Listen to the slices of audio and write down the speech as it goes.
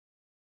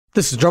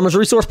This is Drummers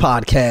Resource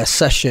Podcast,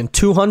 session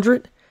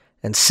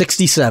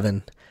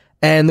 267.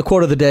 And the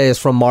quote of the day is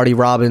from Marty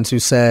Robbins, who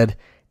said,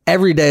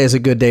 "Every day is a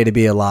good day to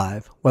be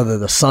alive, whether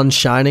the sun's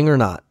shining or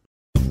not."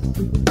 You're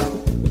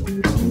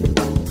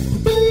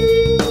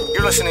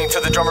listening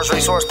to the Drummers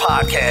Resource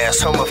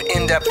Podcast, home of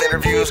in-depth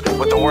interviews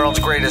with the world's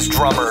greatest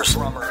drummers,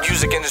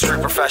 music industry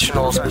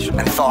professionals,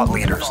 and thought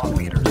leaders.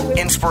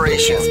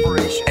 Inspiration,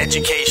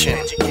 education,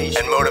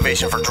 and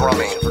motivation for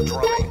drumming,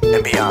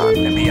 and beyond,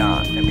 and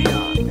beyond, and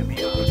beyond, and beyond.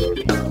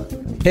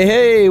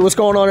 Hey, what's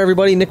going on,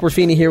 everybody? Nick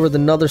Ruffini here with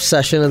another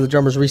session of the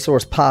Drummers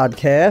Resource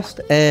Podcast,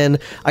 and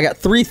I got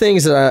three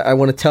things that I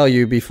want to tell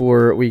you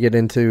before we get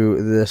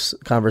into this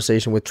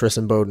conversation with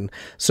Tristan Bowden.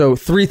 So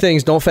three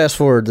things, don't fast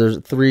forward. There's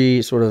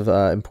three sort of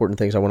important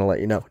things I want to let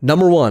you know.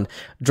 Number one,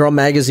 Drum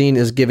Magazine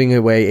is giving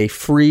away a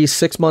free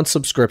 6-month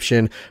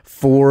subscription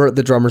for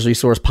the Drummers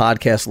Resource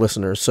Podcast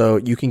listeners. So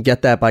you can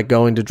get that by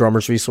going to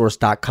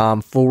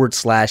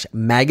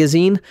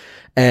drummersresource.com/magazine.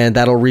 And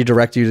that'll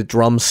redirect you to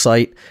Drum's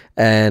site,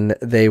 and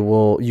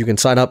you can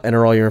sign up,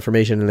 enter all your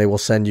information, and they will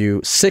send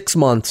you 6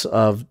 months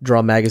of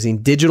Drum Magazine,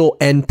 digital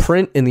and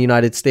print in the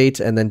United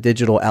States, and then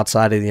digital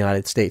outside of the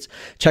United States.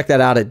 Check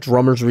that out at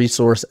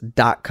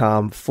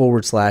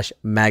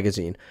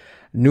drummersresource.com/magazine.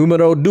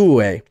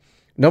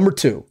 Number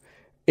two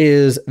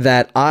is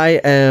that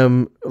I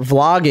am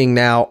vlogging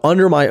now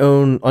under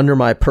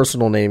my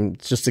personal name,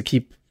 just to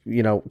keep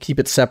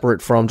it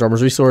separate from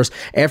Drummers Resource.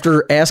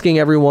 After asking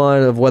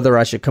everyone of whether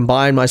I should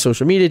combine my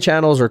social media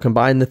channels or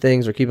combine the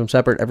things or keep them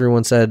separate,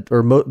 everyone said,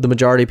 the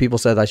majority of people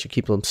said I should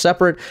keep them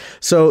separate.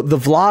 So the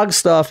vlog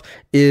stuff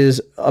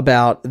is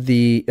about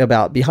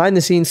behind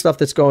the scenes stuff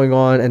that's going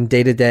on and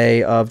day to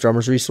day of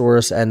Drummers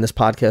Resource and this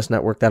podcast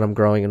network that I'm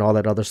growing and all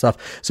that other stuff.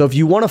 So if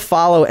you want to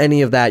follow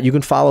any of that, you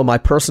can follow my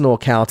personal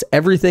accounts.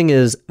 Everything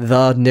is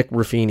the Nick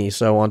Ruffini.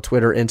 So on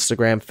Twitter,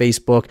 Instagram,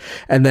 Facebook,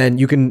 and then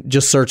you can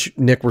just search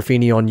Nick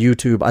Ruffini on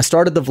YouTube. I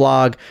started the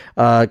vlog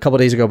a couple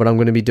days ago, but I'm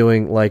going to be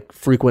doing like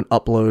frequent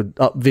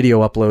video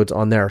uploads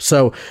on there.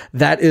 So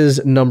that is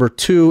number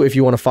two. If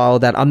you want to follow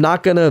that, I'm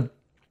not going to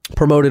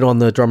promote it on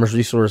the Drummers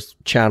Resource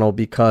channel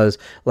because,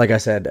 like I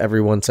said,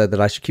 everyone said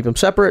that I should keep them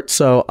separate.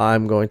 So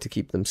I'm going to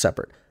keep them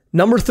separate.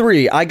 Number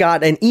three, I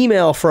got an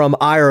email from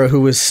Ira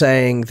who was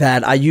saying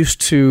that I used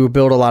to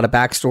build a lot of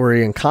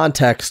backstory and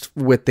context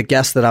with the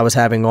guests that I was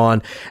having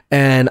on,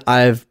 and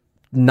I've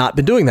not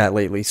been doing that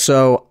lately.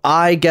 So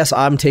I guess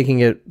I'm taking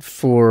it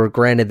for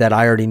granted that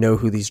I already know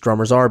who these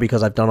drummers are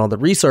because I've done all the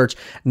research,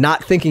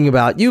 not thinking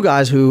about you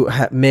guys who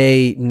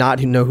may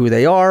not know who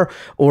they are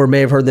or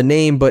may have heard the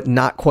name, but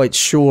not quite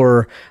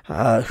sure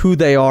who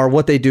they are,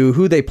 what they do,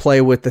 who they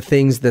play with, the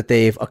things that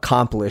they've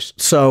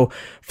accomplished. So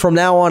from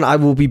now on, I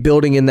will be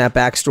building in that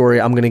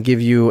backstory. I'm going to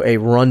give you a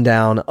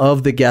rundown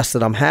of the guests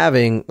that I'm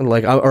having,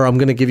 or I'm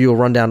going to give you a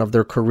rundown of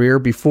their career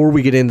before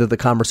we get into the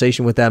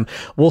conversation with them.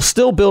 We'll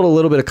still build a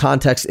little bit of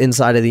context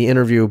inside of the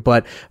interview,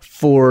 but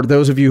for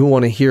those of you who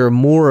want to hear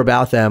more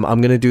about them, I'm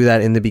going to do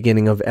that in the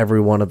beginning of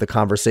every one of the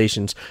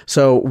conversations.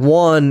 So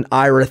one,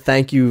 Ira,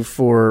 thank you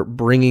for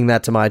bringing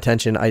that to my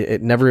attention.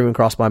 It never even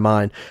crossed my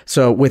mind.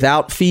 So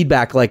without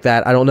feedback like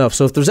that, I don't know.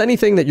 So if there's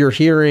anything that you're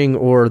hearing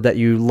or that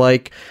you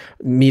like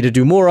me to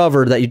do more of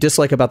or that you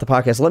dislike about the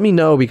podcast, let me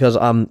know, because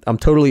I'm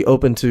totally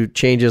open to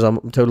changes. I'm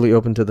totally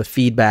open to the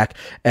feedback.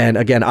 And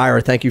again,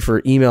 Ira, thank you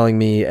for emailing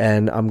me,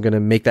 and I'm going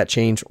to make that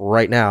change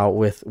right now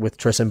with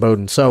Tristan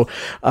Bowden. So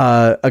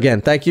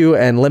again, thank you.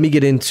 And let me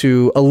get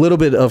into a little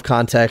bit of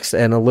context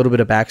and a little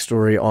bit of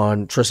backstory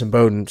on Tristan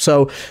Bowden.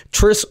 So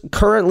Tris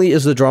currently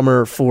is the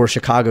drummer for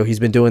Chicago. He's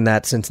been doing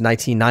that since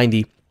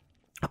 1990.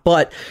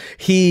 But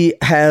he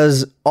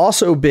has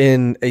also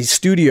been a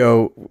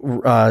studio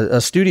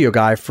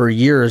guy for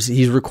years.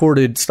 He's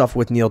recorded stuff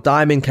with Neil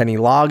Diamond, Kenny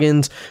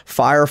Loggins,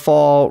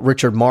 Firefall,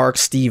 Richard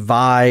Marx, Steve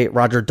Vai,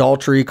 Roger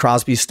Daltrey,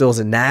 Crosby, Stills,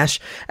 and Nash.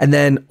 And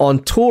then on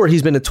tour,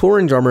 he's been a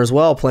touring drummer as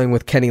well, playing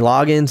with Kenny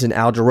Loggins and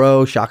Al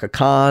Jarreau, Chaka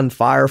Khan,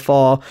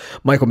 Firefall,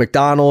 Michael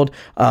McDonald,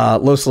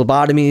 Los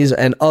Lobotomies,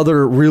 and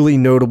other really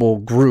notable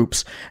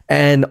groups.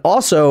 And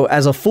also,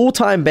 as a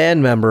full-time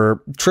band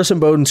member,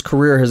 Tristan Bowden's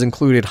career has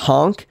included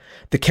Honk,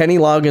 the Kenny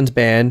Loggins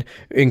Band,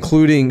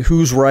 including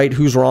Who's Right,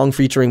 Who's Wrong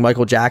featuring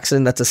Michael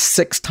Jackson. That's a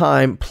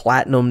 6-time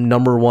platinum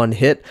 #1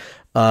 hit.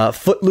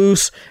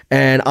 Footloose,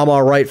 and I'm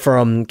All Right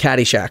from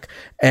Caddyshack.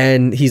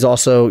 And he's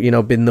also,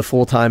 been the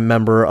full-time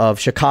member of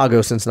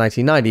Chicago since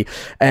 1990.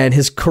 And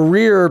his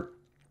career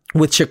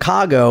with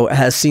Chicago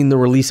has seen the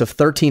release of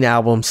 13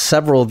 albums,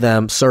 several of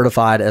them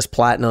certified as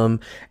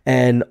platinum,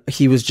 and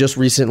he was just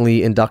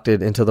recently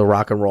inducted into the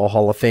Rock and Roll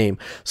Hall of Fame.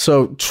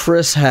 So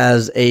Tris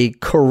has a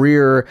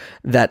career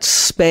that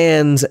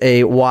spans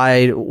a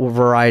wide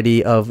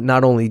variety of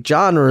not only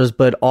genres,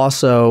 but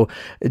also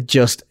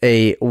just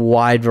a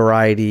wide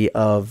variety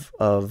of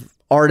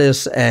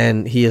artist,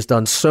 and he has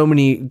done so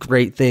many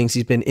great things.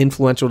 He's been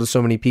influential to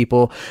so many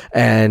people.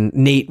 And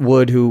Nate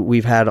Wood, who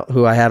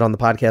I had on the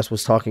podcast,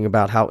 was talking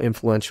about how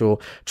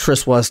influential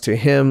Tris was to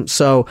him.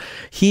 So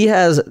he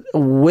has,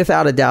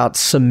 without a doubt,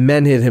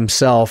 cemented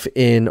himself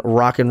in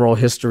rock and roll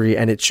history,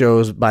 and it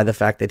shows by the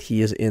fact that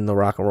he is in the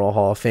Rock and Roll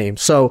Hall of Fame.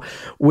 So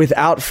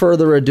without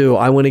further ado,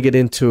 I want to get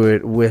into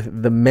it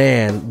with the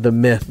man, the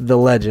myth, the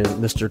legend,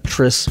 Mr.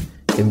 Tris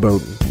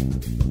Imboden.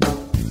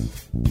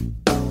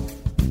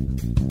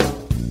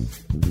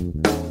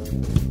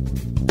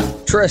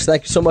 Tris,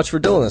 thank you so much for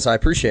doing this. I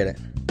appreciate it.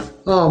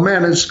 Oh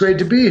man, it's great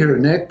to be here,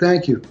 Nick.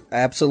 Thank you.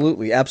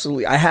 Absolutely,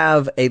 absolutely. I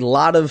have a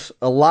lot of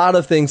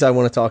things I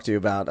want to talk to you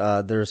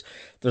about. There's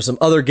some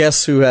other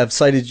guests who have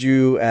cited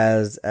you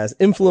as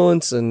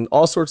influence and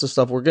all sorts of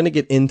stuff. We're going to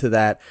get into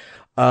that.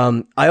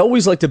 I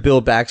always like to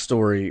build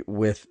backstory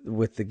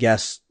with the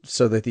guests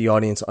so that the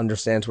audience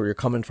understands where you're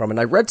coming from. And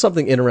I read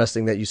something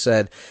interesting that you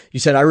said. You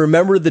said, I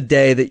remember the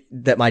day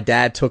that my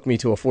dad took me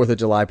to a 4th of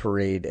July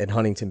parade at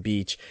Huntington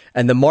Beach,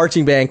 and the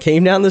marching band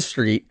came down the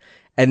street,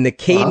 and the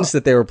cadence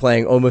that they were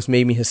playing almost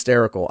made me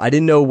hysterical. I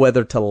didn't know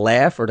whether to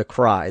laugh or to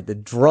cry. The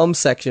drum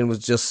section was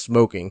just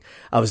smoking.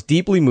 I was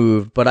deeply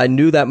moved, but I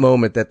knew that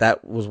moment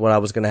that was what I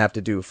was going to have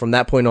to do. From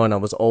that point on, I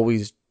was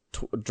always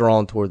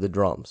drawn toward the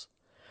drums.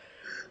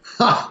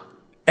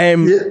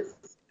 And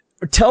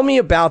tell me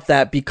about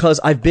that, because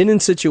I've been in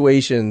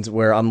situations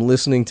where I'm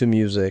listening to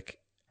music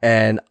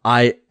and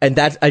I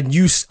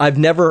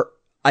never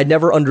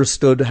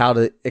understood how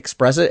to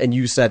express it. And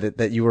you said it,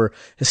 that you were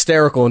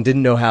hysterical and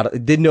didn't know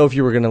if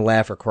you were going to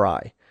laugh or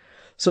cry.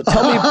 So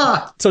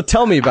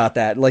tell me about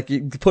that. Like,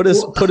 you put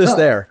us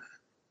there.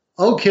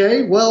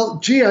 Okay. Well,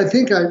 gee, I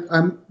think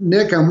I'm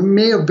Nick. I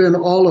may have been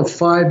all of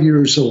 5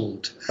 years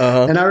old,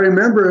 and I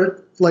remember it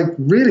like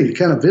really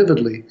kind of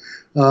vividly.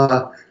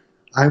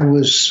 I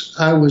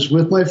was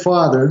with my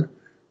father,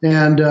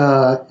 and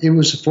it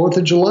was the 4th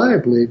of July, I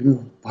believe,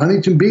 in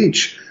Huntington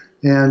Beach.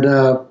 And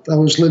I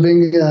was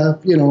living,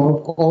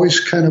 always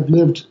kind of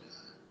lived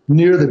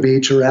near the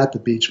beach or at the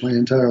beach my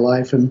entire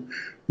life. And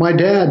my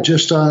dad,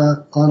 just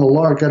on a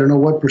lark, I don't know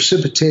what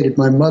precipitated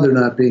my mother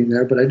not being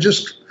there, but I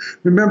just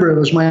remember it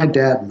was my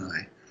dad and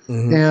I.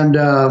 Mm-hmm.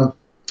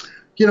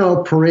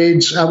 And,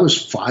 parades, I was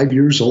 5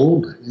 years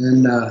old.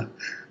 And, a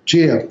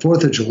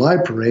 4th of July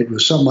parade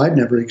was something I'd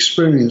never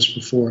experienced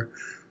before.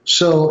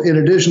 So in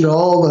addition to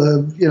all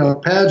the,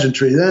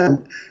 pageantry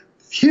then,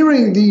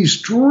 hearing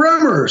these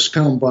drummers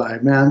come by,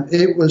 man,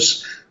 it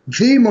was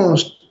the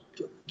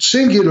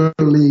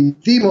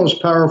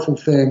most powerful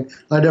thing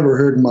I'd ever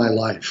heard in my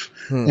life.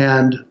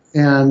 And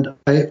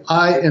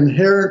I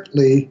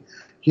inherently,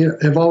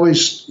 have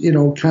always,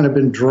 kind of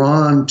been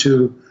drawn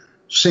to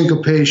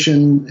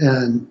syncopation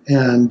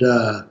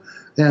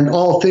and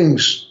all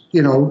things,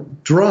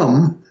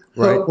 drum,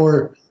 right,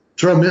 or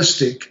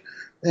drumistic.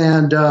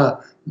 And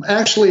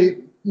actually,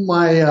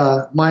 my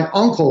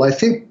uncle, I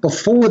think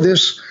before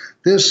this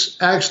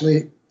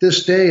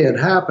day had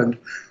happened,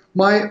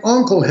 my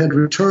uncle had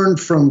returned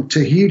from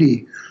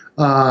Tahiti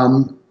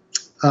and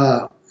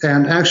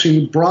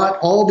actually brought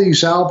all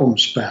these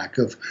albums back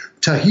of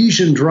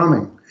Tahitian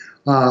drumming,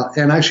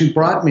 and actually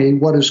brought me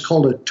what is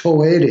called a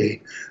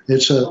toede.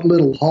 It's a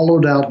little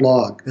hollowed out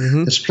log.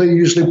 Mm-hmm. It's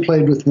usually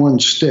played with one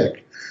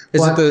stick.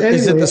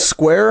 Is it the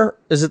square?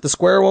 Is it the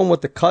square one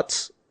with the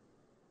cuts?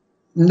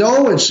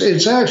 No,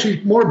 it's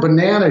actually more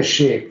banana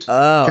shaped,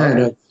 kind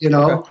of,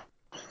 okay,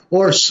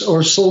 or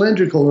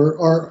cylindrical,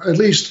 or at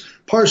least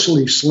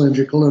partially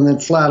cylindrical, and then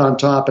flat on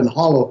top and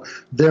hollow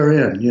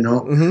therein,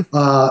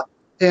 Mm-hmm.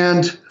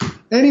 And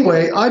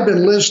anyway, I've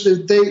been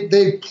listening.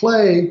 They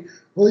play,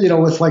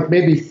 with like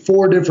maybe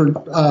 4 different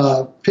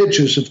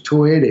pitches of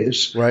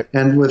toedes, right,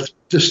 and with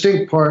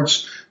distinct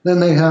parts. Then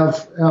they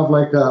have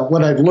like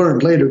what I've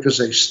learned later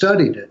because I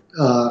studied it.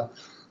 The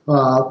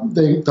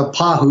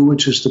pahu,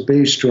 which is the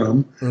bass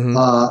drum,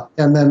 mm-hmm,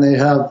 and then they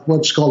have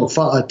what's called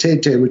a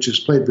tete, which is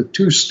played with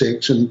 2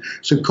 sticks, and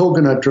it's a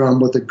coconut drum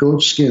with a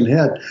goat skin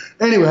head.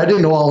 Anyway, I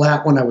didn't know all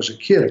that when I was a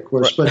kid, of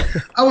course, right,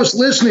 but I was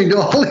listening to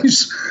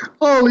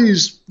all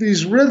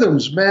these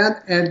rhythms,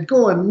 man, and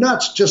going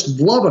nuts,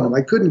 just loving them.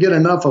 I couldn't get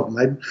enough of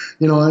them.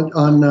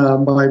 On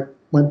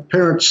my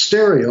parents'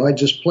 stereo, I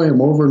just play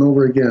them over and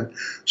over again.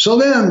 So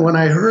then when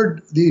I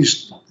heard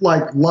these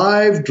like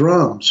live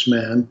drums,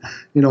 man,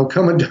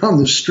 coming down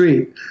the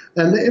street,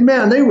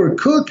 and they were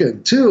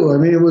cooking too. I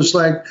mean, it was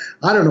like,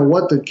 I don't know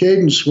what the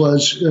cadence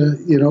was,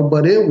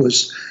 but it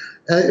was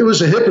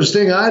the hippest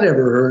thing I'd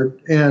ever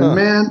heard. And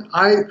man,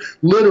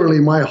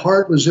 my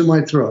heart was in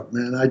my throat,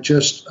 man. I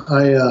just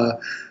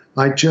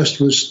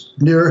was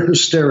near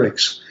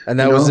hysterics.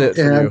 And that was it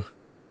for you.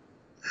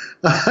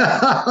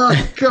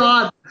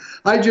 God.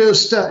 I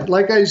just, I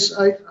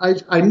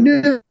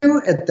knew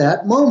at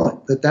that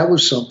moment that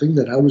was something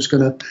that I was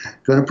going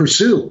to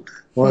pursue,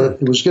 or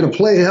it was going to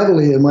play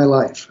heavily in my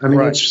life. I mean,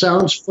 right, it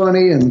sounds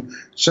funny and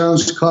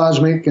sounds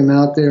cosmic and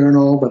out there and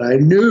all, but I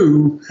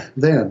knew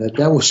then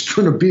that was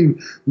going to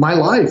be my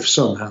life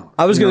somehow.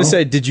 I was going to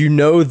say, did you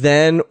know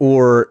then,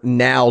 or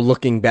now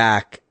looking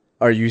back,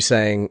 are you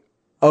saying,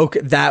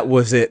 Okay, that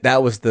was it.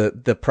 That was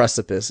the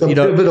precipice. The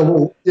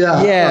pivotal,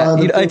 yeah.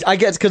 I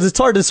guess because it's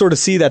hard to sort of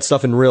see that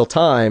stuff in real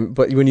time,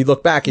 but when you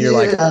look back and you're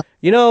like,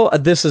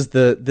 this is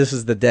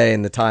the day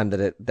and the time that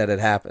it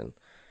happened.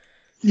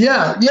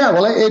 Yeah.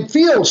 Well, it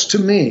feels to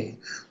me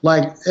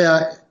like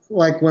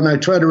when I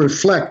try to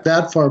reflect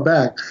that far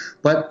back,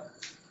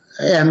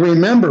 and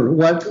remember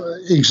what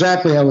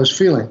exactly I was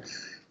feeling.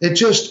 It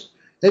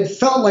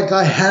felt like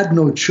I had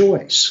no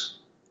choice.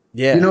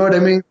 Yeah. You know what I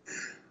mean?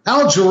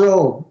 Al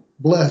Jarreau,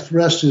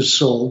 rest his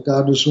soul.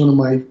 God was one of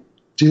my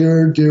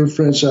dear, dear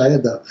friends I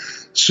had the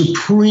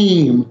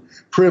supreme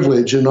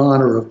privilege and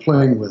honor of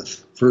playing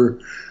with for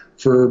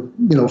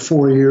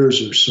 4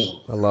 years or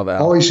so. I love Al. I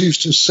always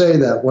used to say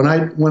that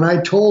when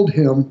I told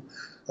him,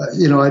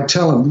 I'd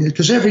tell him,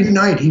 because every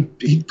night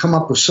he'd come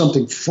up with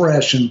something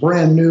fresh and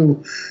brand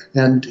new,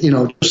 and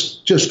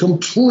just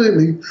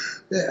completely.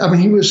 I mean,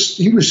 he was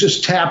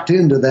just tapped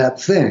into that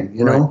thing,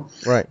 you know.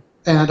 Right.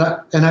 And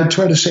I'd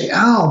try to say,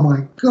 "Oh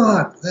my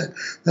God,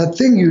 that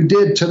thing you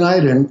did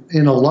tonight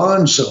in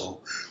Alonso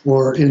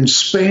or in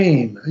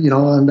Spain,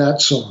 on that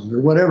song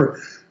or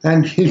whatever."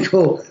 And he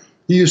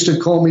used to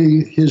call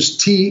me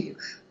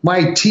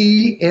my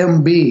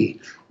TMB,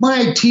 my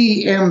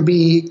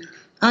TMB.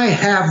 I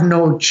have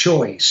no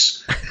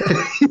choice.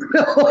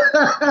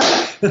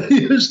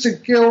 He used to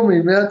kill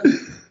me, man.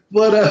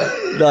 But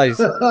nice.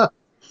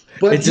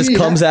 But it just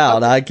comes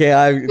out.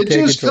 It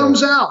just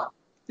comes out.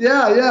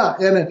 Yeah,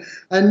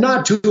 and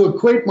not to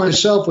equate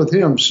myself with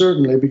him,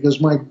 certainly, because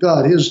my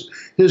God, his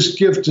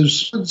gift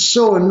is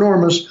so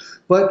enormous.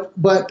 But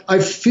I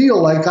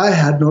feel like I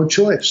had no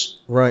choice.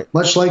 Right.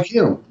 Much like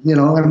him,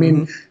 I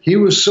mean, he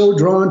was so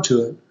drawn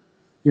to it.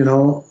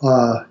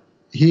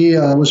 He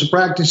was a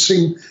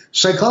practicing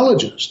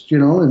psychologist,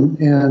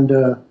 and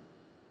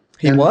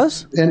he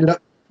was ended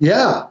up,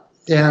 yeah,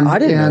 and I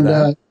didn't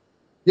know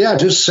that.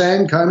 Just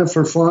sang kind of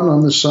for fun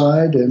on the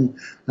side, and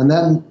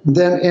then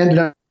ended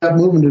up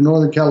moving to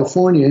Northern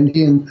California, and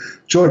he and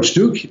George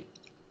Duke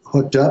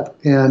hooked up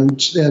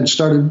and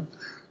started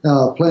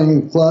playing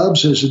in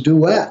clubs as a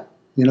duet,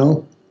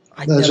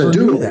 as a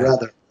duo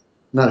rather,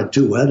 not a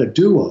duet, a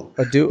duo.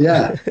 A duo.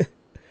 Yeah.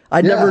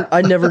 I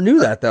never knew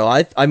that though.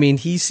 I mean,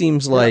 he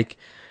seems like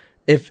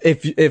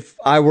if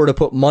I were to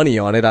put money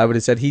on it, I would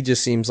have said he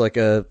just seems like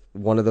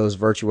one of those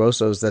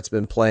virtuosos that's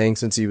been playing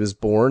since he was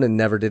born and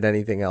never did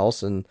anything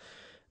else. And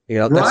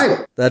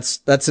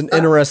that's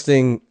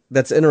interesting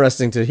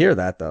to hear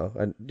that though.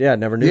 I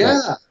never knew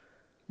that.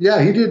 Yeah,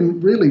 he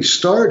didn't really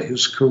start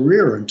his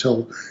career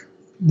until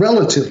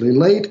relatively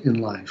late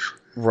in life.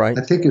 Right.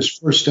 I think his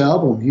first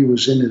album, he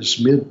was in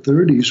his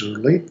mid-30s or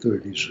late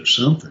 30s or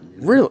something.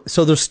 Really?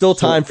 So there's still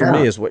time for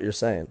me, is what you're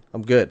saying.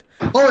 I'm good.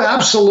 Oh,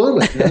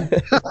 absolutely.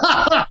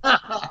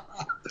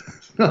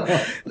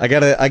 I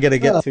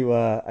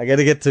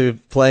gotta get to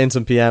playing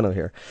some piano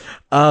here.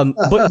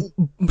 But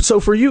so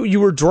for you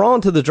were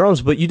drawn to the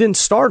drums, but you didn't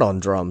start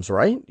on drums,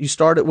 right?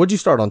 What'd you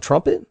start on,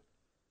 trumpet?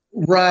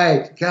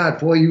 Right.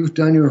 God, boy, you've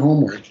done your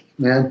homework,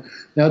 man.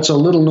 That's a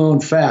little known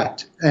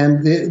fact.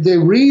 And the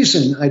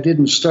reason I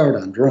didn't start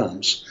on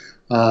drums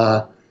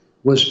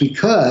was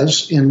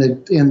because in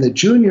the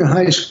junior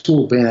high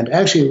school band,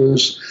 actually it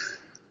was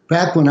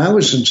back when I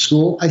was in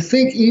school, I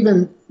think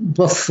even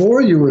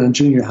before you were in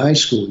junior high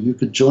school, you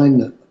could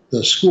join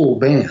the school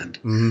band.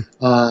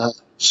 Mm-hmm.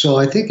 So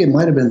I think it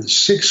might have been the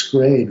 6th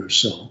grade or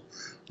so,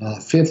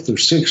 5th or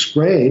 6th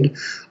grade,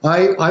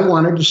 I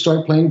wanted to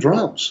start playing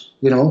drums,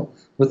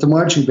 with the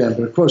marching band.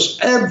 But of course,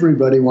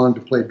 everybody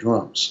wanted to play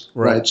drums,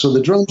 right? So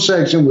the drum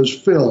section was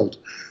filled.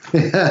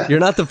 You're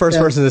not the first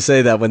person to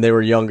say that when they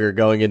were younger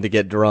going in to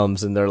get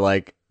drums and they're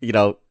like,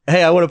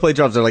 hey, I want to play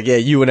drums. They're like, yeah,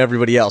 you and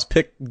everybody else.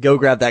 Go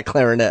grab that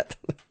clarinet.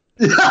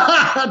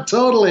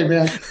 Totally,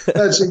 man.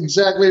 That's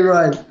exactly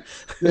right.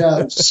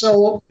 Yeah.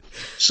 So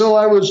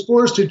I was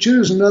forced to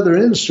choose another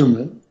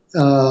instrument,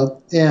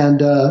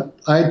 and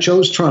I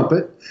chose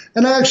trumpet,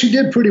 and I actually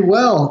did pretty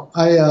well.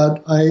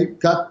 I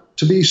got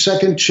to be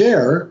second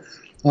chair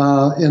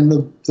in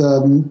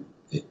the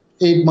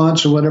 8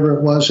 months or whatever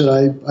it was that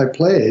I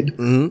played.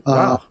 Mm-hmm.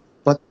 Wow.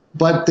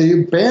 But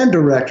the band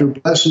director,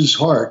 bless his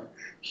heart,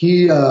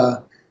 he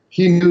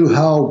knew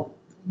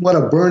what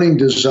a burning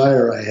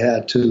desire I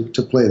had to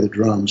play the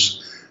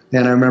drums.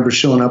 And I remember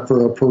showing up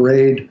for a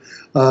parade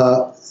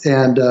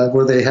and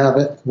where they have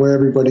it, where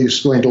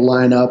everybody's going to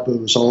line up. It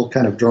was all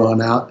kind of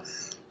drawn out.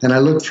 And I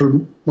looked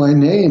for my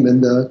name in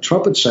the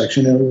trumpet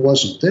section, and it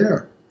wasn't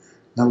there.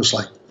 And I was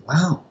like,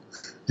 wow.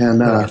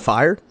 And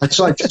fired?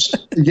 So I just,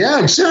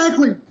 yeah,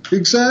 exactly.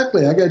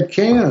 I got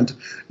canned.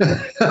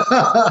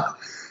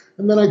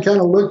 And then I kind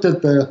of looked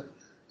at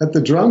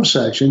the drum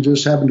section,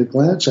 just happened to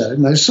glance at it,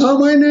 and I saw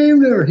my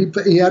name there.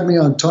 He had me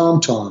on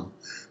tom-tom,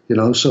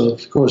 so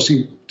of course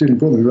he didn't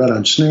put me right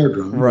on snare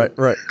drum. Right.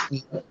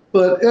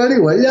 But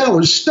anyway, yeah, I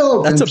was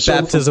stoked. That's a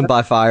baptism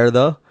by fire,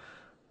 though.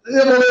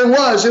 Yeah,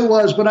 well, it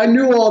was, but I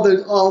knew all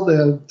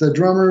the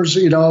drummers,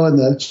 in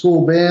the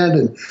school band,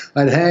 and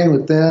I'd hang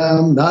with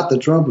them, not the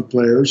trumpet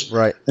players.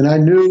 Right. And I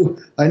knew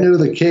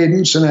the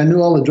cadence, and I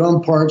knew all the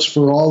drum parts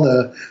for all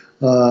the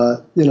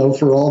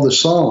for all the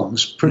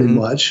songs, pretty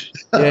much.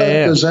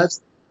 Yeah.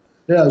 'Cause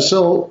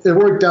so it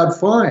worked out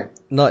fine.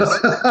 Nice.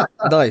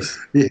 Nice.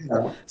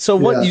 Yeah.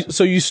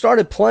 So you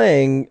started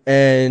playing,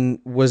 and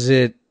was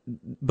it,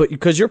 but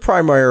because you're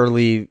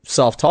primarily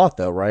self-taught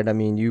though, right? I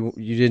mean, you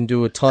didn't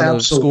do a ton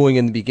of schooling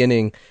in the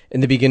beginning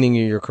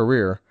of your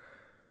career.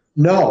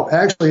 No,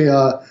 actually,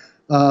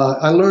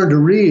 I learned to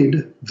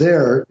read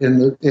there in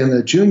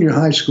the junior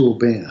high school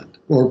band,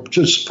 or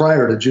just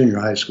prior to junior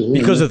high school.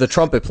 Because of the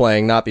trumpet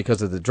playing, not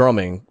because of the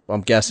drumming,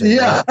 I'm guessing.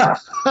 Yeah.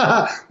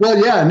 Right?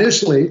 Well, yeah,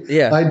 initially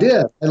I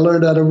did. I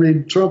learned how to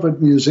read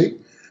trumpet music,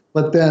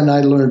 but then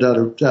I learned how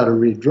to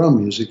read drum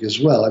music as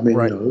well. I mean,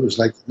 it was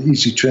like an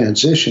easy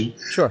transition.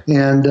 Sure.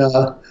 And,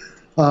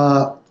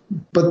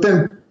 but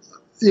then,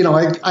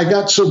 I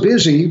got so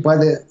busy by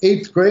the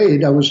 8th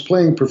grade, I was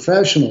playing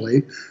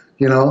professionally,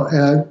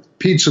 at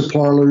pizza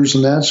parlors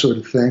and that sort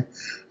of thing,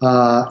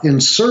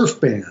 in surf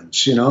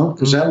bands,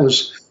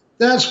 because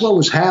that's what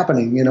was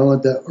happening, in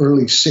the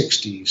early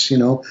 60s,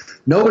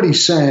 nobody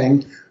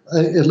sang,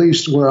 at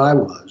least where I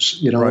was,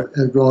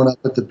 growing up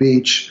at the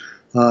beach,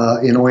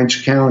 in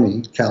Orange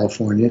County,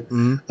 California.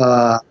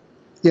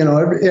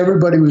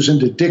 Everybody was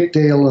into Dick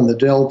Dale and the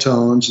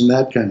Deltones and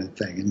that kind of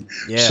thing,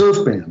 and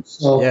surf bands.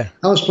 So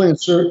I was playing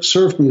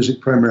surf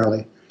music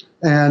primarily,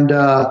 and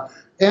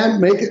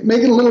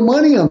making a little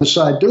money on the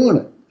side doing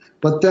it.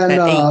 But then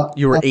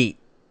you were 8.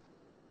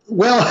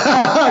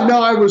 Well,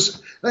 no, I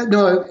was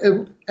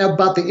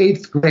about the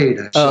 8th grade.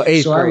 Actually. Oh,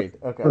 8th grade.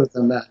 Okay.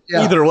 Than that.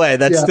 Yeah. Either way,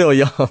 that's still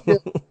young.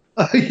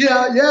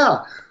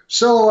 Yeah.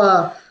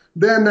 So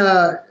then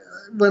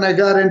when I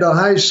got into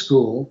high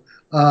school,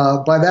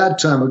 by that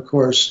time, of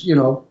course,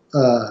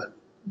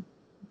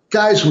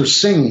 guys were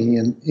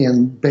singing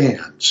in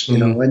bands,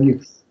 and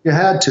you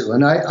had to.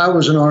 And I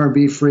was an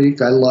R&B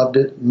freak. I loved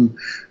it. And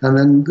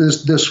then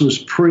this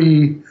was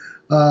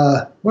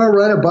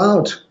right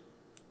about,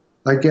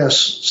 I guess,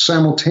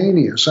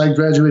 simultaneous. I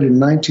graduated in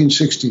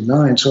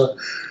 1969, so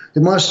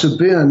it must have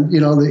been,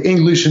 the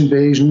English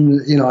invasion,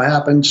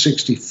 happened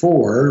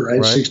 64,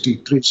 right?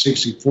 63,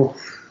 64,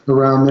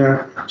 around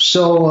there.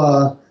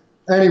 So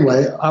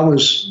anyway, I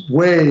was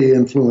way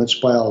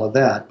influenced by all of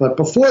that. But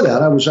before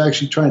that, I was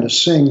actually trying to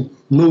sing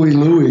Louie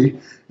Louie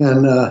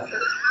and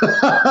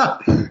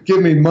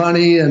Give Me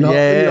Money and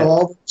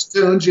all those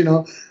tunes,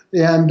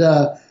 And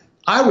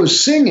I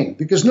was singing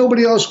because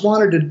nobody else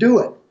wanted to do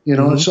it,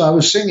 So I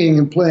was singing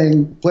and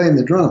playing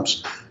the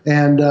drums.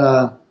 And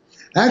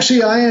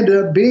actually, I ended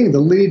up being the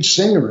lead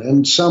singer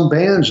in some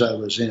bands I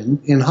was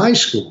in high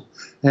school.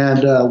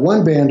 And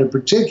one band in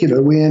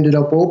particular, we ended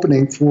up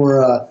opening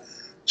for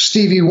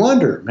Stevie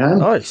Wonder, man.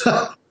 Nice.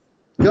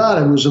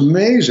 God, it was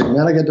amazing,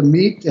 man. I got to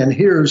meet and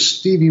hear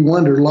Stevie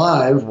Wonder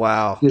live.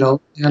 Wow.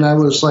 And I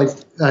was like,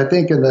 I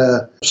think in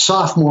the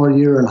sophomore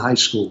year in high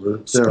school.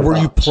 Were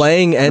you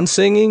playing and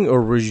singing,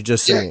 or were you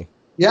just singing?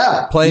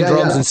 Yeah. Playing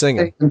drums and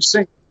singing.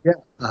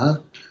 Yeah.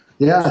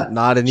 Yeah.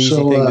 Not an easy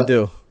thing to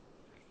do.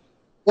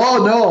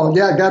 Well, no.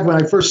 Yeah, God,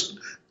 when I first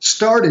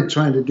started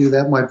trying to do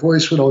that, my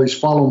voice would always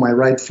follow my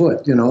right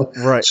foot,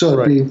 Right. So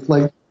it'd be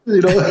like,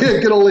 I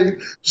could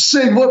only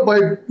sing what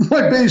my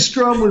bass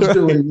drum was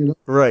doing,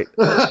 Right.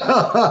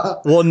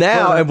 Well,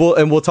 now,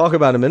 and we'll talk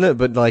about it in a minute,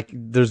 but like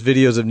there's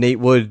videos of Nate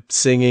Wood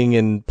singing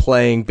and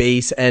playing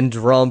bass and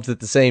drums at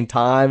the same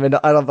time, and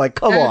I'm like,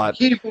 come on,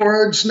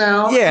 keyboards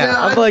now. Yeah,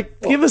 I'm like,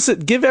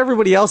 give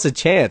everybody else a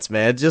chance,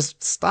 man.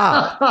 Just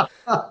stop.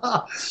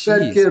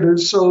 That kid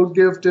is so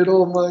gifted.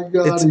 Oh my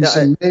God, he's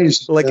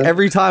amazing. Like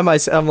every time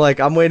I'm like,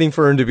 I'm waiting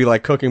for him to be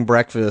like cooking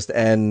breakfast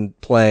and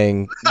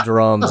playing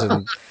drums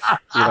and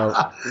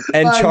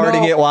and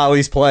charting it while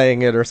he's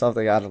playing it or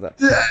something. I don't know.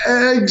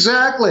 Yeah,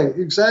 exactly.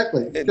 It's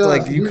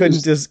like you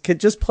couldn't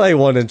just play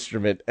one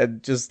instrument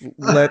and just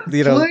let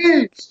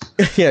Please.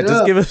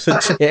 Just give us a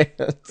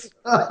chance.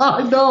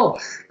 I know,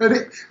 and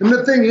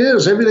the thing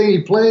is, everything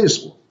he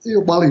plays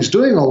while he's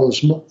doing all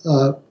those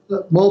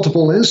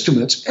multiple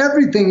instruments,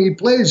 everything he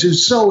plays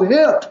is so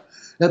hip.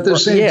 At the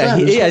same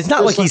time, it's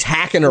not like he's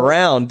hacking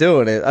around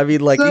doing it. I mean,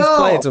 like he's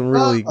playing some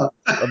really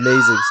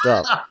amazing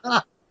stuff.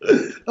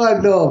 I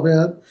know,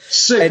 man.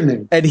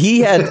 Sickening. And he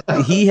had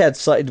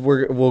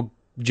we'll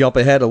jump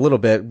ahead a little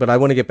bit, but I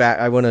want to get back.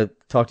 I want to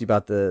talk to you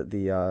about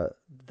the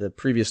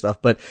previous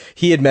stuff. But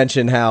he had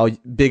mentioned how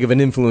big of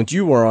an influence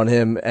you were on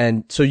him,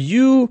 and so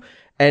you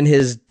and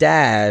his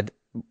dad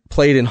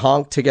played in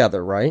Honk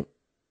together, right?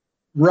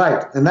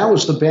 Right, and that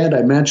was the band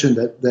I mentioned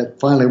that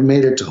finally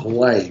made it to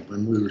Hawaii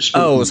when we were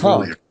speaking. Oh, it was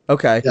Honk.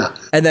 Okay. Yeah.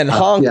 And then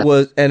Honk it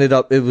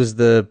was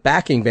the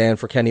backing band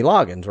for Kenny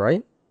Loggins,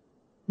 right?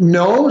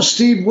 No,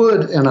 Steve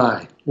Wood and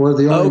I were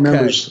the only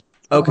members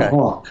of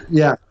Honk.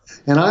 Yeah.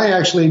 And I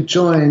actually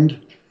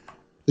joined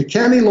the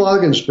Kenny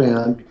Loggins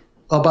band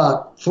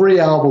about 3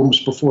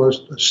 albums before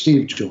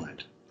Steve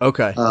joined.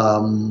 Okay.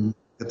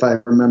 If I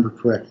remember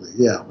correctly.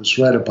 Yeah, it was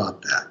right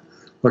about that.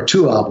 Or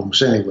 2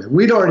 albums anyway.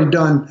 We'd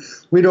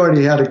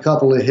already had a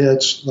couple of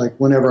hits, like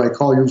Whenever I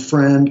Call You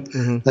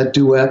Friend, that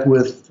duet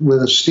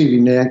with Stevie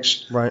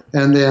Nicks. Right.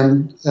 And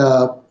then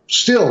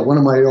still one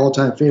of my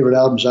all-time favorite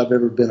albums I've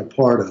ever been a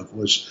part of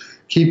was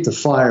Keep the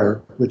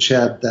Fire, which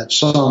had that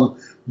song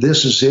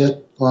 "This Is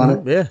It"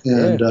 on it,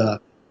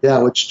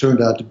 which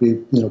turned out to be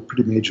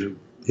pretty major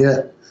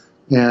hit.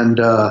 And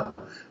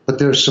but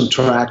there's some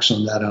tracks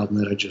on that album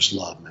that I just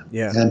love, man.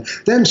 Yeah. And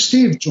then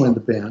Steve joined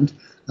the band.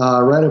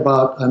 Right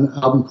about an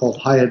album called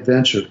High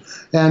Adventure.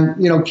 And,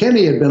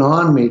 Kenny had been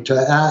on me to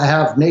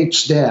have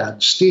Nate's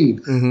dad,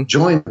 Steve,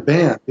 join the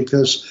band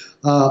because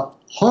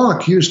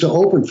Honk used to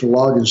open for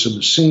Loggins and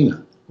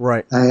Messina.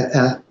 Right.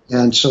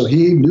 And so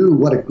he knew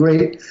what a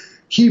great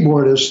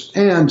keyboardist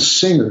and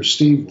singer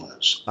Steve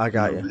was. I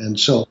got you. And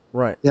so,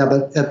 right. Yeah,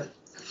 but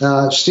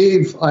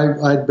Steve,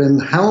 I'd been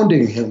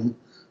hounding him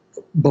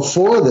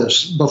before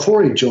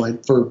he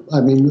joined for,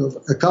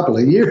 a couple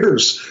of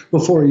years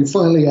before he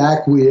finally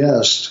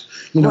acquiesced.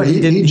 He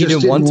didn't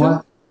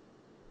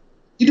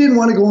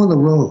want to go on the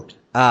road.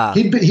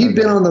 He'd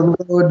been on the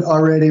road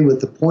already with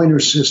the Pointer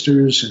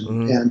Sisters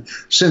and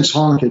since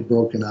Honk had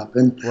broken up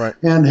and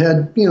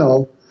had,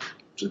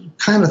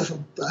 kind of,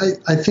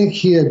 I think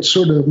he had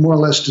sort of more or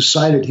less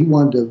decided he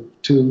wanted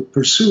to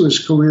pursue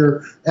his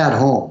career at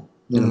home.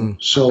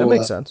 So that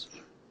makes sense.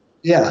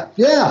 Yeah.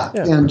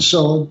 And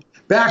so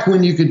back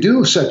when you could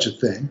do such a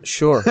thing.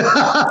 Sure.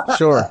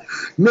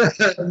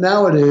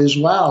 Nowadays,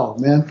 wow,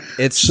 man.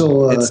 It's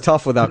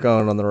tough without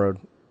going on the road.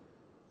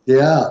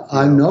 Yeah,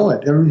 I know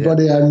it.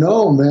 Everybody I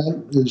know,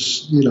 man,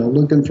 is,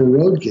 looking for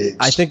road gigs.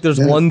 I think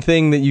there's one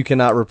thing that you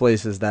cannot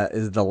replace is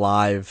the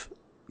live,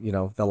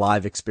 the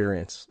live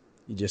experience.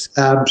 You just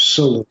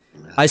absolutely.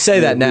 Man. I say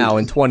that now.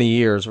 In 20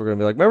 years, we're gonna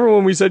be like, remember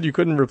when we said you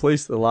couldn't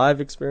replace the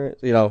live experience?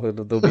 There'll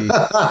be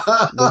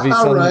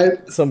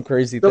some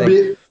crazy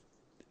thing.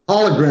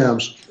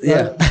 Holograms.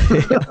 Yeah.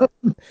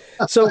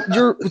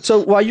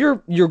 So while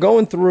you're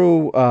going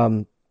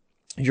through,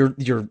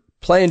 you're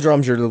playing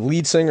drums, you're the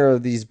lead singer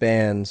of these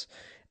bands,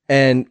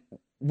 and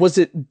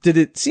did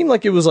it seem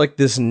like it was like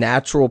this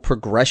natural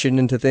progression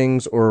into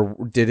things, or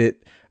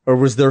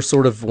was there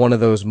sort of one of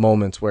those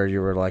moments where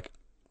you were like,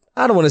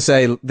 I don't want to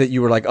say that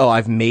you were like, oh,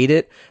 I've made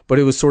it, but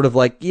it was sort of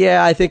like,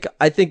 yeah, I think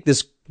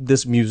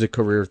this music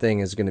career thing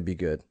is going to be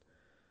good.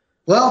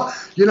 Well,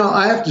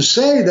 I have to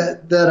say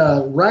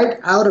that right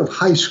out of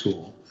high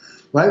school,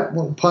 right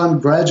upon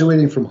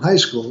graduating from high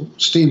school,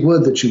 Steve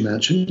Wood that you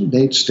mentioned,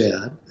 Nate's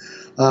dad,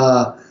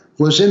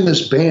 was in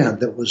this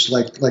band that was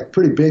like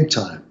pretty big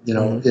time,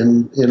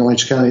 in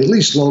Orange County, at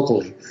least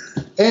locally,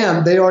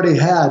 and they already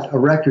had a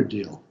record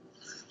deal.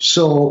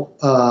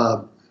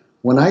 So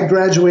when I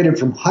graduated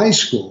from high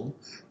school,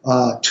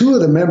 two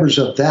of the members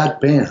of that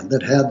band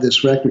that had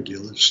this record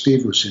deal that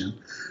Steve was in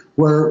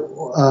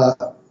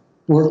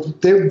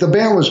the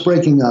band was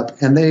breaking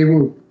up, and they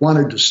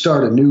wanted to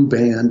start a new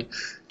band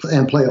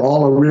and play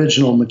all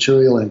original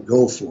material and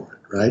go for it,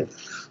 right?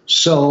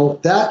 So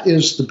that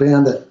is the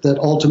band that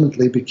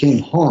ultimately became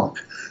Honk.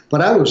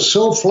 But I was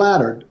so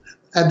flattered,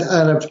 and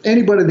if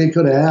anybody they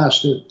could have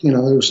asked, there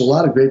was a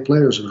lot of great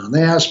players around.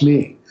 They asked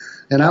me,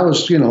 and I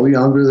was,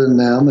 younger than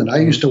them, and I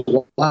used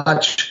to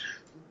watch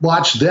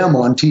them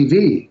on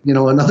TV, in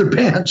other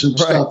bands and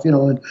stuff, in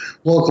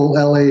local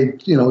LA,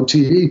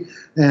 TV.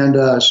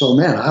 And so,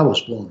 man, I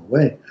was blown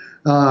away.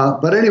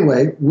 But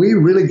anyway, we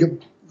really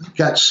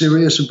got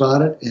serious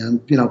about it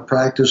and,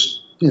 practiced,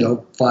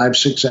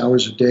 5-6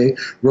 hours a day,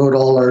 wrote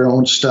all our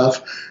own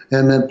stuff,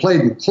 and then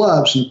played in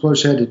clubs and, of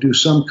course, had to do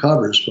some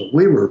covers. But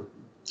we were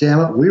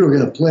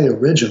going to play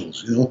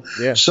originals,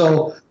 Yeah.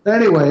 So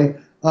anyway,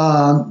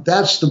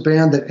 that's the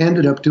band that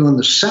ended up doing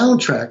the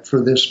soundtrack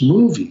for this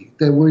movie.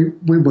 That we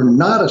were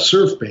not a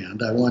surf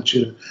band. I want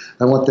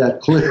that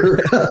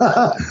clear.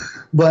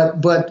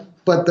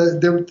 But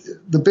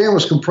the band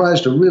was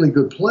comprised of really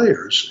good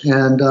players,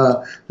 and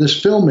this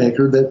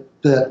filmmaker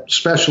that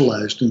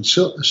specialized in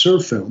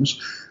surf films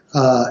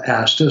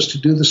asked us to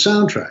do the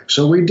soundtrack.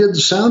 So we did the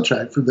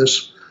soundtrack for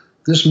this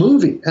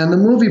movie, and the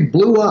movie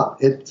blew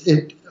up.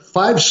 It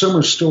Five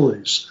Summer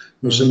Stories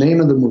was the name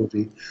of the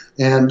movie,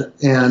 and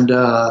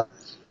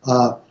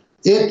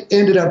it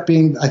ended up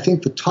being, I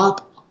think, the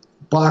top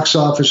box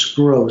office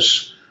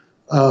gross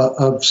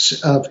of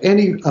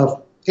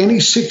any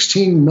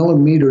 16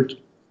 millimeter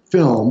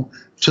film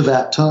to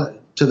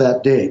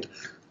that date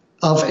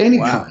of any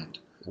kind.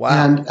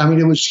 Wow. And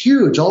it was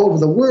huge all over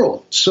the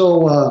world.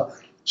 So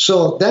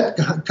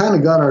that kind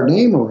of got our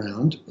name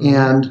around,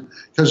 and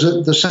because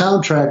the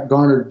soundtrack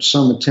garnered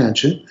some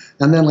attention.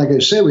 And then, like I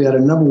said, we had a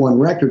 #1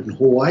 record in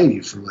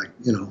Hawaii for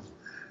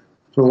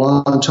for a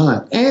long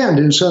time. And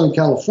in Southern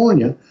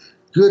California,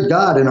 good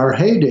God, in our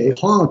heyday,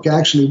 Honk,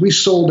 actually, we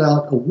sold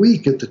out a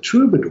week at the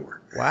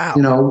Troubadour.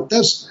 Wow.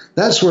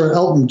 That's where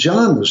Elton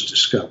John was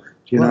discovered,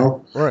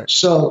 Right.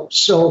 So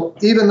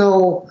even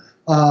though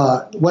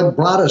what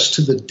brought us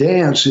to the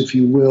dance, if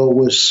you will,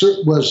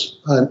 was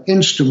an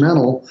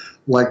instrumental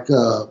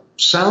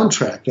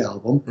soundtrack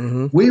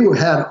album. We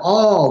had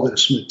all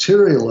this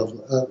material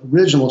of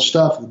original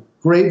stuff,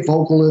 great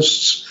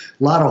vocalists,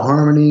 a lot of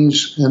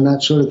harmonies, and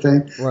that sort of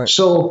thing. Right.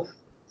 So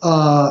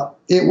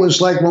it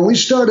was like when we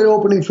started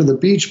opening for the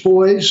Beach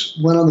Boys,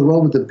 went on the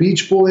road with the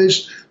Beach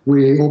Boys.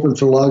 We opened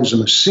for Logs of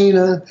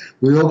Messina.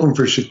 We opened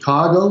for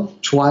Chicago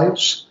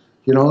twice,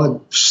 you know,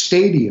 at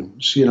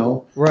stadiums, you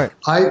know. Right.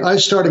 I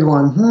started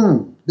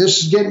going,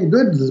 this is getting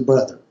good to the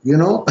brother, you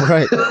know.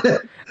 Right.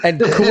 And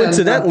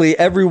coincidentally,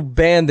 every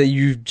band that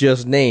you've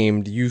just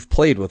named, you've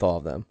played with all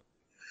of them.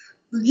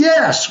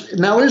 Yes.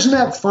 Now, isn't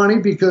that funny?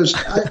 Because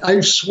I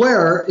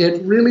swear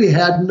it really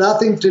had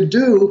nothing to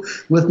do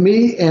with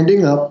me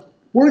ending up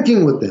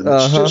working with them.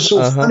 It's just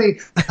so funny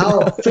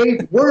how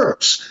fate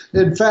works.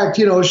 In fact,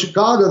 you know,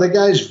 Chicago, the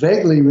guys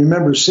vaguely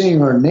remember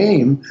seeing our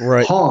name,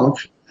 right.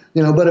 Honk,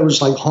 you know, but it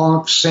was like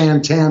Honk,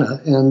 Santana,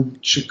 and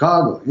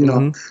Chicago, you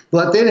know.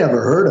 But they never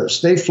heard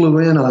us. They flew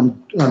in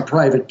on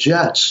private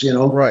jets, you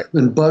know, right.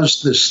 and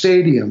buzzed the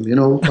stadium, you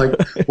know, like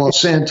while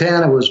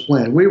Santana was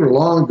playing. We were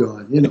long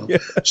gone, you know. Yeah.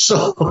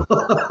 So,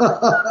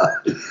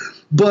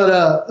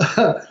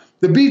 but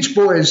the Beach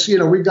Boys, you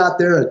know, we got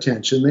their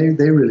attention.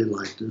 They really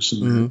liked us.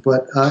 And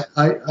but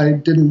I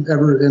didn't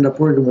ever end up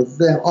working with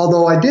them,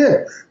 although I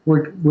did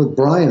work with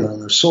Brian on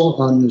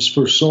his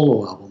first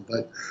solo album.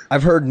 But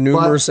I've heard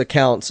numerous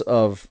accounts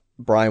of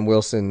Brian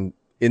Wilson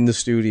in the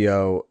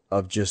studio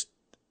of just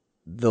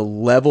the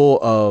level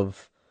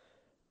of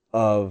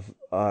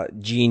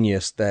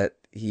genius that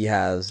he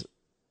has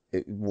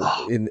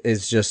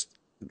is just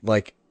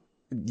like,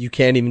 you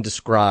can't even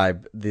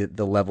describe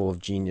the level of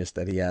genius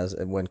that he has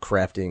when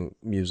crafting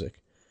music.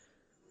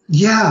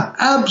 Yeah,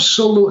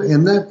 absolutely.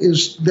 And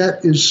that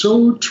is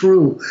so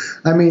true.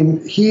 I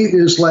mean, he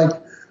is like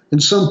in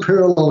some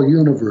parallel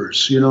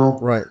universe, you know,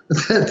 right.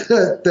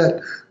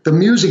 that the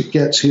music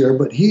gets here,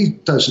 but he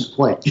doesn't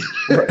quite get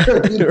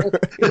it. You know?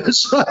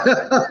 So,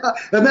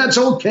 and that's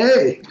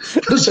okay,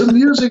 because the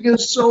music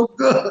is so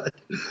good.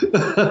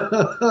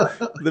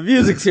 The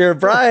music's here.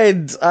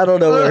 Brian, I don't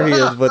know where he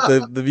is,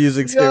 but the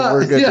music's here.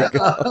 We're good to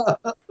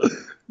go.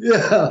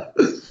 Yeah.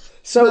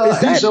 So is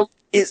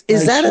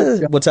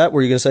that what's that?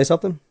 Were you going to say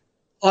something?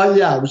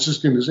 Yeah, I was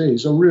just going to say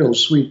he's a real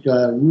sweet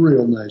guy,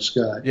 real nice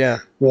guy. Yeah.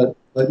 But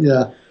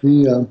yeah,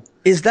 he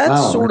is that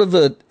sort of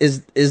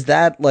is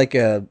that like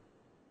a,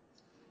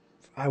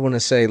 I want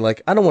to say,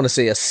 like, I don't want to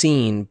say a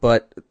scene,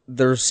 but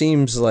there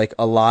seems like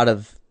a lot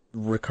of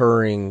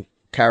recurring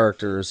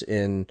characters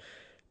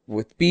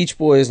with Beach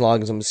Boys,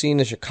 Logs of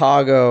Messina,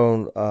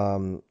 Chicago,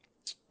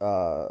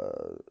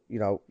 you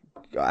know,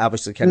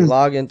 obviously Kenny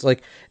Loggins.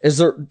 Like, is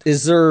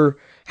there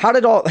how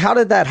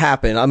did that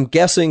happen? I'm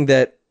guessing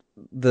that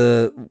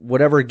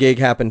whatever gig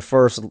happened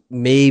first,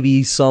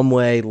 maybe some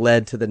way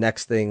led to the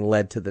next thing,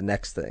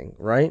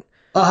 right?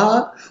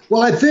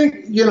 Well, I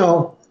think, you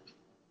know,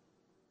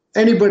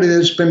 anybody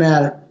that's been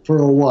at it for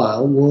a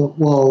while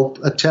will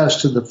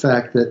attest to the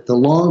fact that the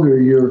longer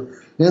you're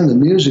in the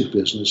music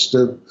business,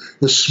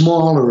 the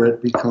smaller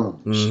it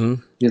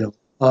becomes. You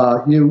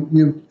know,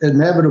 you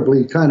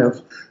inevitably kind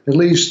of, at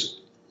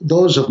least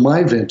those of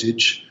my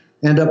vintage,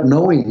 end up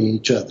knowing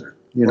each other.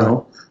 You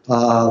know,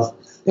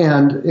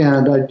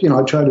 and I, you know,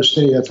 I try to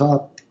stay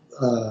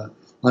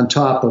on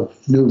top of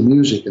new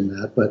music and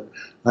that, but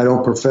I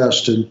don't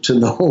profess to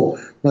know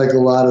like a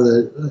lot of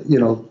the, you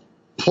know,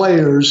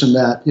 players and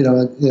that, you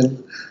know,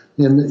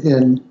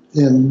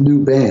 in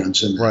new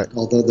bands and that, right.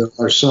 Although there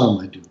are some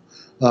I do.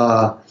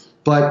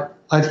 But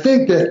I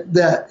think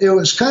that it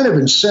was kind of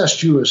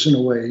incestuous in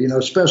a way, you know,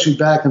 especially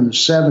back in the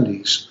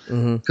 70s,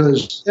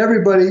 because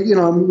everybody, you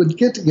know, would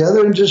get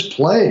together and just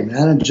play,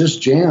 man, and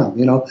just jam,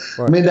 you know.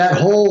 Right. I mean, that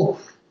whole,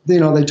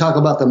 you know, they talk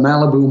about the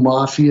Malibu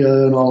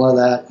Mafia and all of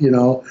that, you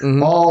know,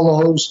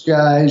 all those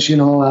guys, you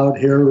know, out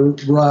here,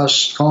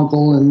 Russ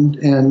Kunkel and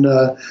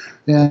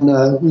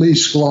Lee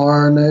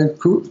Sklar and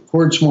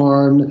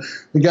Kurtzmar and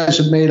the guys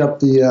that made up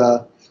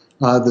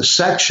the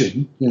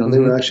Section, you know, they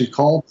were actually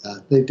called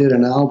that. They did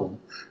an album.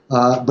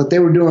 But they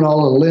were doing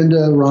all the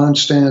Linda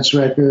Ronstadt's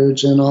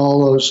records and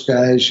all those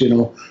guys, you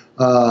know,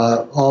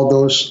 all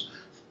those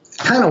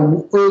kind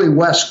of early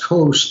West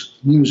Coast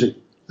music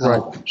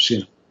albums, you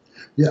know.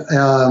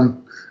 Yeah.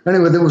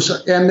 Anyway, there was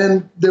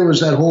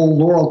that whole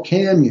Laurel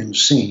Canyon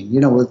scene, you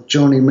know, with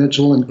Joni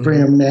Mitchell and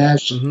Graham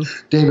Nash,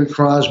 David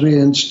Crosby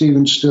and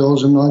Stephen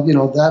Stills and all, you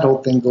know, that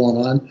whole thing going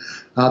on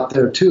out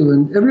there too.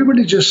 And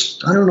everybody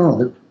just, I don't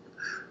know,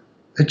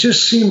 it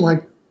just seemed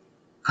like,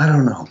 I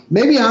don't know,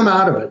 maybe I'm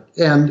out of it,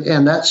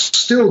 and that's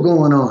still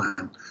going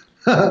on.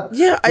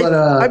 Yeah, but,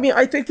 I mean,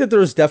 I think that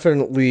there's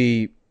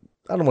definitely,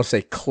 I don't want to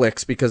say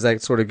cliques because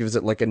that sort of gives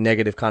it like a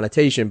negative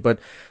connotation, but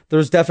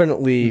there's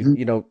definitely,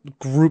 you know,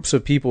 groups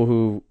of people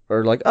who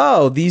are like,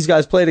 oh, these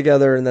guys play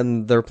together and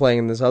then they're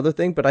playing this other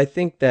thing. But I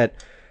think that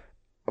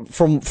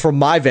from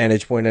my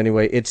vantage point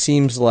anyway, it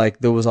seems like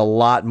there was a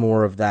lot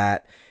more of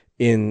that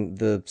in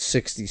the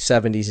 60s,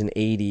 70s, and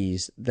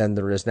 80s than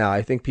there is now.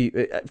 I think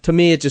to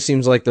me, it just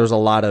seems like there's a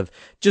lot of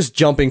just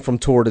jumping from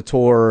tour to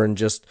tour and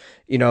just,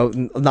 you know,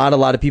 not a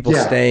lot of people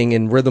staying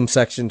in rhythm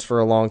sections for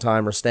a long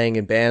time or staying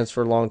in bands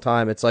for a long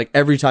time. It's like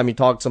every time you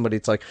talk to somebody,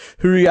 it's like,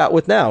 who are you out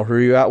with now? Who are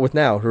you out with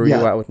now? Who are you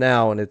out with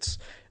now? And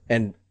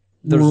there's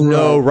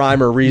no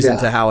rhyme or reason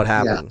to how it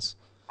happens,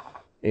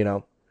 you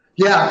know?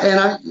 Yeah,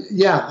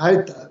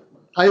 and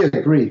I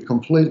agree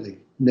completely,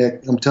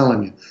 Nick. I'm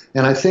telling you,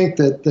 and I think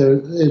that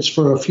it's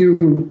for a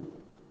few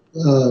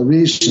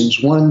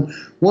reasons. One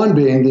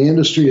being the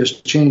industry has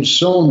changed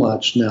so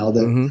much now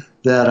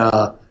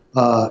that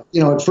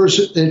at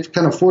first it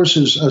kind of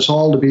forces us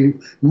all to be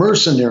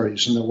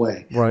mercenaries in a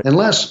way. Right.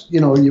 Unless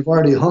you've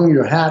already hung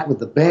your hat with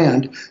the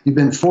band, you've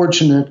been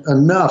fortunate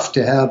enough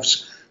to have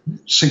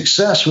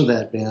success with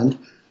that band,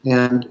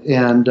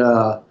 and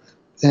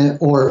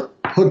or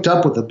hooked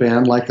up with a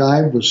band like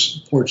I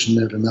was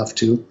fortunate enough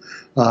to,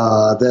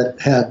 that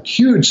had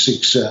huge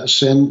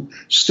success and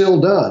still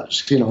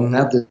does,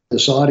 have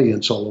this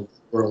audience all over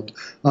the world.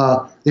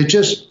 It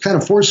just kind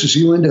of forces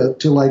you into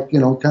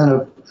kind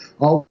of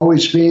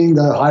always being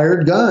the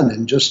hired gun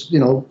and just,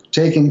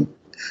 taking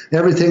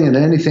everything and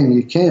anything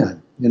you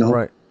can,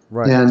 Right.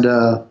 And,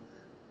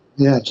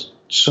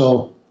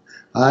 so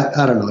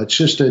I don't know. It's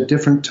just a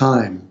different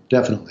time,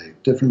 definitely.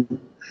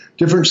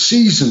 Different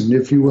season,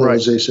 if you will,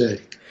 as they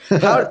say.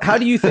 How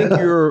do you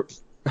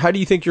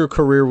think your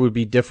career would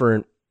be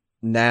different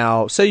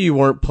now? Say you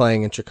weren't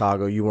playing in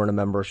Chicago, you weren't a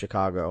member of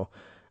Chicago,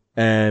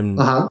 and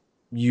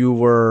you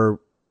were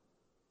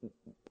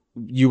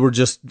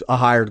just a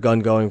hired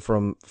gun going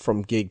from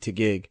gig to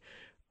gig.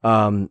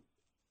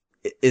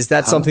 Is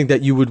that something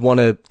that you would want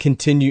to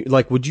continue?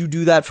 Like, would you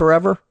do that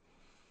forever?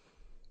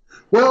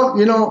 Well,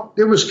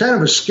 it was kind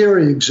of a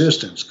scary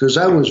existence because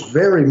I was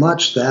very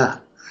much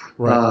that.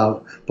 Right.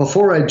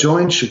 Before I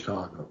joined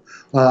Chicago,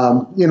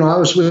 I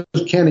was with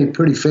Kenny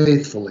pretty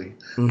faithfully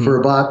for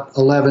about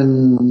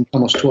 11,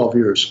 almost 12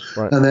 years.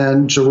 Right. And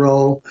then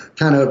Jarreau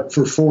kind of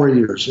for 4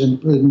 years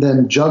and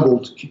then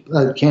juggled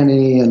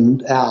Kenny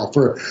and Al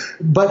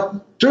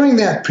but during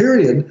that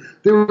period,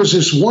 there was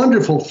this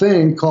wonderful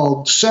thing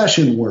called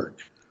session work.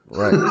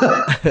 Right.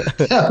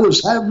 That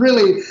was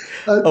really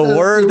a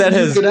word that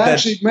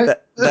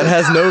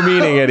has no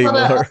meaning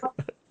anymore.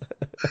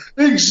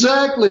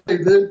 Exactly.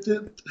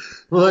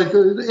 Like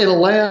in a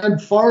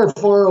land far,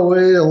 far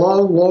away, a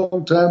long,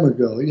 long time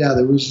ago. Yeah,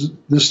 there was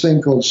this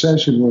thing called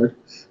session work.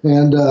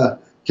 And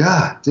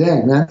God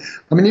dang, man.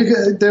 I mean,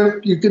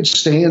 you could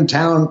stay in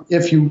town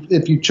if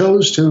you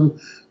chose to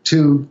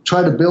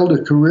try to build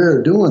a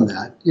career doing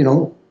that.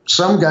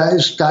 Some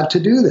guys got to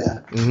do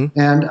that.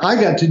 And I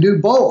got to do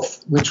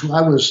both, which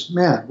was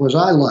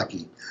I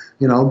lucky,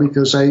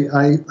 because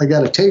I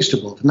got a taste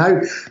of both. And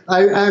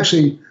I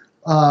actually,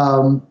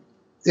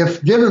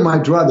 if given my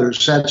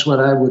druthers, that's what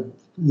I would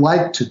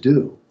like to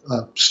do,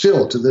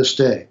 still to this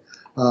day,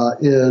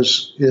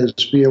 is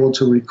be able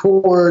to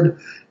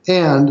record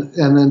and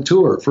then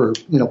tour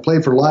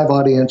play for live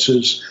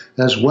audiences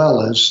as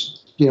well as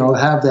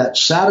have that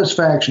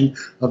satisfaction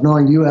of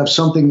knowing you have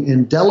something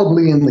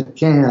indelibly in the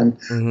can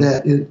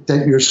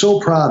that you're so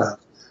proud of,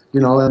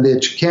 and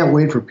that you can't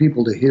wait for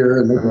people to hear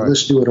and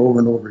let's do it over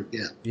and over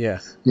again. Yeah,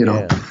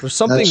 there's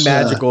something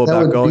magical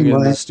about going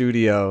into the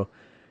studio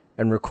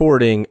and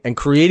recording and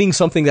creating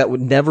something that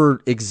would never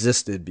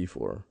existed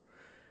before.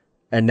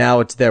 And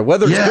now it's there,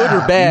 whether it's good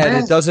or bad.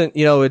 Man. It doesn't,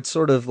 it's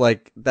sort of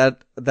like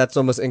that. That's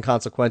almost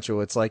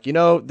inconsequential. It's like,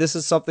 this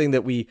is something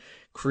that we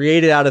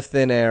created out of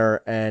thin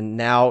air and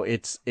now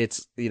it's,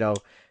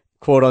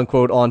 quote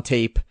unquote on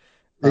tape.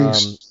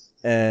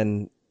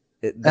 And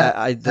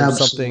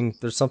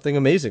there's something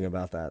amazing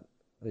about that,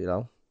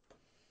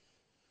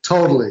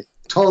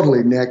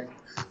 Totally, Nick.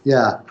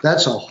 Yeah.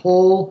 That's a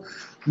whole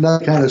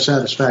nother kind of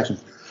satisfaction.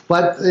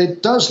 But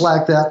it does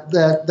lack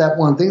that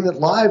one thing that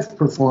live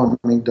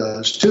performing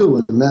does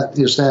too, and that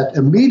is that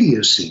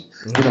immediacy,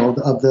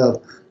 of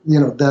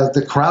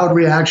the crowd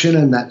reaction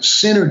and that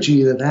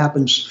synergy that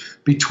happens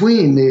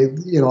between a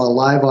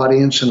live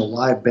audience and a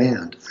live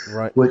band,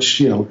 right? Which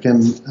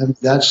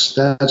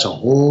that's a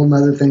whole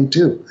other thing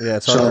too. Yeah,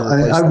 it's hard to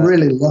replace that.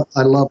 Really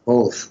love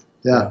both.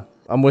 Yeah,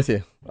 I'm with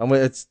you.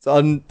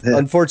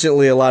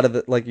 Unfortunately a lot of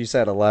the, like you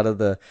said, a lot of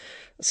the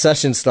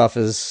session stuff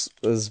is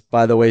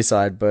by the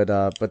wayside,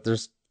 but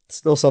there's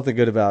still something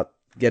good about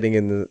getting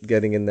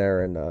in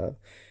there and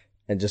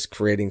just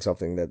creating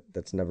something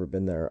that's never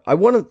been there. I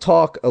want to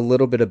talk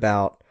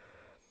about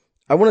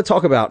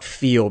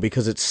feel,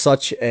 because it's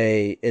such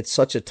a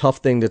tough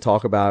thing to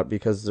talk about,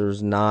 because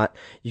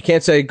you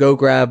can't say go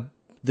grab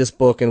this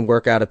book and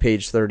work out a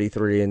page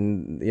 33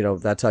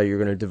 and that's how you're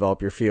going to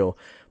develop your feel.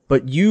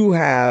 But you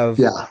have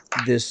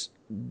this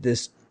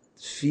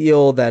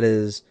feel that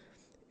is,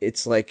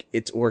 it's like,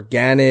 it's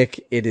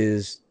organic, it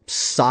is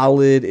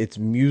solid, it's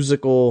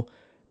musical.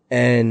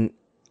 And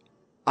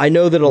I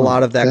know that a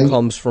lot of that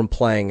comes from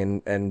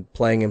playing and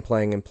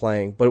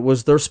playing. But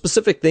was there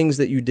specific things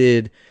that you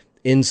did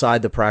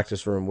inside the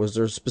practice room? Was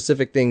there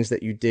specific things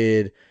that you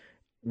did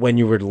when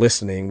you were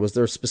listening? Was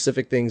there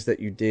specific things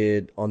that you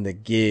did on the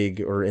gig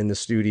or in the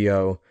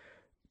studio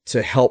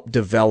to help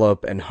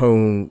develop and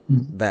hone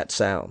that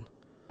sound?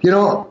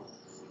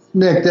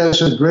 Nick,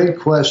 that's a great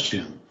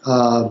question.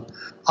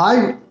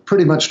 I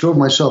pretty much drove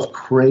myself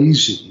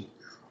crazy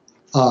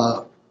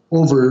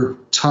over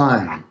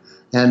time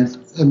and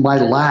my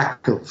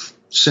lack of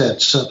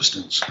said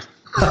substance.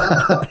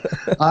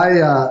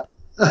 I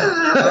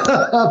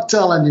I'm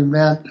telling you,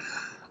 man.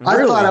 I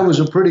Really? thought I was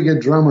a pretty good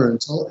drummer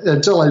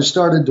until I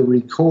started to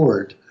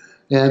record.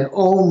 And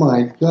oh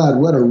my God,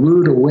 what a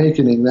rude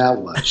awakening that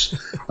was.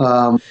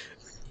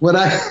 When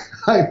I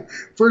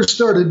first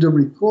started to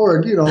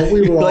record, you know,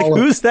 we were Like, all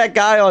who's that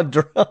guy on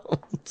drums?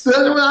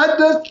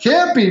 that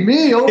can't be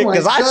me. Oh my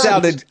Because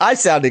God. I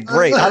sounded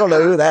great. I don't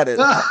know who that is.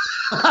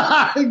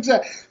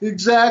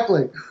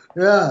 Exactly.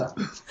 Yeah.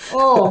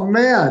 Oh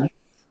man.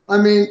 I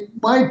mean,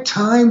 my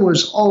time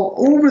was all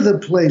over the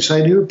place.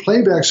 I'd hear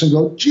playbacks and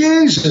go,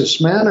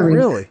 Jesus, man. I mean,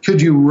 Really?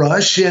 could you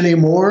rush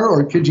anymore,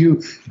 or could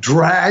you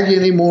drag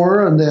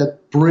anymore on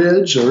that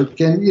bridge, or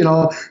can, you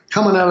know,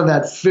 coming out of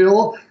that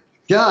fill?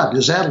 God,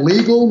 is that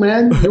legal,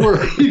 man?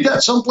 You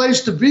got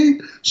someplace to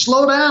be?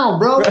 Slow down,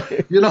 bro.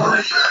 Right. You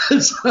know.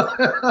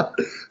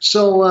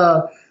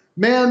 So,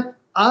 man,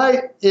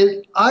 I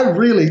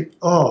really,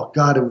 oh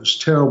God, it was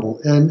terrible,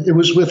 and it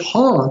was with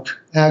Honk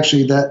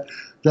actually that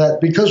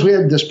because we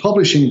had this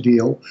publishing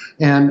deal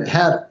and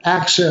had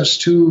access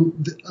to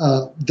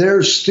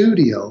their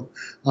studio,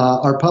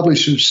 our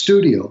publisher's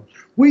studio,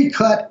 we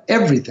cut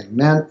everything,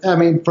 man. I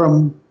mean,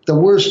 from the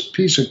worst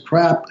piece of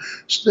crap,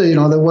 you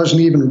know, that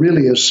wasn't even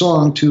really a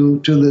song, to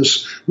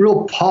this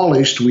real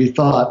polished, we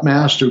thought,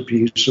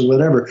 masterpiece or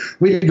whatever.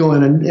 We'd go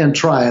in and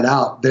try it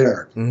out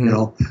there, you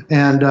know.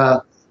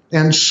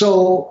 And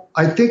so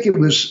I think it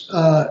was,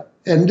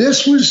 and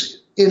this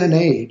was in an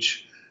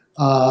age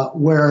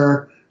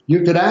where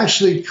you could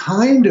actually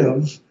kind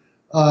of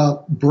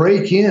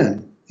break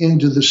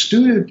into the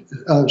studio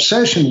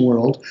session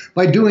world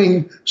by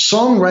doing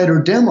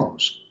songwriter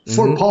demos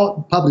for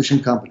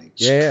publishing companies.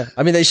 Yeah.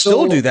 I mean, they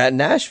still do that in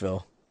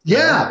Nashville.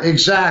 Yeah,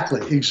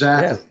 exactly.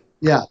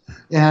 Yeah.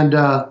 And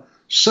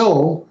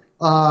so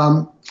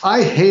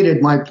I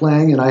hated my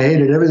playing, and I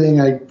hated everything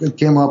I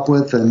came up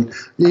with, and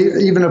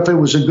even if it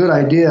was a good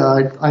idea,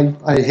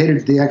 I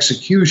hated the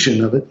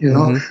execution of it, you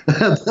know.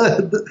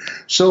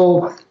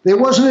 So it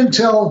wasn't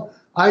until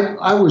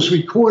I was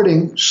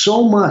recording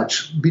so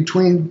much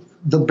between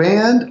the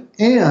band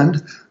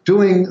and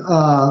doing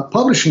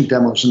publishing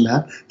demos and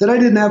that I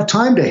didn't have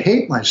time to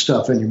hate my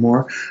stuff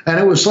anymore. And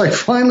it was like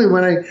finally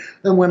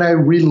when I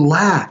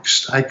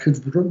relaxed, I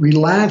could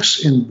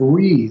relax and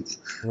breathe,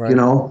 you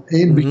know,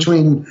 in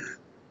between,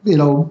 you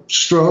know,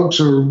 strokes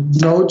or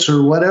notes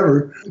or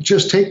whatever.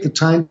 Just take the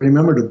time to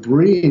remember to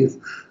breathe.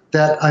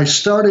 That I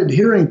started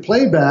hearing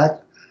playbacks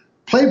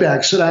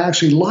that I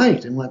actually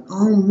liked, and went,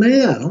 oh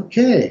man,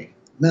 okay.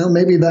 Now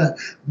maybe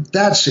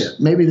that's it.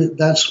 Maybe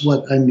that's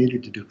what I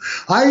needed to do.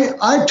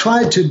 I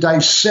tried to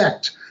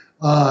dissect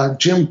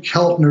Jim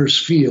Keltner's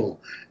feel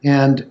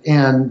and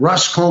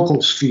Russ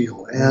Kunkel's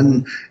feel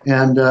and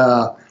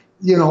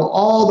you know,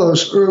 all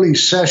those early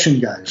session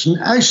guys,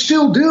 and I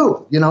still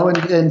do, you know,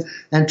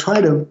 and try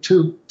to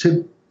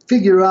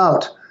figure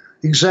out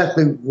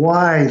exactly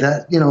why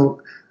that, you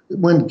know,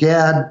 when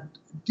Gadd,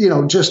 you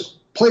know, just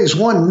plays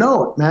one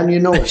note, man, you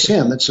know it's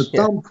him. It's a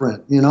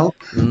thumbprint, you know,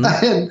 and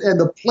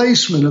the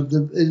placement of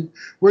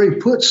where he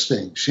puts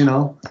things, you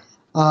know.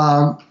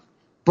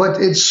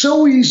 But it's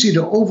so easy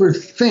to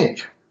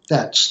overthink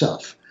that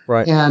stuff,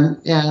 right?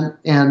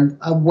 And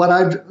what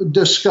I've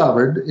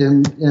discovered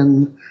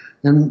in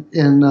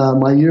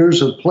my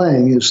years of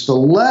playing is the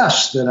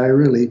less that I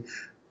really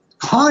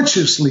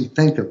consciously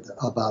think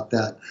about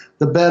that,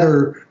 the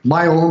better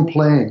my own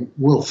playing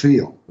will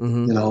feel.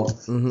 You know,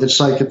 it's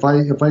like if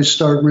I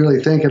start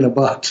really thinking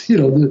about, you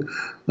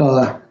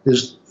know,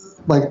 is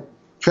like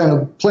kind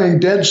of playing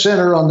dead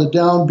center on the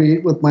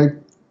downbeat with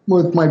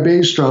my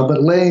bass drum,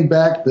 but laying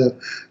back the,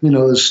 you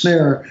know, the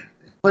snare.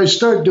 If I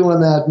start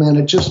doing that, man,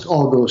 it just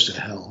all goes to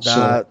hell.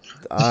 So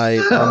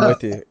I'm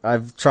with you.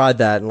 I've tried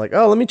that and like,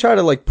 oh, let me try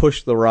to like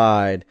push the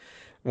ride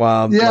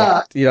while I'm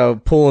like, you know,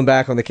 pulling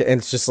back on the,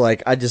 and it's just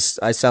like, I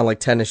sound like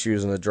tennis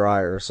shoes in a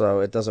dryer, so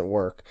it doesn't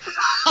work.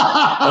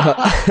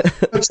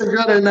 That's a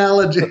good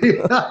analogy.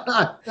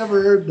 I've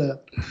never heard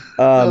that.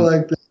 I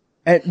like that.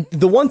 And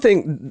the one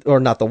thing, or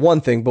not the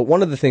one thing, but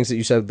one of the things that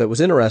you said that was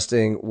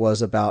interesting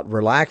was about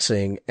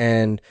relaxing.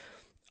 And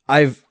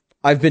I've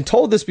been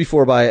told this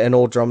before by an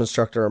old drum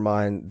instructor of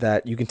mine,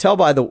 that you can tell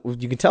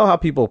how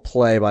people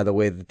play by the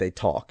way that they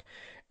talk.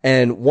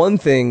 And one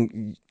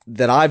thing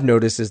that I've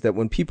noticed is that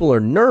when people are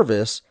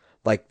nervous,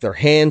 like their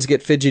hands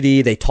get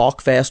fidgety, they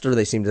talk faster,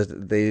 they seem to,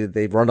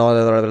 they run on,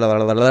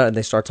 and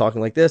they start talking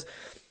like this.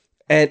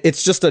 And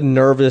it's just a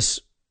nervous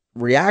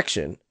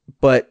reaction.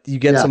 But you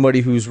get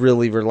somebody who's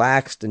really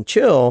relaxed and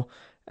chill,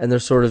 and they're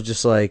sort of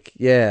just like,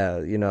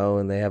 yeah, you know,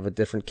 and they have a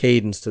different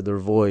cadence to their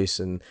voice,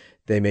 and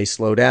they may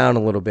slow down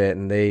a little bit,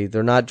 and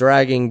they're not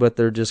dragging, but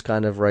they're just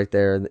kind of right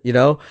there, you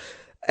know?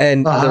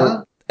 And,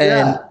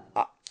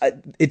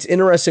 it's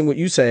interesting what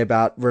you say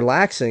about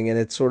relaxing, and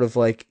it's sort of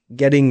like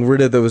getting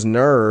rid of those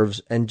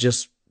nerves and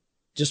just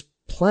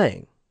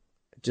playing,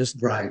 just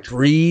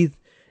breathe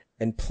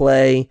and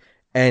play.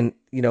 And,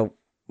 you know,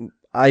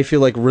 I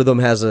feel like rhythm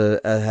has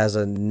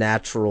a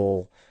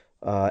natural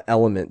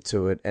element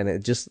to it, and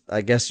it just, I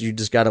guess you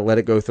just got to let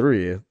it go through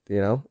you, you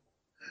know?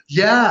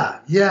 Yeah.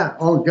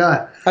 Oh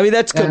God. I mean,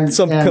 that's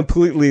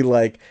completely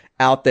like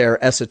out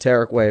there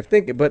esoteric way of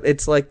thinking, but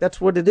it's like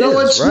that's what it is. No,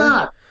 it's right?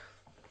 not.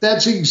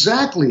 That's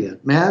exactly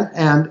it, man.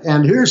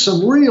 And here's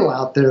some real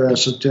out there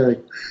esoteric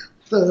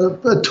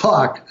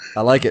talk.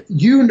 I like it.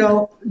 You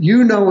know,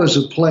 as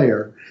a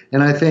player,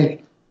 and I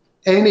think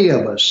any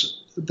of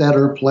us that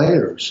are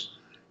players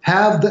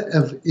have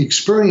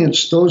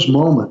experienced those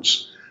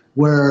moments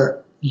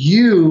where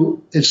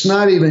it's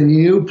not even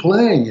you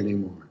playing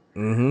anymore.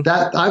 Mm-hmm.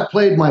 That I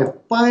played my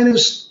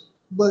finest,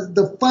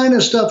 the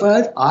finest stuff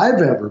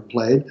I've ever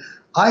played.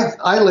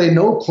 I lay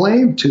no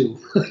claim to.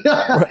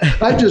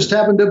 I just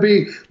happened to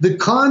be the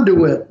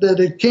conduit that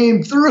it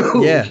came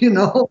through, you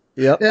know.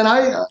 Yep. And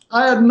I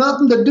had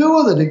nothing to do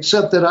with it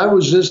except that I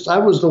was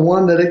the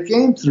one that it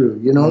came through,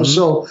 you know. Mm-hmm.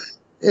 So,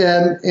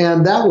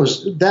 and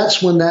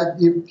that's when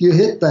you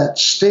hit that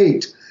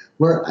state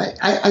where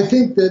I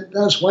think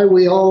that's why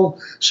we all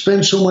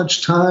spend so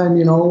much time,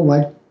 you know,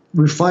 like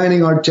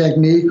refining our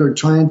technique or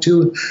trying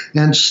to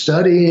and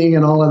studying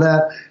and all of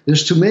that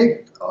is to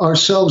make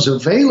ourselves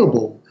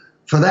available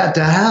for that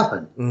to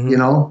happen, mm-hmm. you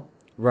know?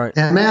 Right.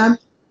 And then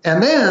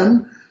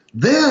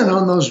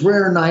on those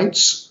rare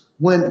nights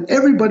when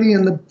everybody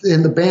in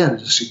the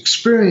band is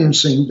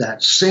experiencing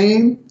that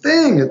same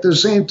thing at the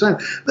same time,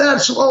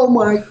 that's, oh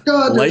my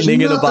God.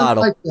 Lightning in a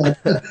bottle. Like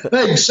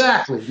that.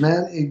 Exactly,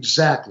 man.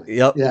 Exactly.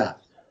 Yep. Yeah,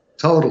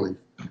 totally.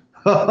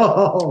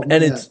 Oh,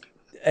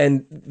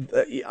 and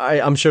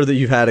I'm sure that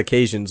you've had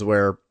occasions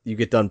where you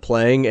get done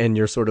playing and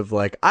you're sort of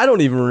like, I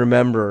don't even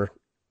remember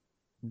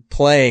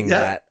playing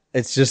that.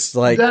 It's just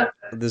like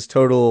this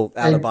total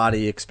out of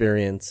body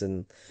experience,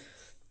 and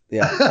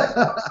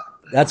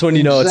that's when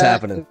you know it's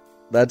happening.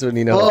 That's when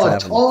you know it's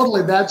happening.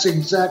 Totally, that's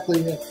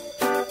exactly it.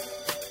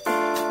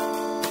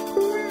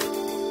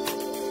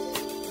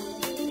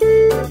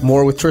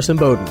 More with Tristan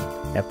Bowden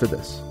after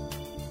this.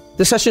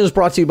 This session is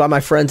brought to you by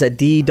my friends at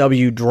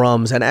DW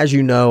Drums, and as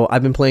you know,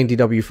 I've been playing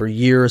DW for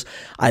years.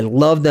 I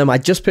love them. I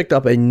just picked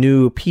up a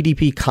new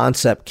PDP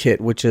Concept kit,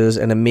 which is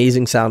an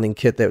amazing sounding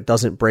kit that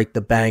doesn't break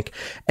the bank,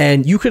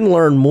 and you can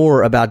learn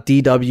more about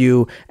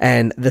DW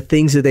and the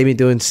things that they've been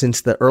doing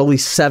since the early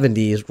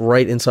 70s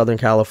right in Southern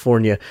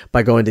California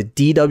by going to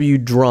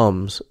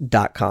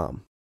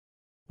dwdrums.com.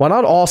 While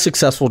not all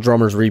successful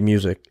drummers read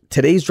music,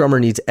 today's drummer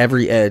needs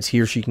every edge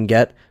he or she can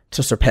get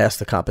to surpass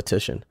the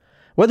competition.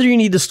 Whether you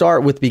need to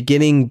start with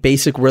beginning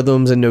basic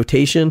rhythms and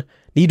notation,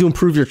 need to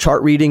improve your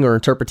chart reading or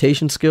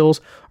interpretation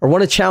skills, or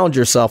want to challenge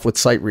yourself with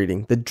sight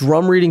reading, the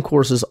drum reading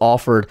courses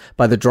offered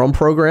by the Drum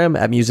Program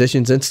at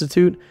Musicians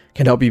Institute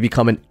can help you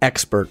become an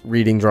expert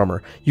reading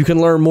drummer. You can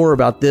learn more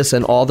about this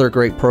and all their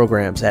great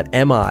programs at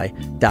mi.edu.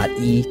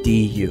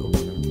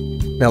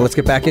 Now let's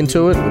get back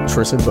into it with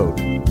Tristan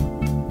Bowden.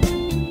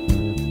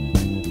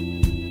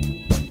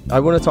 I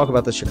want to talk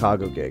about the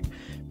Chicago gig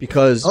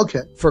because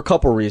for a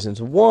couple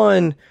reasons.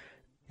 One,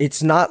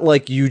 it's not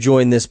like you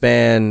joined this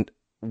band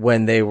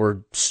when they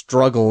were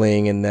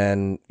struggling and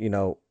then, you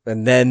know,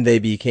 and then they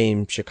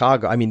became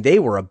Chicago. I mean, they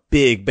were a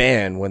big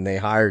band when they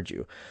hired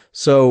you.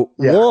 So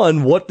one,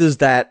 how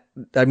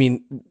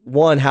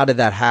did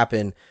that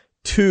happen?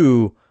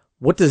 Two,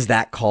 what does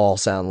that call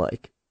sound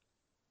like?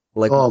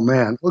 Oh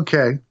man.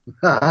 Okay.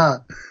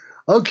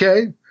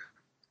 Okay.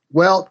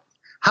 Well,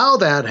 how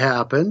that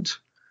happened,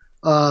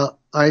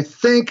 I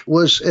think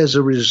was as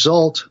a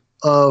result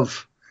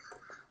of,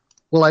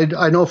 well,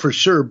 I know for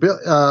sure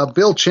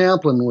Bill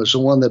Champlin was the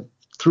one that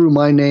threw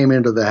my name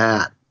into the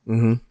hat.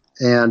 Mm-hmm.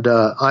 And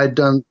I'd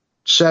done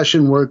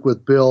session work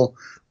with Bill,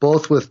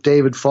 both with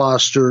David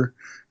Foster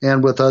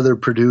and with other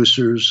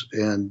producers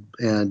and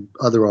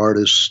other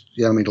artists.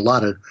 Yeah, I mean, a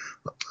lot of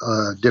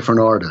different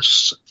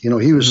artists. You know,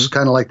 he was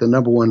kind of like the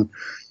number one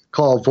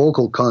call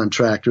vocal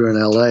contractor in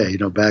L.A., you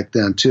know, back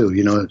then too,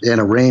 you know, and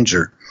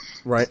arranger.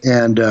 Right.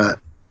 And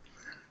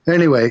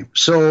anyway,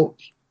 so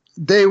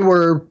they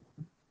were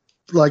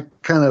like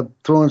kind of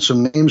throwing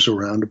some names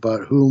around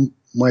about who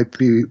might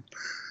be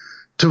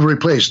to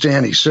replace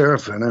Danny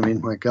Serafin. I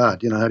mean, my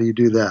God, you know, how do you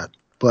do that?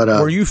 But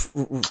were you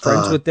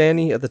friends with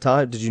Danny at the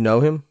time? Did you know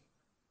him?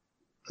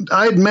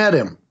 I'd met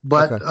him,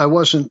 but I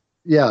wasn't.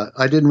 Yeah,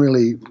 I didn't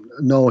really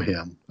know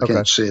him. I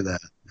can't say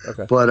that.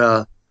 Okay. But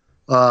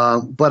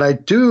I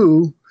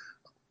do.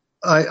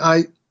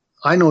 I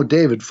know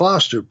David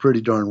Foster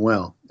pretty darn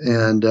well,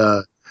 and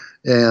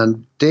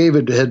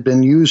David had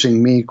been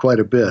using me quite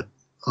a bit.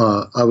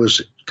 I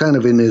was kind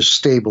of in his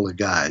stable of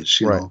guys,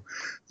 you know.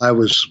 I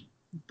was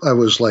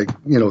like,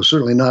 you know,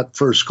 certainly not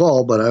first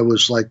call, but I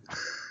was like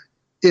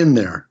in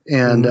there.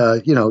 And,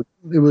 you know,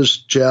 it was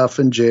Jeff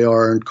and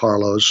JR and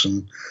Carlos,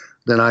 and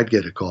then I'd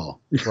get a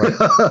call,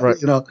 right.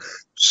 You know.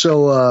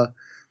 So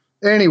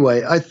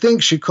anyway, I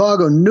think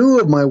Chicago knew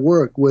of my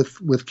work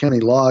with Kenny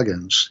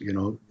Loggins, you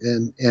know,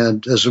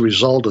 and as a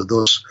result of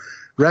those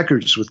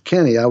records with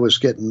Kenny, I was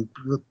getting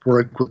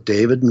work with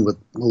David and with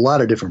a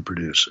lot of different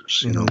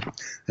producers, you know.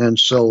 And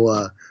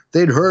so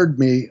they'd heard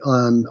me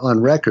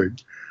on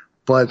record,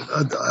 but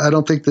I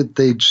don't think that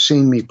they'd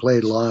seen me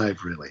play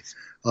live really.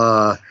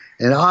 And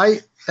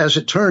as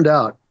it turned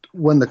out,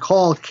 when the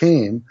call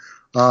came,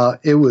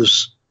 it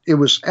was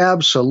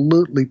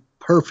absolutely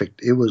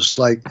perfect. It was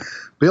like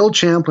Bill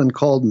Champlin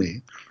called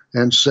me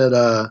and said,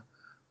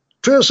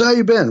 Tris, how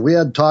you been? We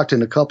hadn't talked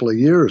in a couple of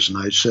years. And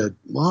I said,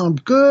 well, I'm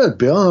good,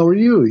 Bill. How are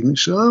you? And he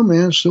said, oh,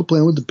 man, still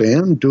playing with the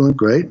band, doing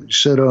great. And he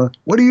said,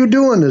 what are you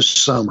doing this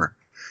summer?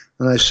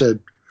 And I said,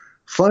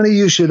 funny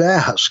you should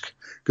ask,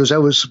 because I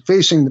was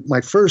facing my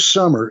first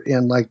summer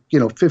in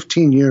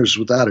 15 years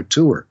without a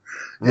tour.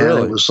 Really?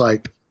 And it was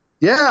like,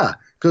 yeah,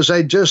 because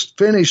I just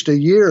finished a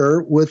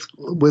year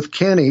with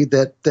Kenny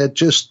that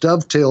just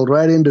dovetailed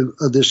right into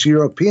this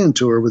European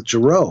tour with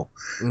Jarreau.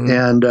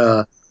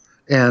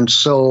 And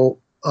so,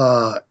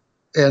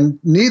 and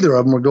neither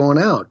of them were going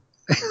out.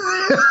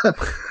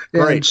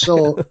 And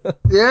so,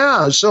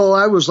 yeah, so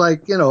I was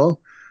like,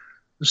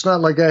 it's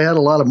not like I had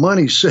a lot of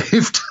money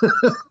saved.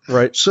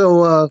 Right.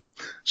 So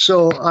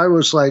I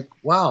was like,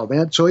 wow,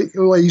 man. So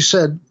he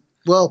said,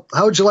 well,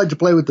 how would you like to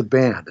play with the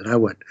band? And I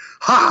went,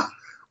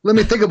 let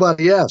me think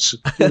about it. Yes.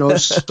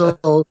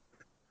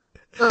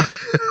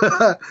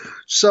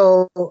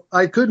 So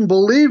I couldn't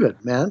believe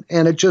it, man.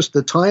 And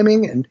the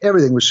timing and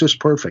everything was just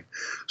perfect.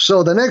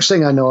 So the next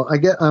thing I know,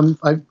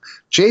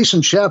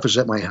 Jason Sheff is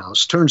at my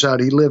house. Turns out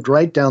he lived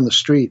right down the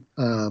street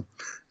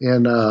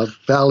in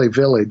Valley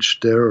Village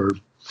there, or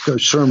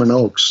Sherman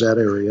Oaks, that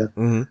area.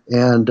 Mm-hmm.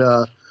 And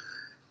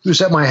he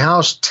was at my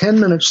house 10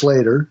 minutes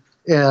later,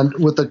 and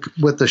with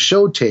the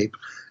show tape.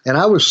 And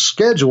I was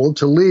scheduled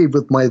to leave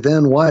with my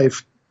then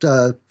wife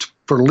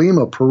for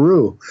Lima,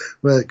 Peru,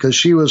 because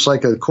she was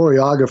like a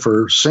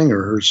choreographer,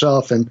 singer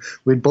herself, and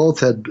we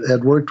both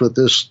had worked with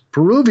this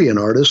Peruvian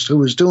artist who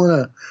was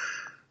doing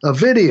a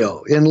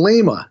video in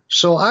Lima.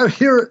 So I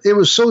hear it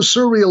was so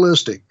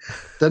surrealistic.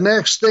 The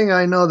next thing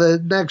I know, the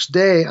next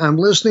day, I'm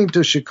listening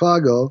to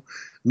Chicago,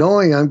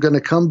 knowing I'm going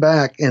to come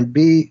back and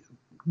be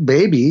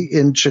baby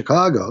in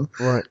Chicago.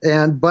 Right.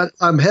 But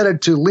I'm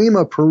headed to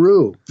Lima,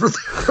 Peru for the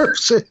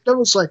first. It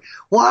was like,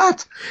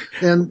 what?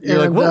 And you're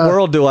like, what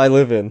world do I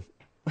live in?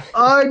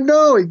 I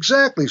know,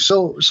 exactly.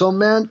 So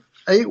man,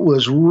 it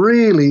was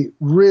really,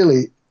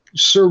 really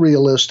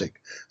surrealistic.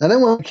 And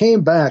then when I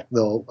came back,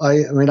 though,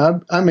 I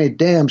made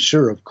damn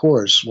sure, of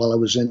course, while I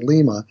was in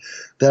Lima,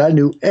 that I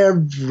knew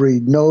every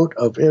note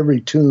of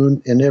every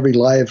tune in every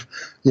live,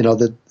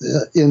 that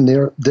in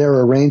their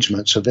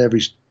arrangements of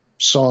every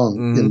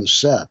song in the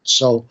set.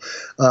 So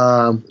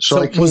I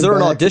came was there an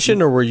back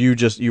audition, or were you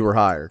were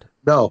hired?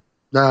 No,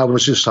 I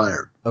was just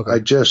hired.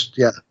 Okay.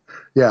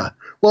 Yeah.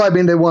 Well,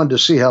 they wanted to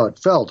see how it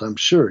felt, I'm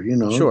sure,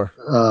 Sure.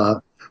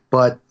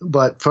 But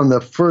from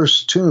the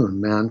first tune,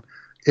 man,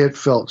 it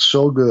felt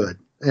so good.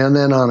 And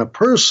then on a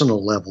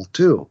personal level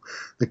too,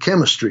 the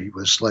chemistry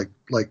was like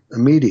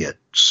immediate.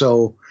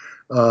 So,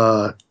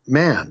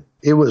 man,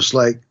 it was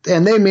like,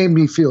 and they made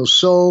me feel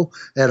so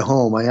at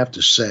home, I have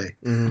to say,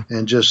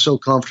 and just so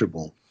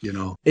comfortable,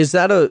 Is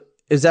that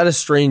a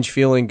strange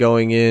feeling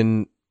going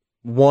in?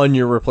 One,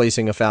 you're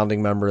replacing a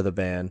founding member of the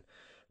band.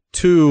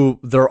 Two,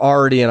 they're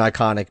already an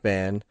iconic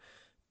band.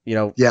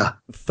 Yeah.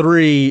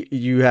 Three,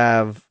 you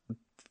have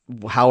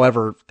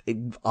however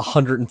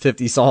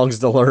 150 songs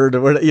to learn,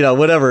 or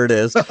whatever it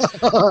is.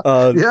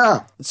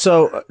 Yeah.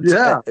 So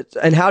yeah.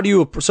 And how do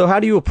you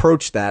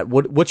approach that?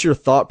 What's your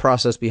thought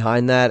process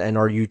behind that? And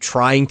are you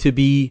trying to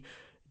be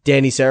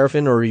Danny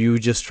Seraphine, or are you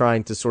just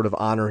trying to sort of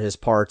honor his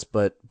parts,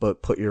 but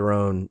put your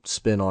own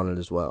spin on it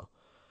as well?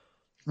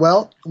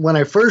 Well, when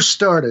I first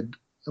started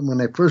with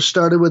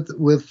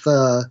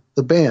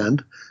the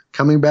band,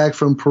 coming back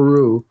from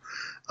Peru,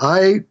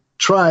 I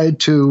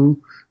tried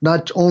to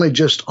not only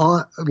just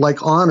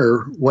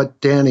honor what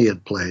Danny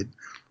had played,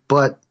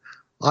 but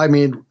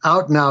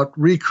out and out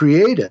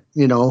recreate it,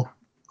 in a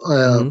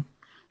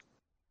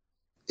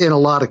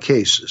lot of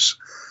cases.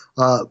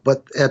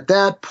 But at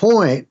that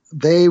point,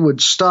 they would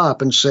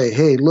stop and say,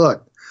 hey,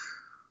 look,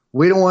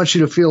 we don't want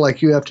you to feel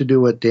like you have to do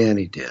what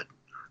Danny did.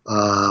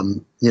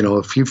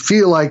 If you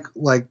feel like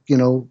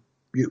you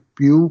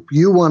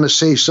want to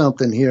say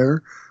something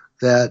here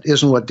that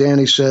isn't what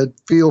Danny said,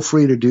 feel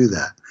free to do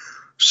that.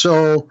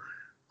 So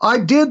I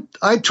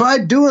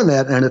tried doing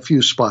that in a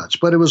few spots,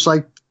 but it was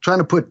like trying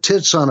to put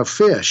tits on a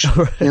fish,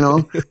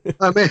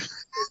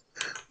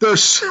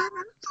 there's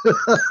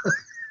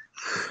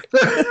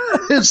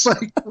it's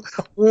like,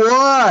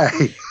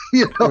 why?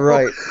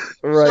 Right.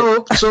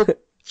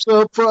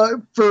 So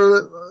for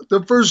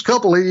the first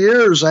couple of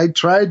years, I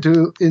tried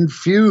to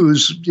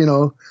infuse,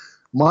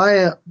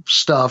 my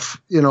stuff,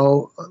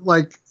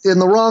 like in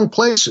the wrong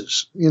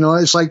places.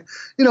 It's like,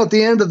 at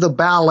the end of the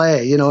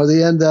ballet,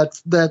 the end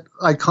that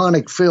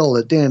iconic fill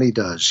that Danny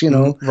does,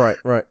 Right.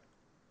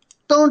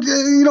 I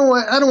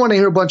don't want to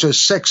hear a bunch of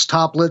sex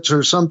toplets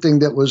or something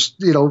that was,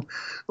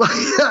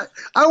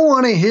 I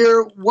want to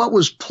hear what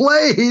was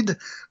played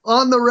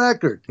on the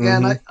record.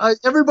 And I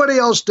everybody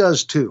else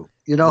does too,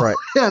 Right.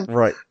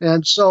 Right.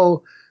 And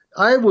so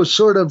I was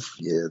sort of,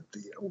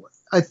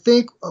 I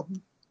think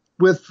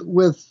with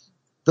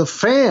the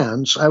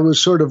fans, I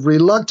was sort of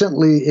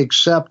reluctantly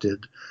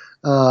accepted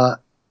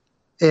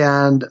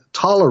and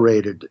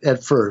tolerated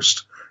at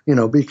first,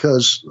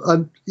 because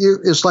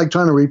it's like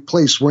trying to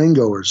replace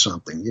Ringo or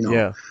something,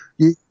 Yeah.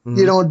 You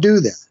don't do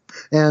that.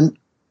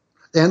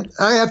 And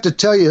I have to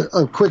tell you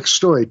a quick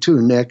story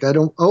too, Nick. I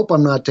hope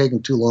I'm not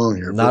taking too long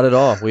here. Not at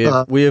all. We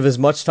have as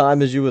much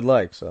time as you would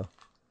like. So,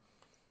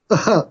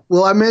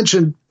 well, I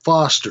mentioned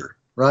Foster,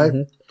 right?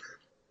 Mm-hmm.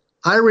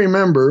 I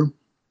remember,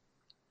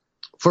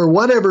 for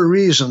whatever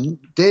reason,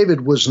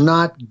 David was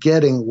not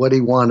getting what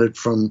he wanted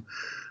from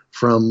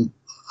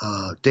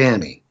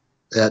Danny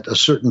at a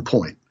certain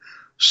point.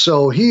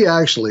 So he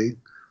actually,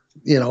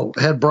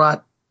 had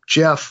brought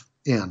Jeff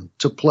in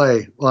to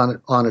play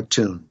on a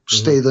tune,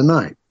 Stay the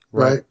Night,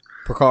 right?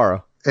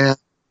 Porcaro. And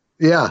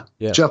yeah,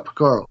 Jeff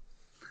Porcaro.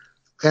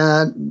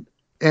 And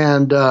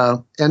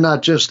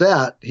not just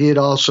that, he had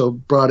also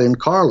brought in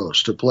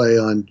Carlos to play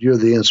on You're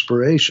the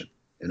Inspiration,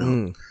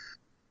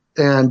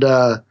 And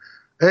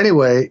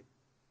anyway,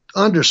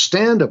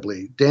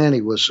 understandably,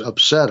 Danny was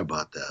upset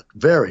about that,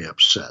 very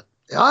upset.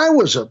 I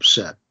was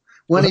upset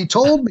when he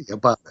told me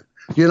about it.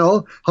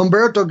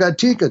 Humberto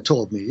Gatica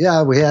told me,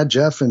 yeah, we had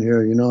Jeff in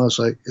here,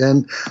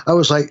 I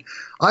was like,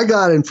 I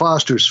got in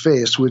Foster's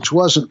face, which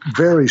wasn't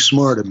very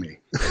smart of me,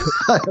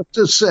 I have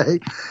to say.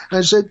 I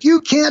said,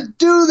 you can't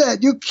do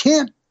that. You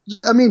can't.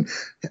 I mean,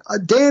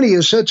 Danny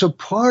is such a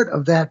part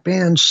of that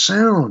band's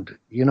sound,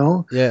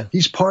 Yeah.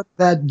 He's part of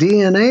that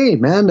DNA,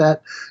 man,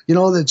 that,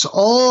 that's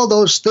all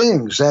those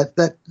things,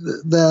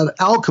 that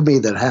alchemy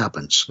that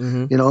happens,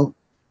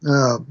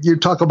 you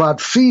talk about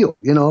feel,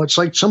 it's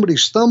like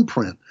somebody's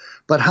thumbprint,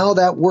 but how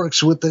that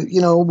works with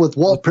with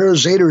Walt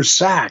Perizzator's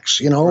sax,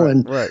 and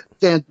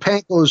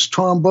Panko's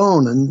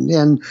trombone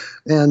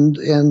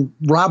and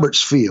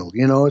Robert's feel,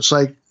 it's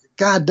like,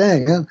 God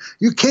dang, man,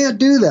 you can't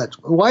do that.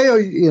 Why are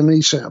you? And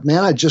he said,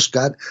 man,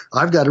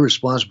 I've got a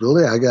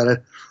responsibility. I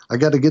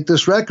got to get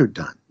this record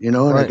done, and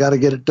I got to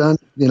get it done,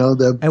 And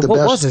the what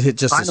best. Was it?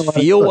 Just his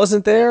feel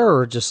wasn't there,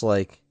 or just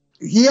like?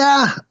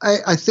 Yeah,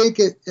 I think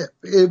it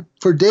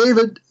for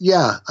David.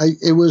 Yeah,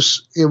 it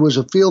was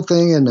a feel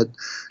thing and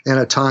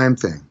a time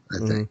thing. I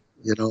think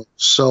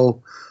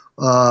So,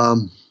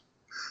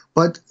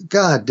 but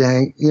God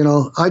dang,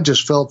 I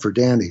just felt for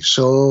Danny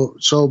so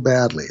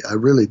badly. I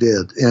really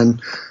did,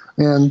 and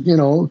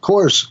of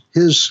course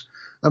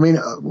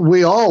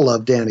we all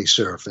love Danny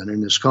Serafin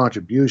and his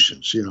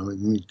contributions.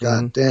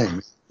 God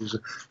dang, he's a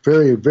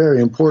very,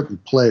 very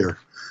important player.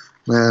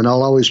 And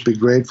I'll always be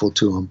grateful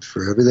to him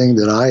for everything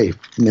that I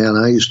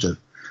used to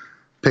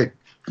pick,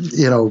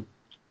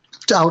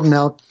 out and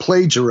out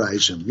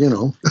plagiarize him,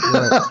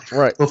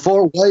 right.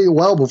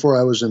 well before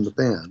I was in the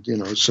band,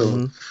 so.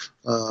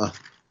 Mm-hmm.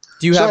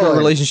 Do you have a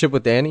relationship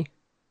with Danny?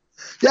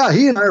 Yeah,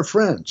 he and I are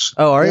friends.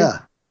 Oh, are you?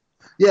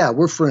 Yeah,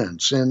 we're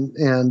friends,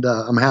 and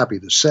I'm happy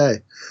to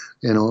say,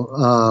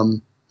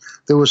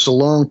 there was a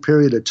long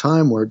period of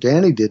time where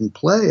Danny didn't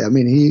play. I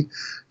mean,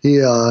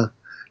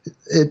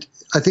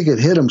 I think it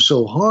hit him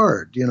so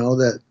hard,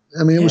 that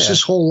it was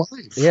his whole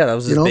life. Yeah, that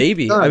was his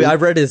baby. Yeah, I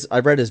read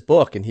his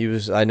book, and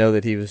I know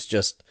that he was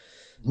just,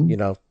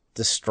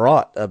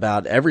 distraught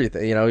about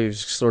everything. He was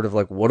sort of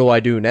like, what do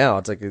I do now?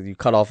 It's like you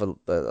cut off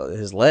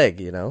his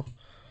leg,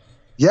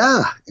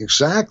 Yeah,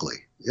 exactly.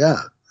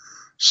 Yeah.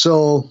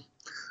 So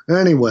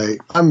anyway,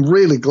 I'm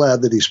really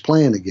glad that he's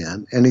playing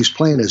again, and he's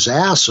playing his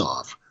ass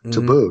off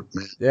to boot,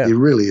 man. Yeah. He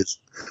really is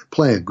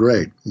playing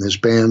great, and his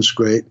band's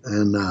great,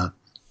 and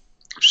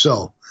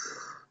so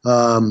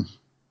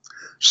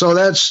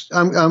that's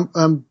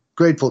I'm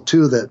grateful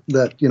too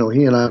that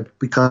he and I have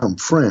become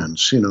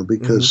friends,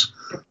 because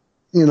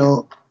it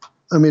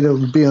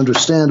would be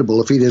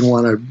understandable if he didn't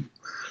want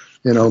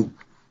to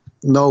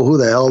know who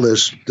the hell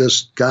this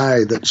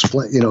guy that's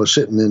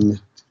sitting in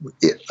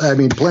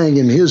playing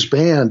in his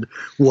band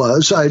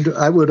was.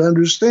 I would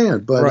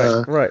understand,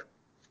 but right.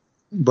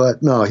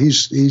 But no,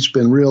 he's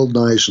been real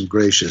nice and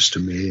gracious to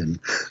me,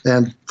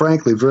 and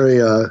frankly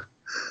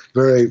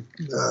very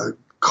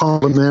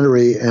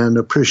complimentary and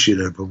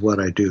appreciative of what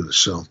I do.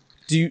 So,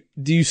 do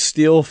you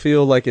still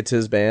feel like it's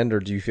his band, or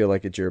do you feel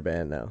like it's your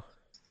band now?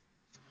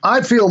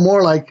 I feel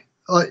more like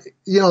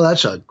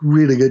that's a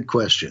really good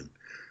question.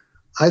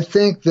 I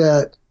think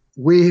that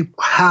we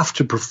have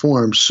to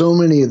perform so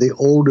many of the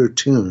older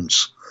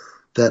tunes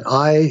that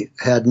I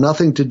had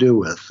nothing to do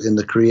with in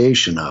the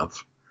creation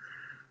of.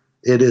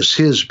 It is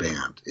his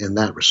band in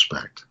that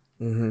respect.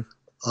 Mm-hmm.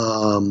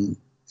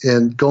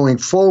 And going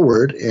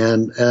forward,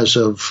 and as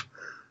of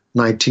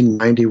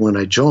 1990 when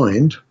I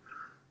joined,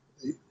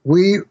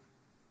 we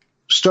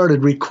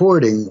started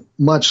recording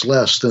much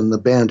less than the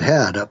band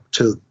had up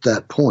to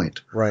that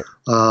point. Right.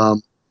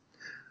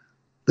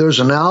 There's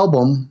an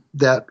album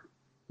that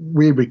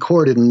we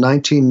recorded in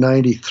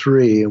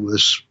 1993. It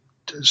was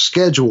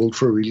scheduled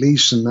for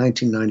release in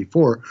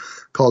 1994,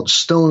 called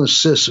Stone of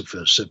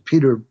Sisyphus, that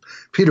Peter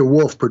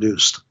Wolf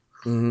produced.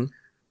 Mm-hmm.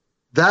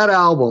 That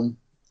album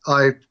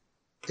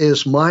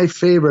is my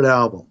favorite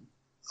album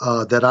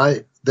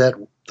that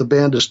the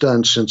band has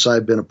done since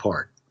I've been a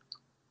part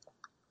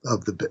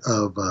of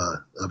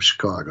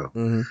Chicago.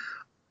 Mm-hmm.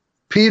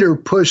 Peter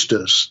pushed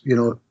us,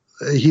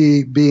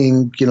 he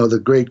being,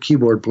 the great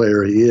keyboard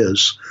player he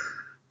is,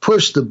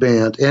 pushed the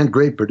band, and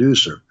great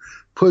producer,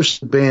 push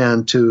the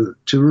band to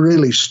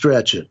really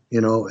stretch it,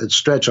 and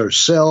stretch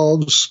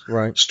ourselves,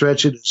 right,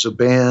 stretch it as a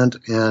band,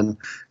 and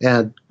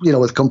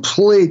with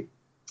complete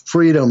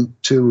freedom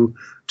to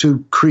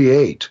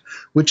create,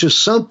 which is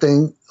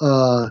something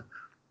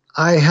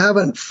I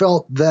haven't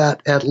felt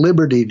that at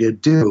liberty to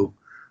do,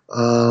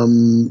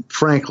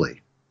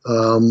 frankly,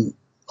 on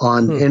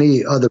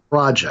any other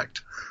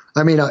project.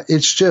 I mean,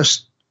 it's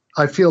just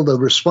I feel the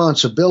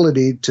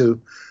responsibility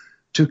to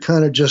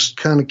kind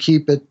of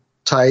keep it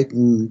tight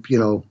and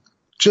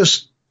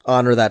just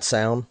honor that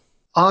sound.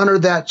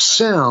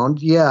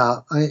 Yeah,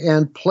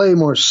 and play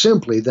more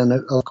simply than,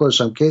 of course,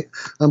 I'm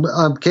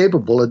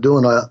capable of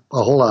doing a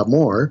whole lot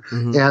more.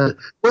 Mm-hmm. And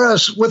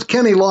whereas with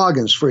Kenny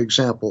Loggins, for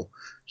example,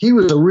 he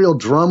was a real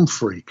drum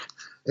freak,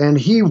 and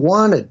he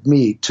wanted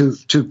me to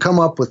come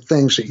up with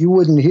things that you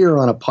wouldn't hear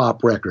on a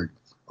pop record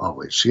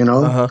always,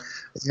 Uh-huh.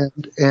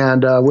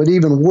 and would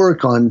even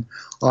work on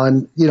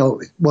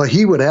well,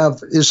 he would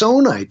have his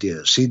own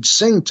ideas. He'd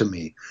sing to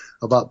me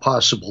about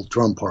possible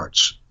drum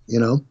parts,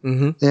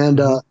 Mm-hmm.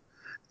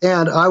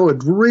 And I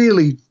would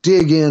really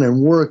dig in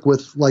and work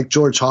with, like,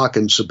 George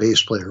Hawkins, the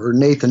bass player, or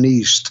Nathan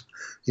East,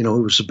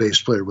 who was the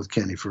bass player with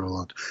Kenny for a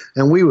long time.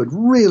 And we would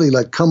really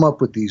come up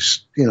with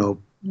these,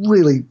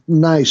 really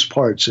nice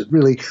parts that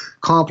really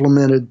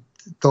complemented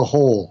the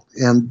whole,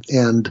 and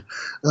the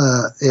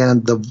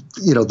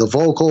the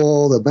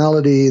vocal, the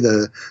melody,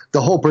 the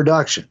whole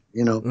production,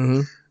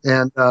 Mm-hmm.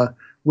 And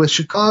with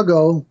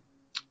Chicago,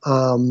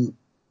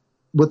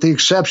 with the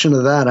exception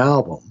of that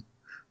album,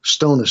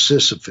 Stone of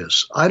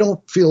Sisyphus, I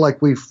don't feel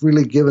like we've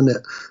really given it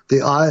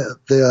the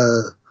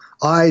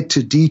eye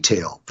to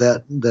detail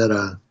that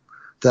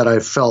I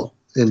felt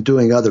in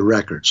doing other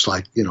records,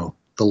 like the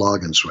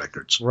Loggins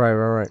records.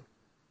 Right.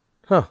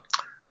 Huh.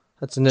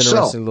 That's an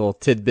interesting little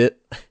tidbit.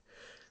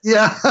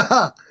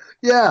 Yeah,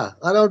 yeah.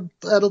 I don't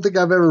think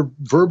I've ever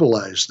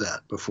verbalized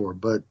that before,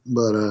 but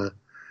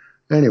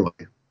anyway.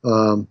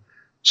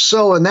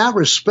 So in that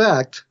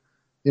respect,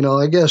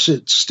 I guess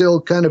it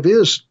still kind of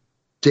is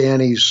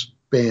Danny's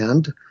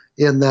band,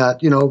 in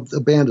that,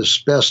 the band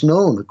is best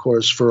known, of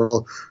course,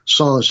 for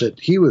songs that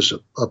he was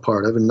a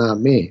part of and not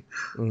me.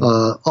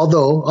 Mm-hmm.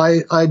 Although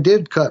I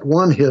did cut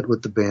one hit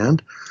with the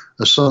band,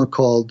 a song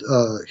called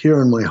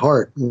Here in My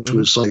Heart, which Mm-hmm.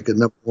 was like a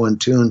 #1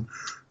 tune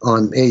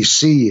on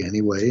AC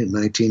anyway, in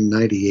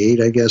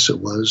 1998, I guess it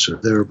was, or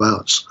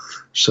thereabouts.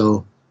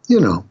 So,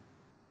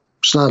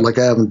 it's not like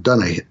I haven't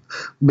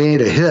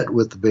made a hit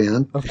with the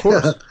band. Of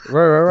course.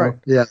 Right.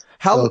 Yeah.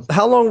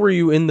 How long were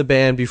you in the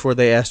band before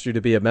they asked you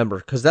to be a member?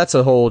 Because that's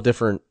a whole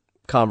different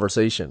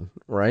conversation,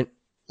 right?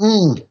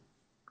 It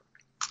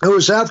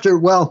was after,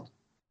 well,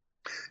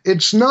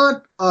 it's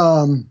not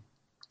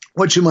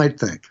what you might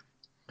think.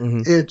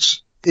 Mm-hmm.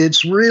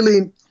 It's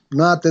really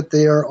not that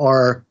there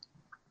are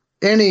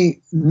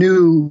any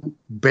new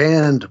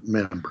band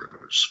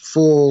members,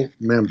 full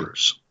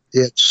members.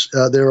 It's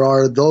there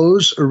are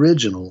those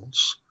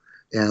originals,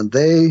 and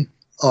they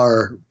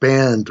are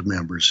band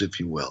members, if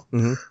you will.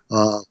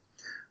 Mm-hmm.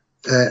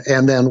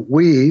 And then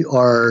we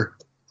are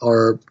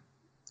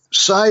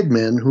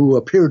sidemen who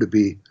appear to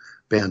be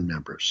band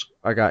members.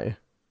 I got you.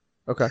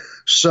 Okay.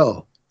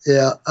 So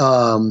yeah,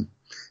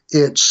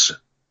 it's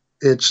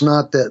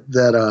not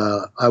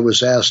that I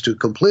was asked to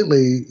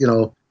completely,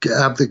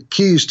 have the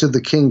keys to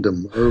the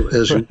kingdom, or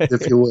Right.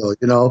 if you will,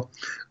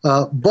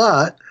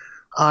 but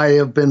I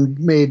have been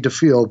made to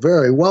feel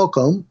very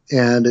welcome,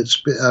 and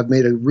I've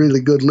made a really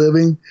good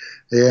living,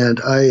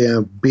 and I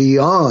am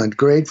beyond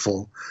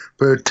grateful,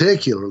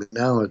 particularly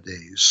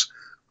nowadays.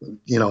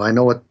 I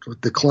know what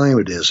the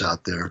climate is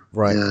out there,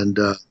 Right.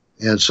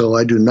 And so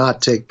I do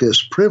not take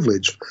this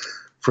privilege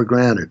for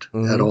granted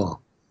Mm-hmm. at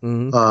all.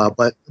 Mm-hmm.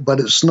 But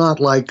it's not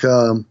like,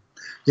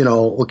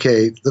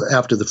 okay,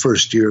 after the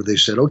first year they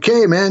said,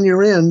 okay, man,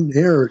 you're in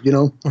here,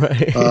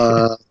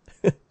 Right.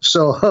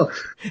 So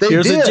they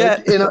Here's did, a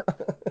jet.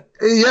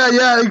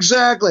 yeah,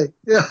 exactly.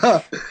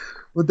 Yeah.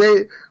 But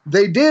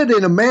they did,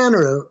 in a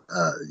manner,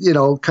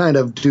 kind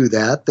of do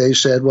that. They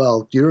said,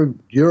 well, you're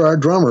our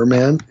drummer,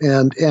 man.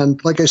 And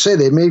like I say,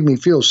 they made me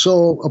feel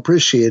so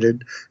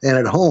appreciated and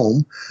at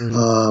home.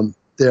 Mm-hmm.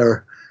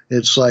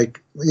 It's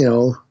like,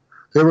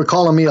 they were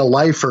calling me a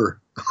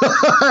lifer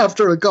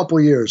after a couple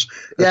of years.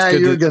 That's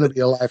You're going to be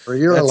a lifer.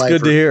 You're a lifer.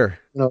 That's good to hear.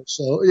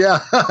 So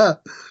yeah.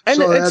 And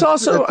So it's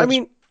also,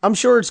 that's, I'm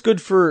sure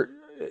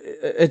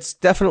it's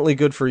definitely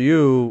good for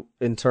you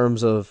in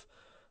terms of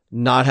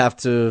not have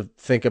to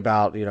think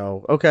about,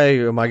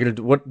 okay, am I going to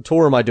do, what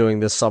tour am I doing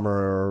this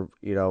summer,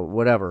 or,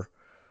 whatever.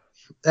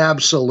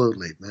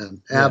 Absolutely,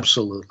 man. Yeah.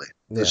 Absolutely.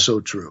 That's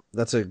so true.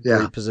 That's a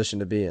great position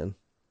to be in.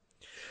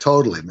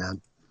 Totally,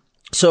 man.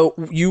 So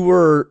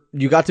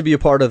you got to be a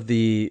part of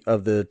the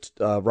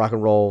rock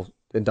and roll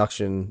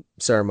induction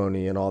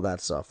ceremony and all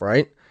that stuff,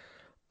 right?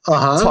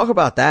 Uh-huh. Talk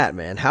about that,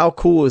 man. How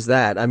cool is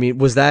that? I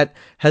mean, is that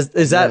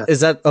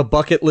a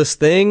bucket list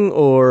thing,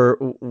 or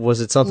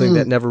was it something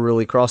that never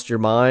really crossed your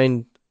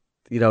mind,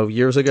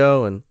 years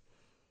ago? And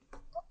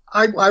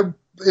I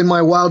in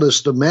my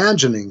wildest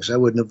imaginings, I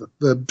wouldn't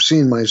have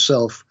seen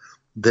myself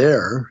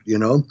there,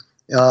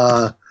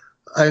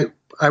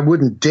 I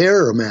wouldn't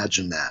dare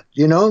imagine that,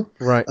 you know?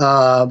 Right.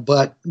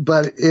 But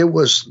it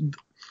was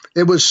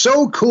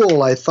so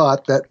cool. I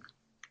thought that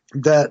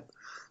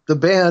the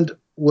band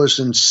was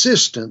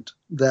insistent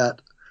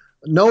that,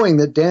 knowing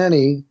that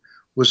Danny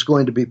was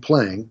going to be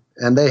playing,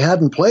 and they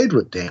hadn't played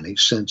with Danny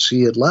since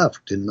he had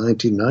left in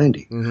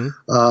 1990,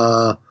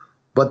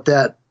 but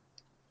that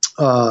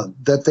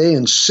they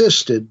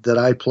insisted that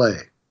I play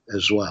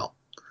as well.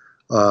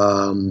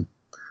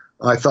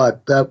 I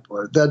thought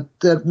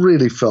that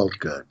really felt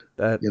good.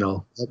 That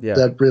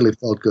really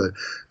felt good.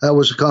 That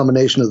was a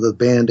combination of the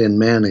band and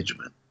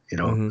management,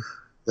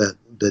 that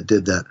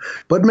did that.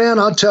 But man,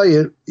 I'll tell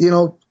you,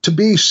 to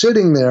be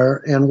sitting there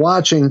and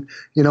watching,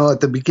 at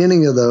the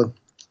beginning of the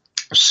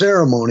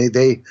ceremony,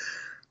 they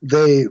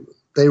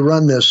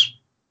run this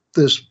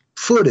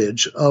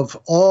footage of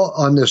all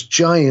on this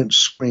giant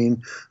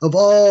screen of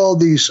all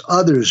these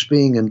others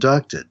being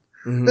inducted.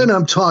 Then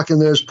I'm talking,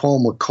 there's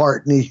Paul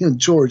McCartney and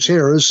George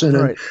Harrison,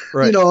 and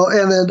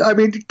and then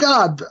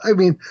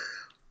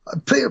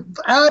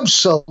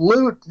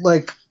absolute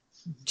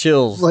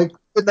chills, like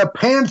in the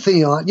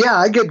pantheon. Yeah,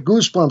 I get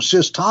goosebumps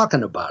just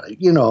talking about it.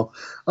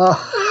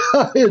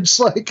 It's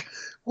like,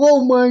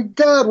 oh my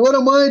God, what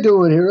am I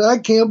doing here? I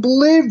can't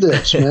believe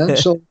this, man.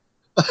 So.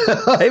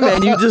 Hey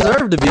man, you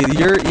deserve to be.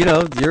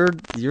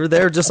 You're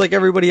there just like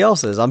everybody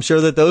else is. I'm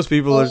sure that those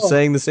people are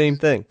saying the same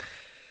thing.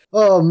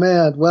 Oh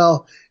man,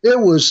 well, it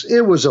was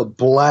a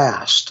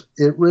blast.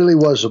 It really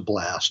was a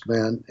blast,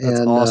 man. That's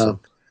awesome.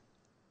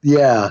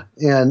 Yeah,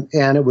 and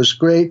it was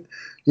great,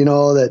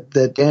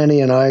 that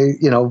Danny and I,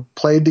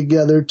 played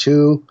together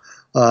too.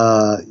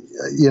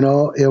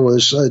 It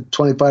was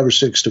 25 or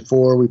 6 to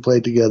 4. We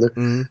played together.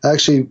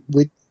 Actually,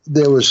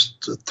 there was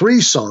 3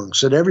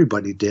 songs that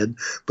everybody did,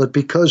 but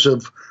because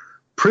of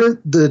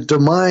the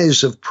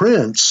demise of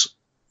Prince,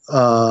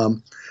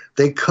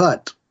 they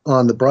cut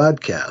on the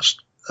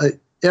broadcast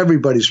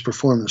everybody's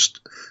performance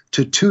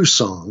to 2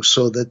 songs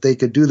so that they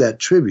could do that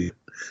tribute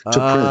to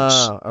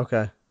Prince.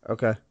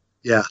 Okay.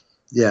 Yeah.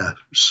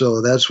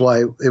 So that's why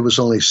it was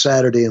only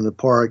Saturday in the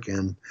Park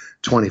and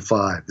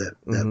 25 that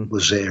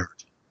was aired,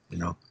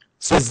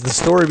 So is the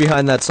story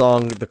behind that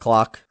song The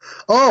Clock?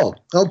 Oh,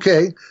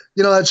 okay.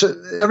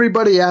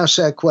 Everybody asks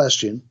that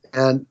question.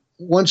 And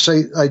once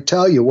I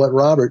tell you what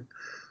Robert,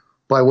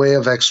 by way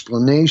of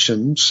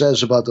explanation,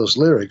 says about those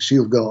lyrics,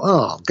 you'll go,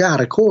 oh,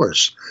 God, of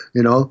course,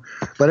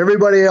 But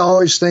everybody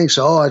always thinks,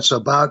 oh, it's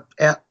about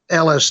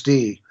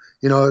LSD.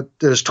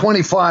 There's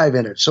 25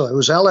 in it. So it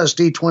was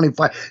LSD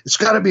 25. It's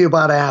got to be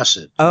about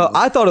acid. Oh,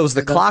 I thought it was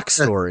the clock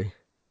story.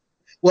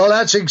 Well,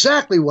 that's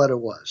exactly what it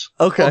was.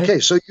 Okay,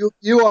 so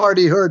you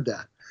already heard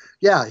that.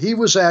 Yeah, he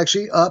was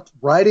actually up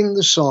writing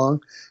the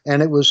song,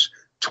 and it was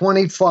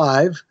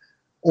 25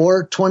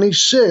 or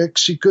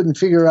 26, he couldn't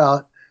figure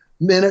out,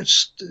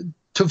 minutes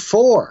to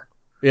 4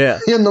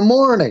 in the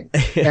morning.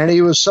 And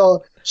he was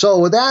so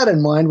with that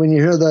in mind, when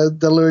you hear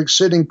the lyrics,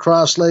 sitting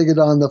cross-legged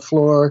on the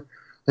floor,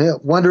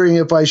 wondering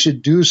if I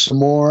should do some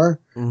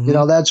more,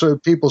 that's where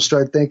people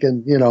start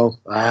thinking,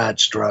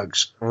 it's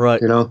drugs.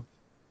 Right.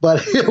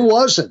 But it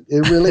wasn't.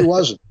 It really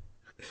wasn't.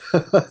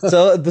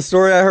 So the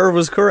story I heard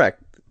was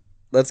correct.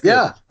 That's good.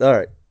 Yeah. All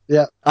right.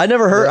 Yeah. I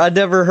never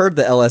heard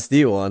the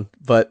LSD one,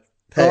 but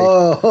hey,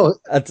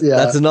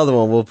 that's another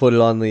one. We'll put it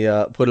on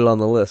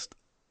the list.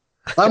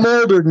 I'm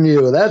older than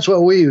you. That's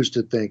what we used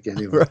to think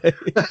anyway.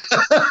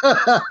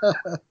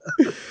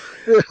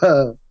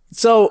 Right.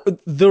 So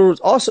there was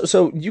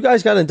also, you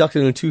guys got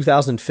inducted in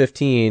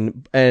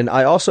 2015, and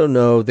I also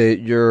know that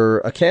you're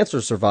a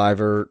cancer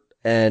survivor.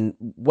 And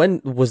when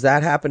was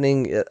that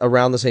happening?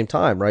 Around the same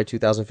time, right?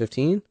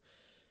 2015?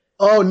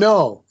 Oh,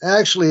 no.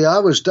 Actually, I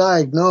was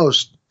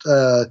diagnosed,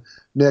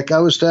 Nick. I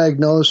was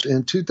diagnosed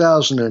in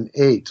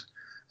 2008.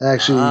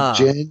 Actually,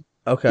 Jane.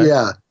 Okay.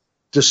 Yeah.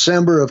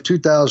 December of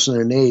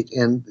 2008.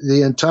 And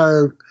the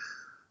entire,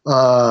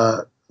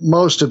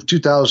 most of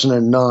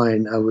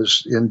 2009, I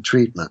was in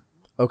treatment.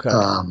 Okay.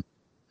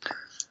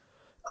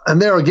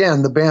 And there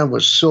again, the band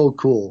was so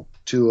cool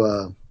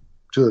to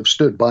have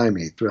stood by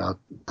me throughout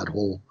that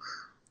whole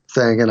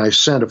thing. And I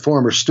sent a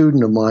former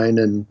student of mine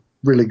and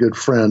really good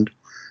friend,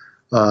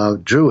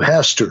 Drew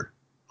Hester,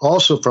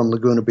 also from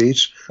Laguna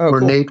Beach, where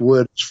cool. Nate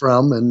Wood is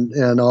from,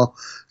 and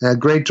a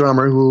great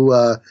drummer who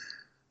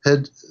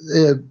had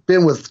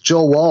been with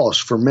Joe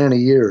Walsh for many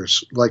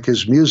years, like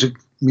his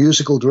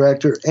musical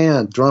director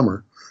and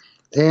drummer,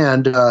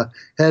 and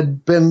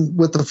had been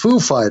with the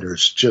Foo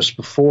Fighters just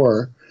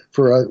before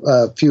for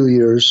a few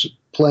years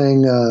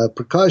playing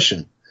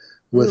percussion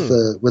with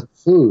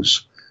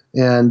Foos.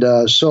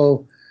 And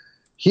so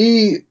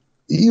he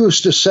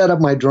used to set up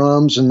my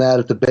drums and that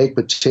at the Baked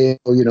Potato,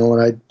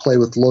 when I'd play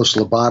with Los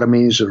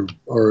Lobotomies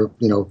or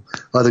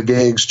other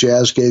gigs,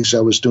 jazz gigs I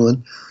was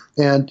doing.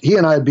 And he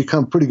and I had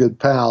become pretty good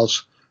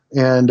pals.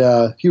 And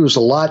he was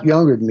a lot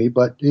younger than me,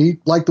 but he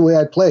liked the way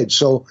I played.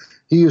 So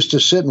he used to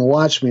sit and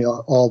watch me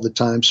all the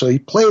time. So he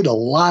played a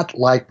lot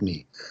like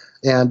me.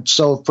 And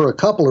so for a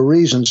couple of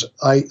reasons,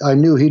 I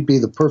knew he'd be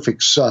the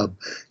perfect sub.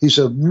 He's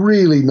a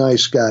really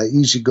nice guy,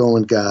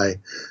 easygoing guy,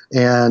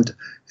 and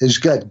he's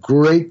got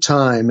great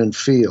time and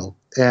feel.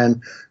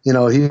 And, he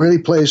really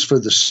plays for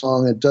the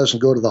song and doesn't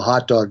go to the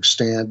hot dog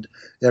stand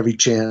every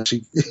chance.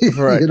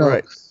 Right,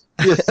 right.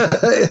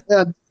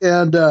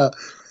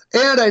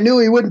 And I knew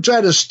he wouldn't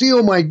try to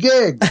steal my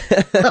gig.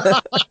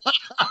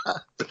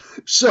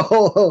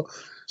 So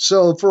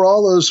for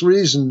all those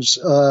reasons,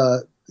 he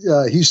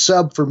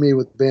subbed for me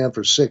with the band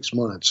for 6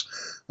 months.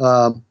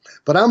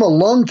 But I'm a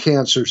lung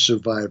cancer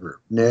survivor,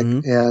 Nick,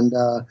 and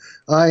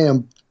I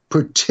am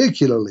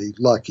particularly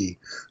lucky.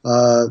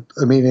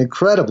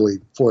 Incredibly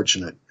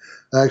fortunate.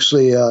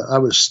 Actually, I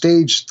was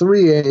stage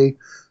 3A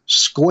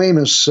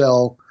squamous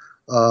cell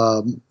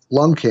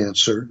lung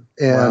cancer,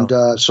 and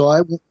so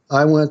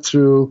I went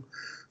through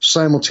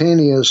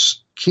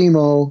simultaneous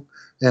chemo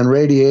and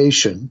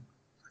radiation,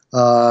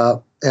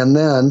 and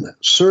then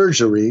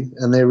surgery,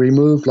 and they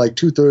removed like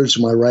 2/3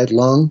 of my right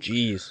lung.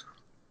 Jeez.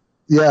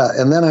 Yeah,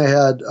 and then I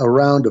had a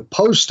round of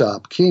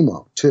post-op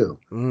chemo too,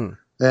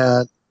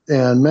 and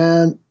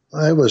man,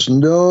 I was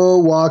no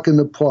walk in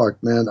the park,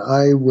 man.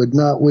 I would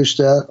not wish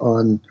that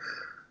on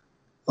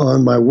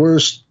my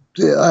worst.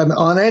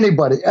 On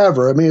anybody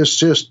ever. I mean,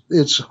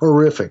 it's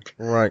horrific.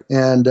 Right.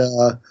 And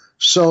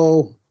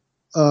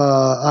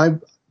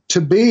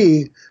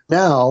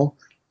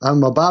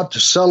I'm about to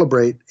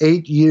celebrate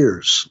 8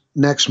 years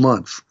next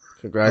month.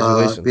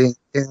 Congratulations. Being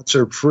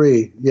cancer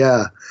free.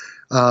 Yeah.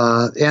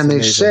 And they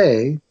amazing.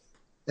 Say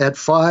at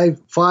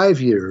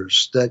five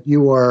years that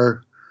you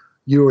are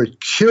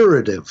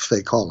curative,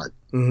 they call it.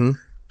 Mm-hmm.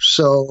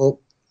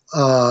 So,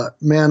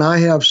 man, I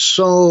have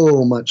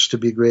so much to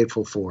be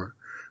grateful for.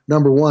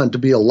 Number one, to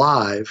be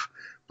alive,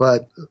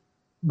 but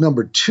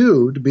number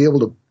two, to be able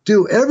to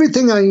do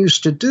everything I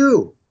used to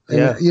do.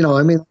 Yeah.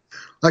 And,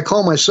 I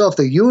call myself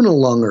the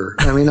unilunger.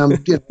 I mean,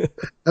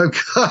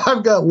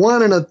 I've got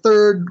 1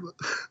 1/3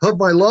 of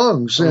my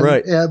lungs,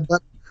 right.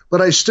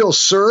 But I still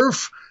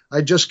surf.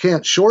 I just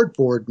can't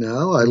shortboard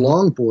now. I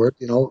longboard,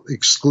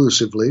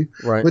 exclusively,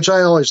 right. Which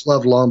I always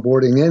loved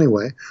longboarding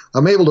anyway.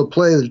 I'm able to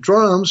play the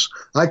drums.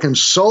 I can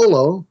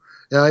solo.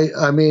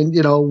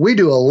 We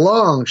do a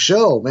long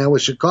show, man,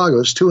 with Chicago.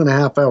 It's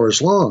 2.5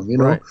 hours long,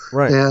 Right.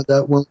 And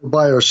when we're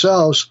by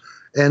ourselves,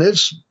 and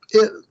it's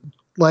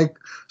like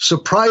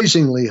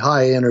surprisingly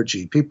high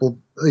energy. People,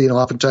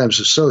 oftentimes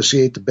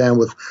associate the band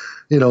with,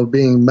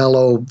 being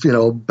mellow,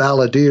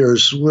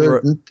 balladeers.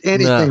 We're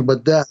anything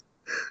but that,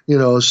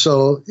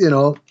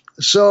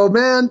 So,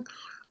 man,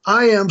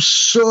 I am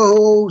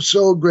so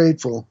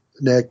grateful,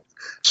 Nick.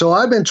 So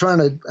I've been trying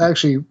to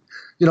actually,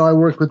 I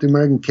work with the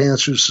American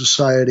Cancer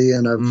Society,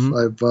 and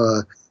I've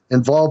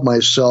involved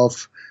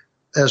myself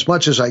as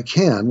much as I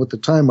can with the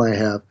time I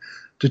have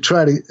to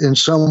try to, in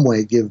some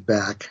way, give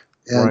back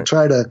and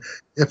try to,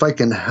 if I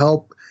can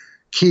help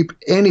keep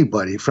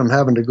anybody from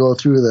having to go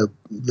through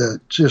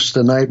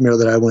the nightmare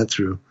that I went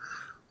through,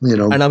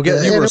 And I'm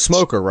getting you were a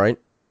smoker, right?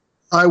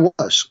 I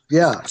was,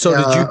 yeah. So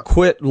did you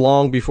quit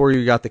long before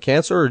you got the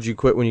cancer, or did you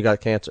quit when you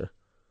got cancer?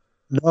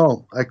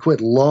 No, I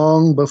quit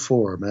long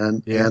before,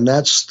 man. Yeah. And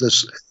that's the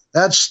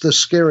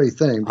scary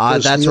thing.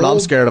 That's what I'm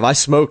scared of. I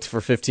smoked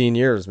for 15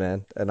 years,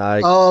 man. And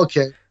Oh,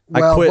 okay.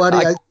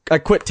 Well, I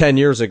quit 10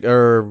 years ago,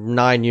 or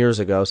 9 years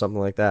ago,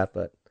 something like that.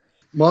 But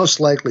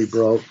most likely,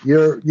 bro,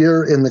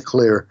 you're in the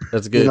clear.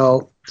 That's good.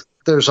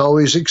 There's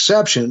always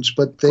exceptions,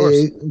 but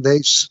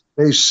they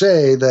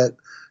say that,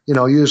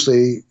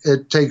 usually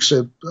it takes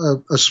a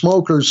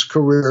smoker's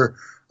career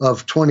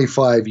of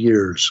 25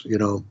 yees,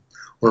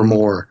 or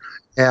more.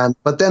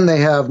 But then they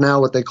have now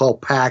what they call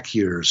pack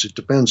years. It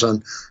depends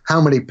on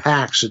how many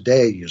packs a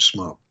day you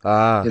smoke.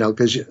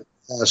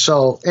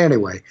 So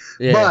anyway,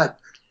 but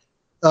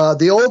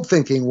the old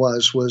thinking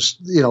was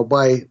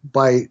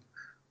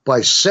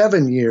by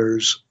 7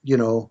 years,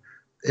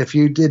 if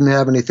you didn't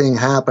have anything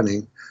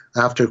happening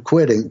after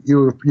quitting,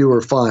 you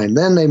were fine.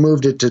 Then they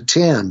moved it to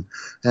 10,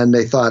 and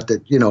they thought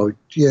that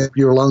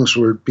your lungs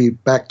would be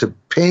back to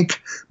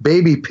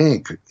baby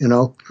pink,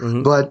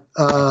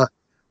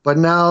 But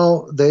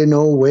now they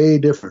know way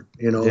different,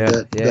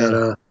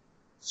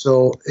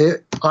 So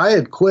I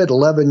had quit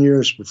 11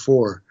 years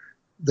before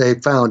they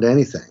found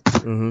anything,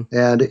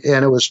 and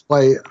it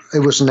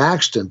was an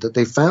accident that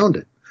they found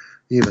it.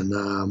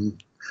 Even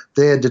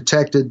they had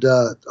detected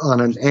on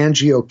an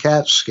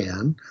angio-CAT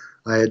scan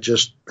I had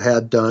just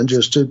had done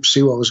just to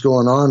see what was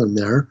going on in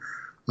there,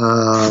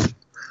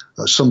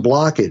 some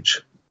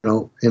blockage,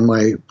 in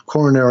my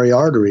coronary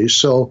arteries.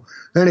 So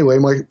anyway,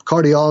 my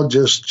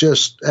cardiologist,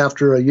 just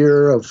after a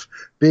year of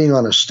being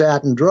on a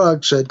statin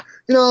drug, said,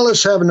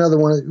 let's have another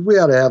one. We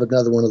ought to have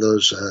another one of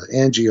those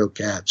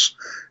angio-CATs,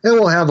 and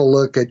we'll have a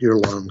look at your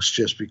lungs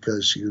just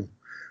because you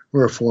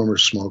were a former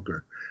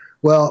smoker.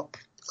 Well,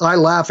 I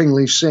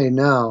laughingly say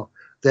now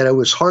that it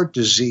was heart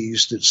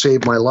disease that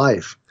saved my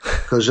life,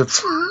 because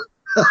if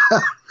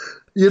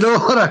you know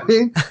what I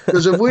mean?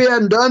 Because if we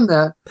hadn't done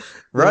that,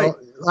 right.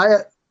 I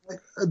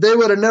they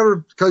would have never,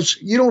 because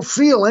you don't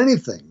feel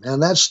anything, man.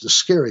 That's the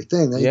scary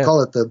thing. They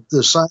call it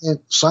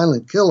the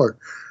silent killer.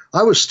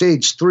 I was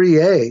stage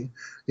 3A.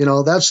 You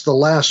know, that's the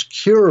last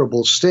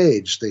curable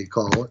stage, they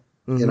call it.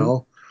 You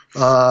know,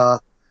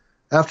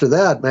 after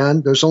that,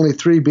 man, there's only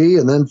 3B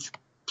and then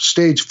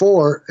stage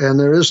 4, and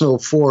there is no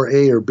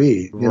 4A or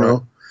B. You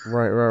know,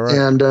 right.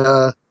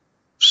 And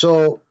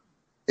so,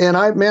 and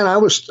I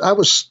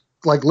was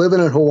like living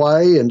in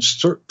Hawaii and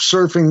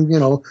surfing, you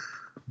know,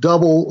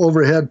 double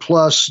overhead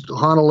plus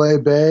Honolulu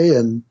Bay,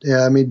 and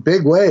I mean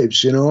big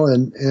waves, you know,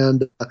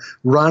 and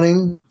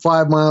running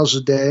 5 miles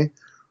a day,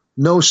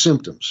 no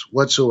symptoms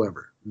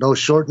whatsoever, no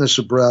shortness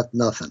of breath,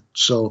 nothing.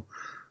 So,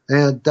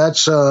 and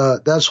that's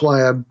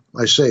why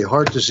I say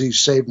heart disease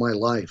saved my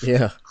life.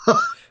 Yeah.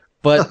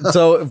 But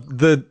so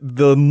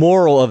the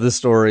moral of the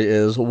story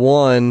is,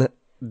 1,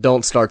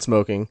 don't start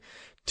smoking.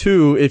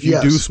 2, if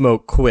you do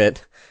smoke,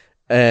 quit.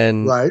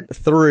 And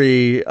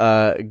 3,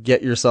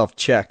 get yourself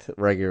checked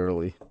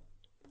regularly.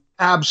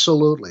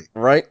 Absolutely.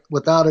 Right?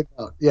 Without a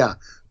doubt. Yeah.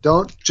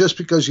 Don't, just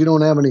because you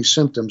don't have any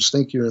symptoms,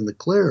 think you're in the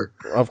clear.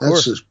 Of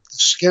course. That's the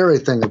scary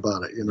thing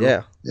about it, you know?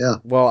 Yeah. Yeah.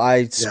 Well,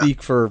 I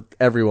speak for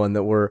everyone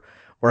that we're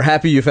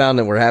happy you found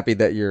it. We're happy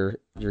that you're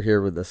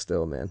here with us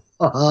still, man.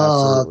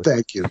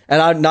 Thank you.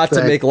 And I'm not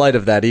to make light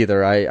of that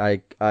either.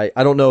 I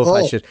don't know if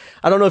I should.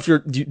 I don't know if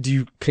do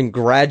you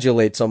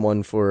congratulate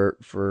someone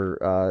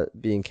for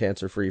being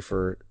cancer free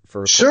for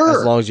sure,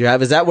 as long as you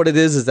have? Is that what it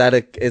is? Is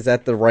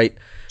that the right?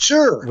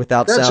 Sure.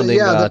 Without sounding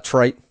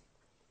trite.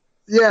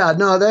 Yeah,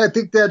 no, I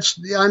think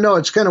I know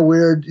it's kind of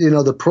weird, you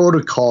know, the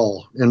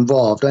protocol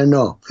involved. I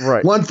know.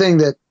 Right. One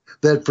thing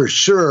that for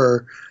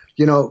sure,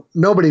 you know,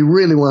 nobody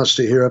really wants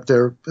to hear up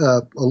there,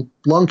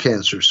 lung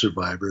cancer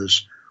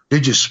survivors,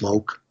 did you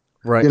smoke?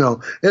 Right. You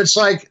know, it's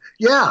like,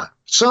 yeah,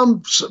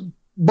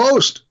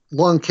 most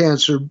lung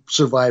cancer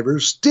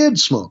survivors did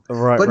smoke,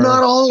 but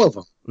not all of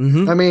them.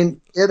 Mm-hmm. I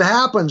mean, it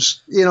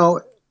happens, you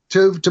know,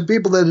 to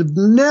people that have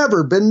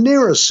never been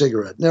near a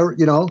cigarette, never,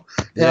 you know.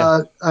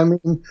 Yeah. I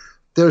mean,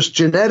 there's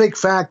genetic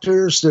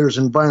factors, there's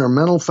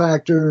environmental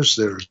factors,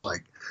 there's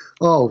like,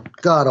 oh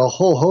God, a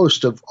whole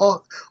host of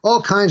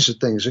all kinds of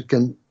things that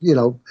can, you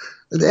know,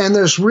 and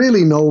there's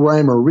really no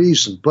rhyme or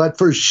reason. But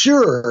for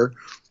sure,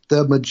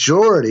 the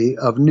majority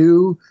of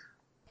new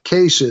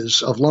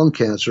cases of lung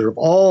cancer, of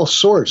all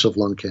sorts of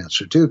lung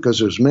cancer too, because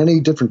there's many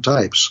different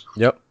types.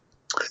 Yep.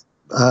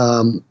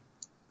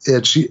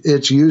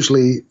 It's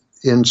usually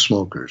in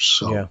smokers.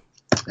 So yeah.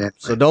 Anyway.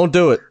 So don't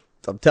do it.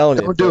 I'm telling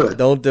you, don't do it.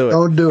 Don't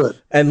do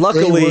it. And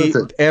luckily,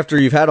 after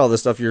you've had all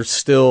this stuff, you're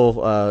still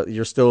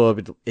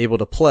able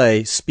to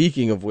play.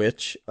 Speaking of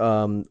which,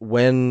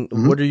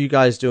 what are you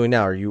guys doing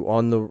now? Are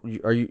you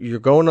you're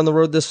going on the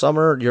road this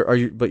summer?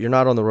 But you're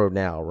not on the road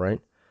now, right?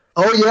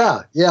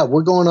 Oh yeah,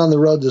 we're going on the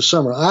road this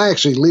summer. I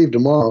actually leave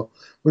tomorrow.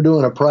 We're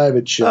doing a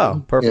private show.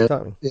 Oh, perfect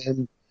timing.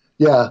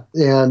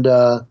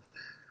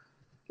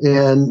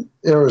 In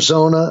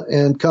Arizona,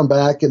 and come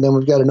back, and then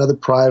we've got another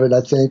private, I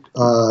think,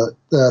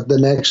 the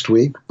next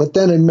week. But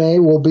then in May,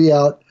 we'll be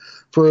out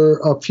for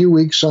a few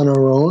weeks on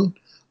our own,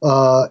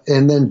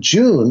 and then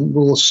June,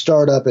 we'll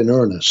start up in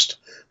earnest.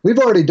 We've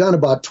already done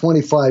about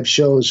 25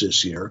 shows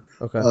this year,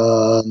 okay.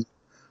 All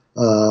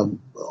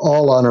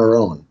on our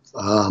own.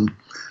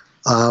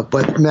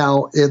 But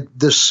now,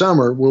 this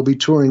summer, we'll be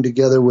touring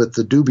together with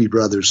the Doobie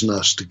Brothers and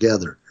us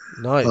together.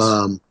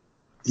 Nice.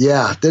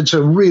 Yeah, that's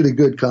a really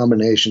good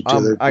combination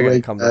too. I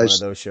gotta come to one of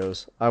those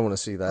shows. I want to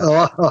see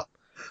that.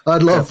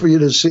 I'd love for you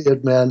to see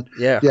it, man.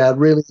 Yeah,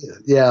 really.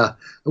 Yeah,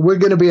 we're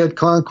going to be at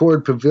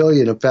Concord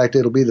Pavilion. In fact,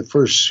 it'll be the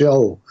first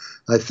show,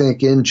 I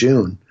think, in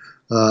June.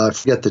 I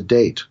forget the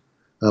date,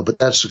 but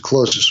that's the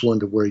closest one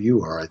to where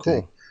you are, I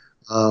think.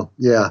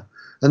 Yeah,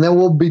 and then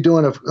we'll be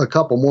doing a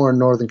couple more in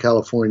Northern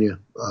California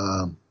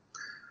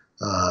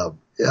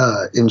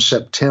in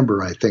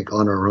September, I think,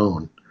 on our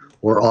own.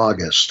 Or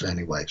August,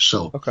 anyway.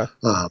 So okay.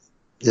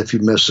 If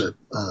you miss it.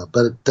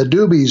 But the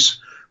Doobies,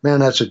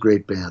 man, that's a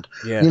great band.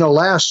 Yeah. You know,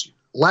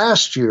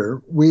 last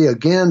year, we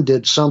again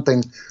did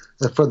something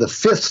that for the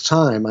 5th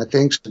time, I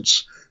think,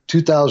 since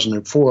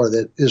 2004,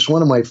 that is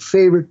one of my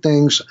favorite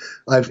things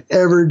I've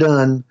ever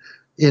done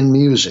in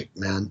music,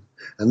 man.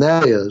 And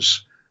that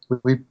is,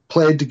 we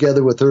played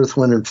together with Earth,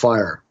 Wind, and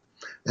Fire.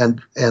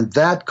 And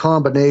that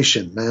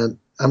combination, man,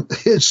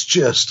 it's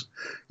just,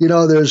 you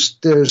know, there's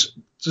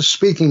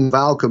speaking of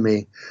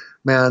alchemy,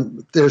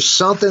 man, there's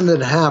something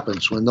that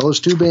happens when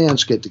those two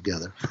bands get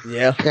together.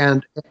 Yeah.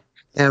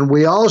 And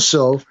we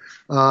also,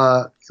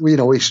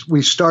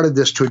 we started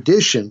this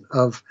tradition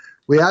of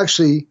we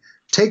actually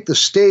take the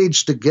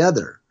stage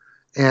together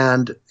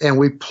and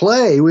we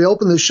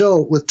open the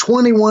show with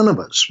 21 of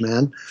us,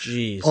 man.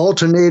 Jeez.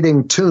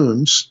 Alternating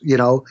tunes, you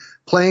know,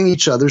 playing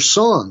each other's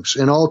songs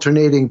and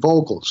alternating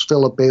vocals.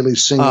 Philip Bailey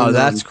singing. Oh,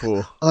 that's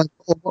cool.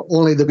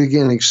 Only the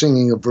beginning,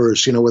 singing a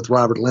verse, you know, with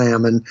Robert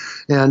Lamb, and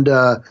then,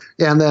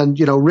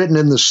 you know, Written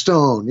in the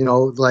Stone, you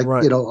know, like,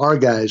 right. You know, our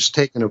guys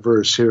taking a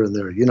verse here and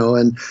there, you know,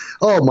 and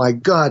oh my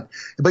God,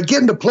 but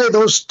getting to play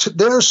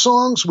their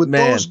songs with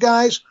those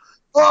guys,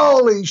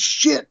 Holy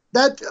shit!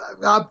 That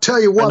I'll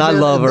tell you what. And I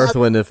man, love and Earth,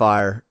 Wind, and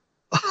Fire.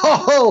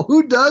 Oh,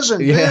 who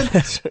doesn't? Yeah. Man?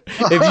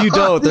 If you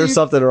don't, there's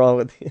something wrong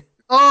with you.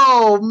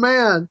 Oh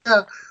man.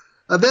 Yeah.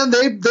 And then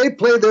they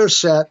play their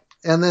set,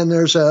 and then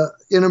there's a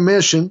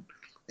intermission,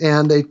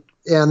 and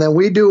then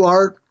we do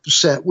our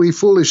set. We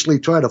foolishly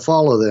try to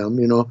follow them.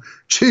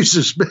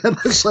 Jesus, man,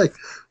 it's like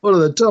one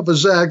of the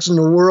toughest acts in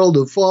the world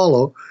to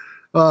follow.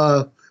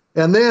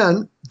 And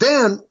then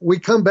we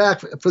come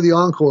back for the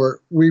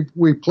encore.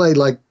 We play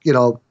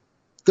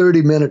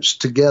 30 minutes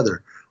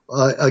together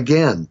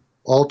again,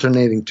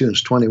 alternating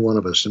tunes, 21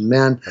 of us. And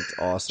man, that's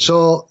awesome.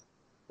 So,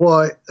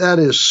 boy, that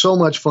is so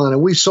much fun.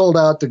 And we sold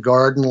out the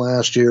Garden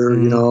last year.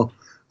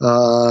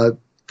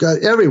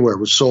 Everywhere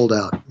was sold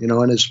out.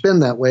 And it's been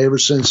that way ever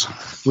since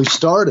we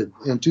started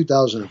in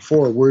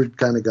 2004. Word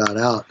kind of got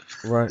out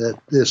that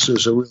this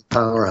is a real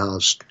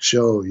powerhouse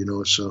show.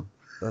 So.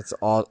 That's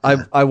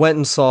awesome. I went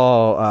and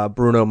saw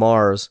Bruno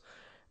Mars,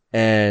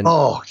 and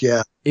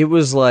it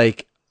was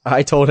like,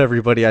 I told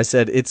everybody, I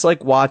said, it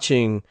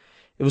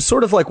was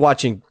sort of like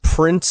watching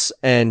Prince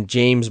and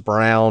James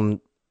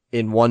Brown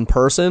in one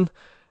person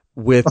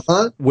with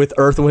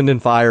Earth, Wind,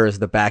 and Fire as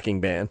the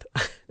backing band.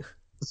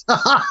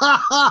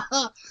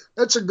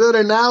 That's a good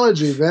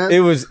analogy, man. It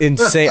was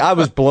insane. I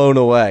was blown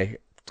away,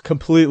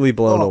 completely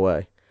blown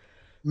away.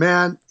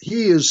 Man,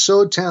 he is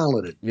so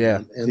talented. Yeah,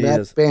 man. And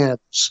that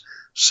band's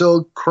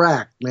so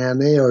cracked, man.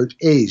 They are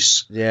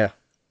ace. Yeah.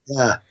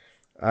 Yeah.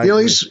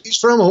 He's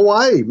from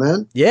Hawaii,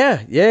 man.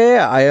 Yeah.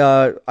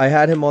 I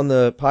had him on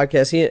the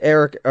podcast. He and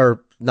Eric,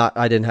 or not,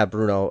 I didn't have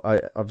Bruno.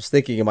 I was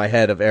thinking in my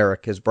head of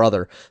Eric, his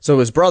brother. So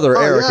his brother,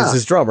 Eric, is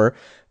his drummer.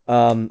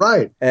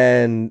 Right.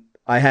 And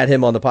I had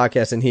him on the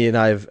podcast, and he and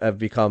I have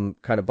become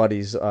kind of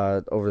buddies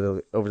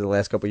over the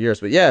last couple of years.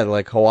 But yeah,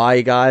 like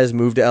Hawaii guys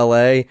moved to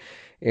LA.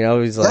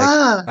 He's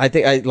like, I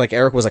think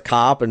Eric was a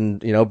cop, and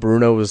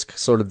Bruno was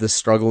sort of this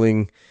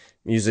struggling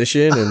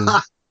musician,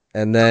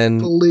 and then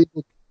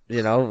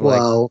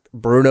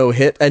Bruno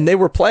hit, and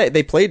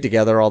they played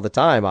together all the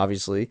time,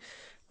 obviously.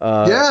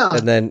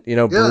 And then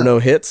Bruno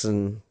hits,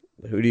 and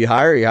who do you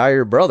hire? You hire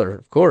your brother,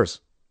 of course.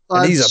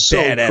 And he's a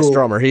badass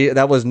drummer.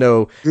 That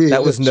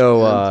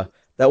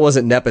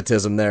wasn't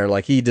nepotism there.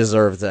 Like, he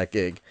deserves that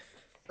gig.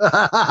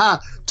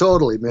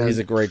 Totally, man. He's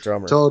a great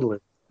drummer. Totally.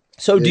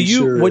 So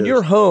when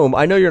you're home,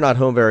 I know you're not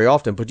home very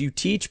often, but do you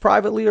teach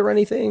privately or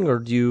anything, or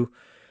do you?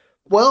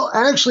 Well,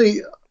 actually,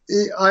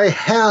 I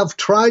have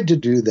tried to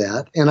do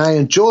that, and I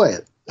enjoy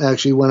it.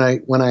 Actually,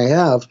 when I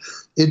have,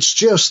 it's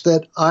just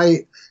that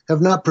I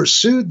have not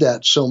pursued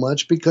that so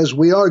much because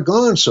we are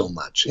gone so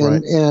much,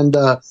 and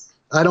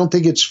I don't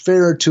think it's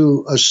fair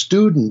to a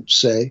student,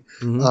 say,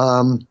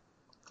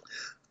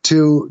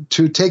 to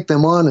take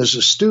them on as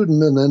a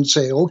student and then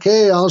say,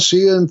 okay, I'll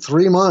see you in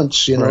 3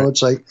 months.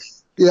 It's like.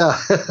 Yeah.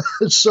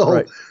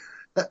 So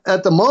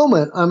at the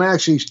moment, I'm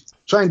actually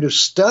trying to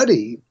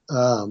study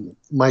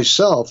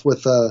myself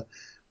with a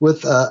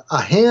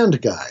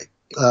hand guy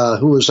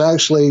who was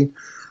actually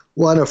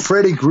one of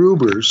Freddie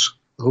Gruber's,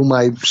 whom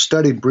I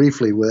studied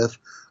briefly with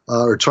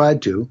or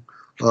tried to.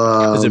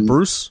 Is it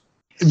Bruce?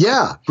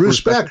 Yeah,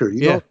 Bruce Becker.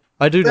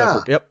 I do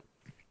know. Yep.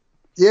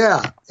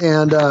 Yeah,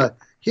 and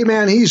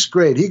he's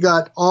great. He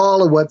got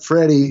all of what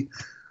Freddie,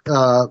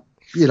 what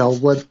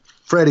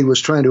Freddie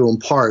was trying to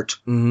impart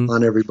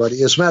on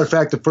everybody. As a matter of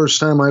fact, the first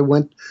time I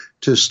went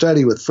to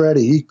study with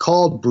Freddie, he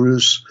called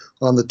Bruce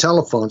on the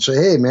telephone, say,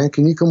 "Hey, man,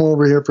 can you come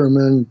over here for a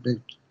minute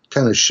and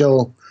kind of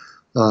show?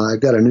 I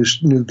got a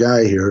new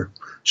guy here.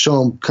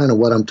 Show him kind of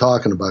what I'm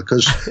talking about."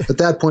 Because at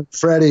that point,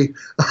 Freddie,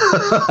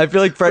 I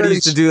feel like Freddie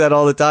used to do that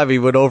all the time. He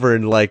went over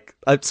and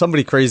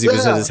somebody crazy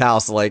was at his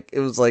house. Like, it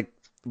was like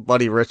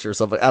Buddy Rich or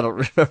something. I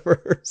don't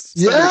remember.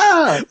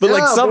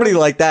 But somebody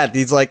like that.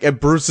 He's like, and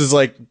Bruce is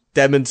like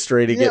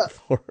demonstrating it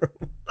for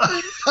him.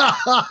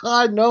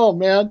 I know,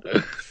 man.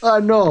 I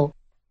know.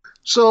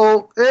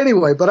 So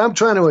anyway, but I'm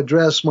trying to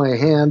address my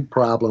hand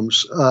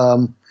problems.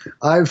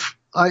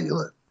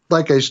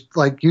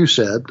 Like you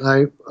said,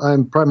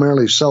 I'm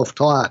primarily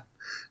self-taught,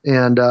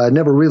 and I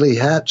never really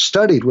had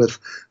studied with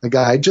a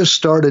guy. I just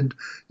started,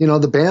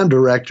 the band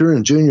director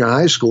in junior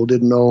high school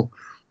didn't know.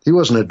 He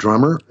wasn't a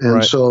drummer,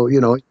 and so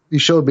he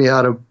showed me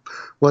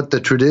what the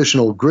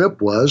traditional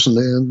grip was,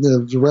 and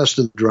the rest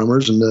of the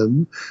drummers,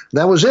 and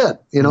that was it,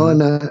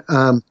 and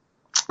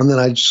then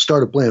I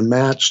started playing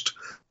matched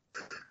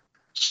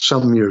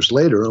some years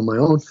later on my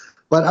own.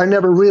 But I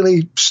never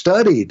really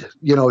studied.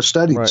 There was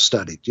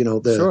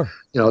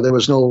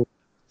no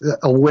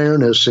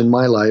awareness in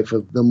my life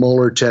of the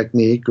Moeller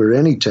technique or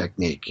any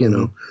technique,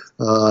 for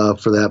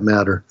that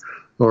matter,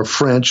 or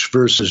French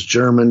versus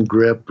German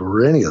grip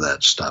or any of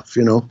that stuff,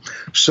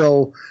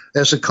 So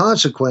as a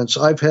consequence,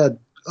 I've had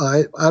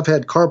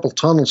carpal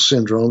tunnel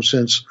syndrome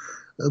since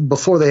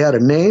before they had a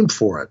name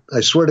for it. I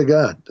swear to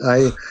God,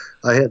 I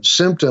had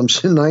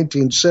symptoms in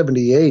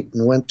 1978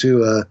 and went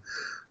to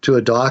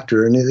a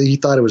doctor, and he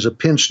thought it was a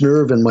pinched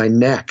nerve in my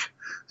neck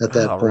at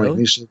that point. Really? And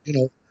he said,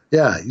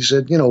 yeah, he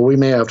said, we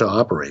may have to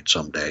operate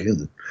someday.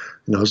 And,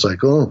 I was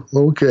like, oh,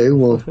 okay,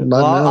 well,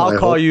 not now. I'll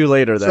call you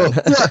later then.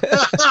 So,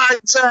 yeah,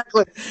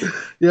 exactly.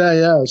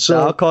 Yeah. So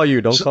I'll call you.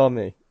 Don't call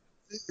me.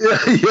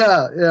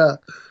 Yeah.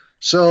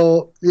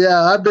 So,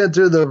 yeah, I've been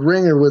through the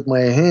ringer with my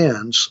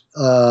hands.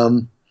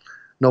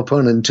 No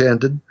pun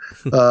intended.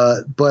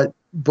 But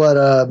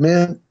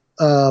man,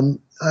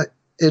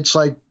 it's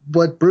like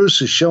what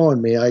Bruce is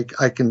showing me. I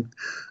can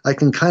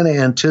kind of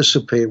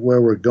anticipate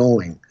where we're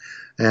going,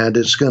 and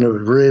it's going to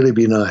really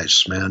be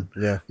nice, man.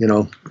 Yeah.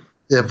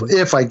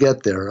 If I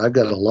get there, I've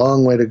got a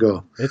long way to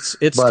go. It's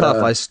tough.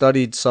 I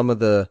studied some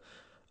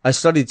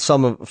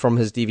from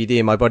his DVD,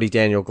 and my buddy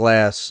Daniel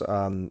Glass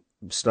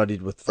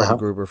studied with Fred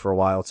Gruber for a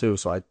while too.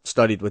 So I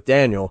studied with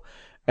Daniel,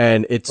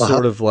 and it's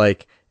sort of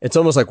like, it's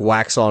almost like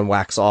wax on,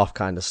 wax off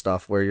kind of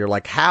stuff where you're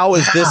like, how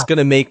is this going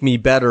to make me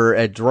better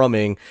at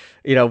drumming?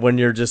 When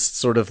you're just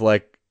sort of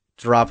like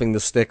dropping the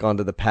stick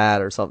onto the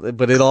pad or something,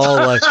 but it all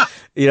like,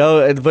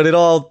 but it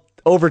all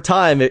over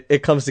time,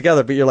 it comes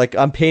together, but you're like,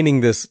 I'm painting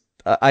this.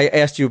 I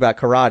asked you about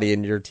karate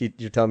and you're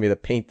telling me to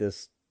paint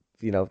this,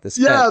 this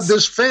fence.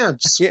 This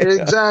fence. Yeah.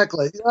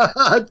 Exactly.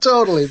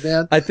 Totally,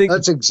 man. I think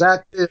that's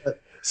exactly it.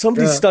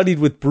 Somebody studied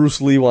with Bruce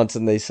Lee once,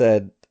 and they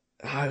said,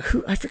 I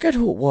forget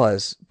who it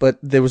was, but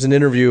there was an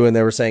interview and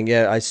they were saying,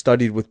 yeah, I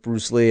studied with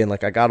Bruce Lee and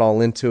like I got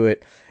all into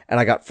it and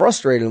I got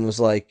frustrated and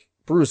was like,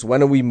 Bruce,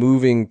 when are we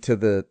moving to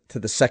the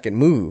second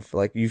move?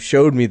 Like, you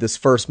showed me this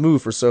first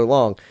move for so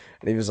long.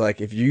 And he was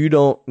like, if you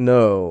don't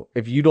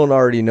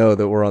already know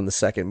that we're on the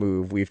second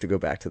move, we have to go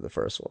back to the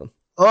first one.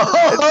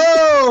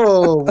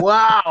 Oh,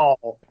 wow.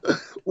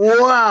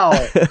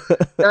 Wow.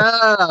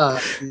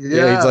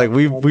 Yeah. He's like,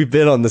 we've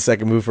been on the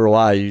second move for a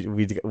while.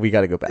 We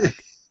got to go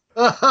back.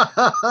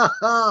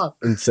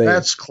 Insane.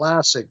 That's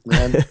classic,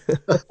 man.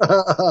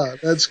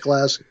 That's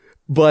classic.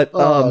 But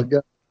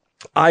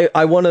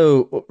I want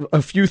to,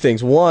 a few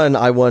things. One,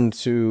 I want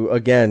to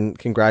again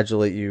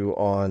congratulate you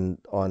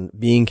on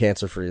being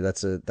cancer free.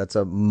 That's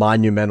a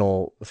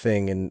monumental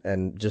thing,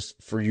 and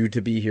just for you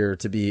to be here,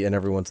 to be in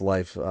everyone's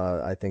life,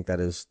 I think that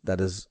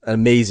is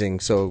amazing.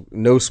 So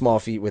no small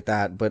feat with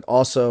that, but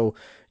also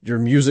your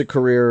music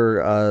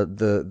career,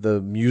 the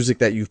music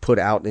that you've put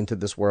out into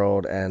this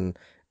world, and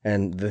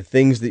the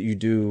things that you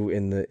do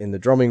in the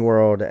drumming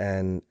world,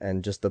 and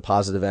just the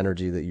positive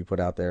energy that you put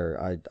out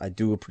there. I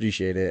do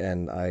appreciate it,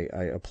 and I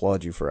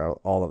applaud you for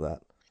all of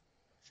that.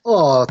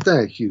 Oh,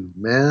 thank you,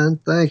 man.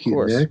 Thank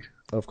you, Nick.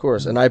 Of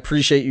course. And I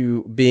appreciate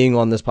you being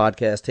on this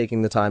podcast,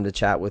 taking the time to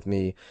chat with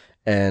me.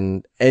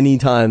 And any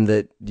time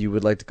that you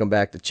would like to come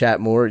back to chat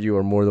more, you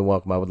are more than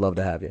welcome. I would love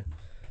to have you.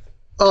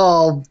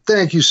 Oh,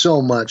 thank you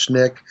so much,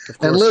 Nick.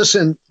 And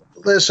listen,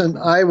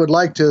 I would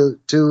like to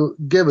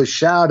give a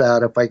shout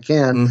out if I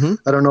can. Mm-hmm.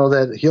 I don't know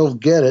that he'll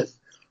get it,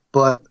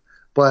 but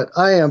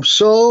I am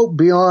so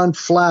beyond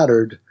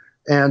flattered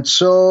and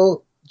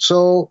so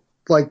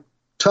like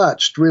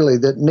touched, really,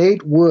 that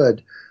Nate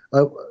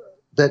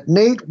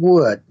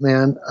Wood,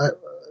 man,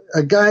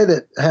 a guy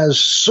that has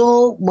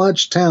so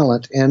much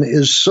talent and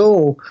is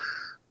so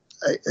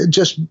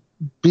just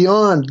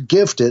beyond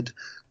gifted,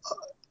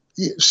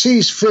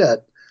 sees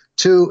fit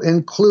to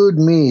include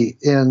me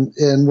in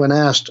when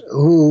asked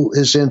who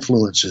his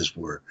influences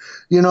were.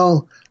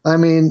 I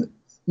mean,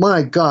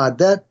 my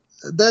God, I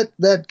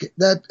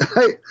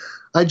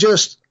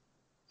just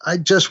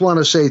want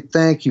to say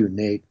thank you,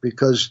 Nate,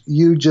 because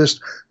you just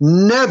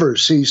never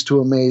cease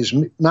to amaze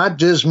me, not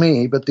just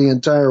me, but the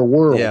entire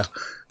world. Yeah,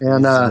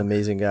 and he's an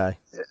amazing guy.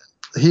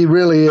 He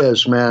really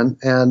is, man.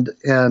 And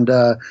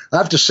I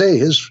have to say,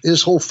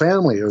 his whole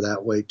family are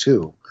that way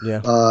too.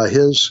 Yeah.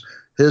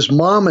 His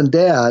mom and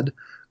dad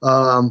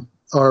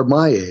are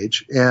my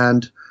age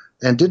and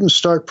didn't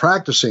start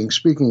practicing,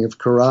 speaking of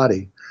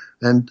karate,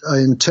 and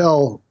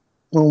until,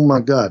 oh my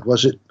God,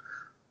 was it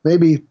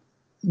maybe,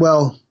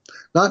 well,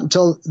 not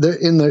until they're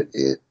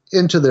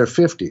into their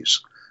 50s.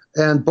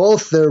 And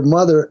both their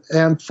mother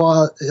and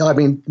father,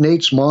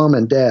 Nate's mom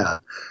and dad,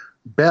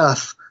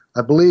 Beth,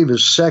 I believe,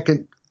 is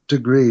second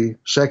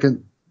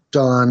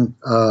dan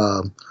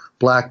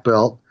black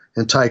belt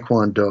in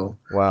Taekwondo.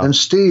 Wow. And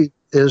Steve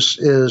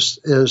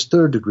is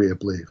third degree, I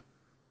believe,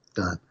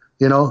 done.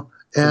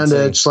 And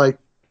it's like,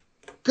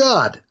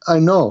 God, I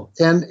know.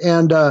 And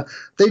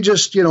they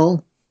just,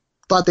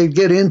 thought they'd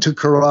get into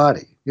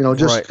karate,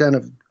 just right. Kind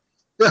of.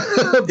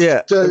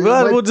 Yeah,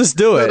 we'll just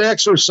do it.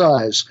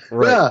 Exercise.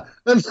 Right. Yeah.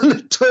 And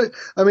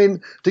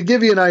to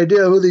give you an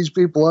idea who these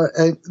people are,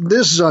 and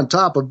this is on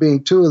top of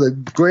being two of the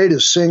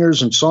greatest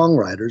singers and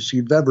songwriters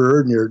you've ever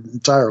heard in your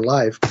entire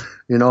life,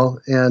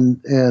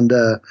 and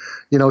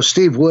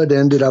Steve Wood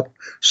ended up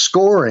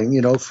scoring,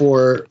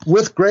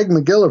 with Greg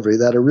McGillivray,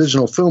 that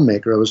original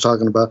filmmaker I was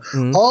talking about,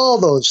 mm-hmm. all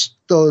those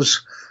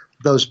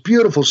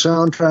beautiful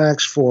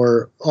soundtracks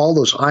for all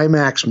those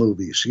IMAX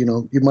movies.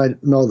 You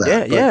might know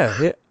that.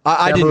 Yeah.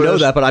 I didn't know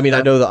that, but I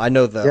know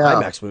the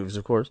IMAX movies,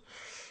 of course.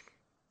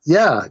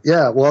 Yeah.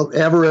 Well,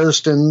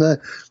 Everest and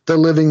the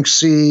Living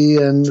Sea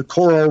and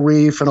Coral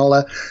Reef and all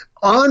that,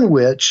 on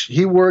which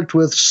he worked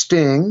with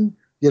Sting,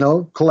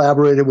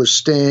 collaborated with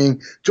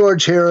Sting,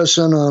 George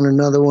Harrison on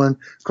another one,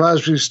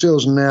 Crosby,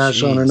 Stills, and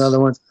Nash on another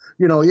one.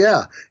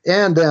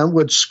 And then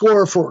would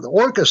score for the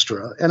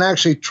orchestra and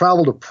actually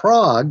travel to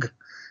Prague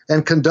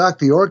and conduct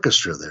the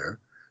orchestra there.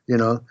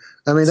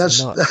 I mean,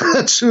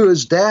 that's who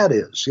his dad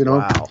is.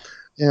 Wow.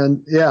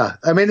 And yeah,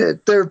 I mean,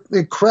 they're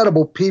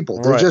incredible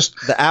people. They're just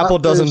the apple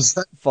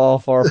doesn't fall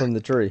far from the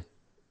tree.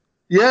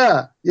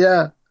 Yeah.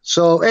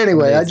 So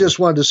anyway, amazing. I just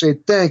wanted to say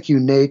thank you,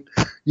 Nate.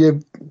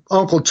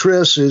 Uncle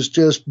Tris is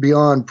just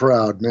beyond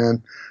proud,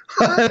 man.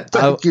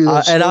 Thank you.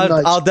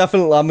 I'll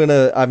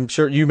definitely. I'm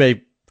sure you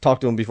may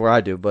talk to him before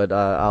I do, but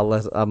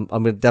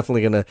I'm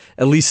definitely gonna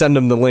at least send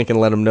him the link and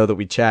let him know that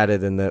we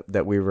chatted and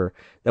that we were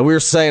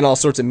saying all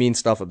sorts of mean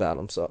stuff about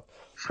him. So.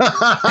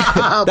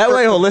 That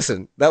way he'll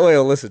listen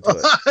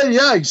to it.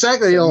 Yeah,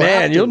 exactly.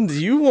 Man,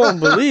 you won't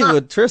believe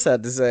what Tris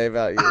had to say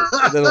about you.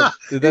 Then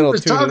he'll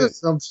was talking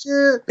some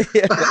shit.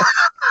 Yeah.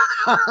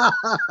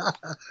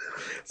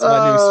 It's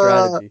my new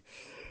strategy.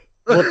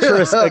 Well,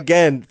 Tris,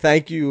 again,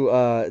 thank you.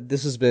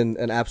 This has been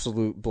an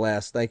absolute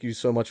blast. Thank you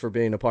so much for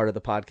being a part of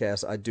the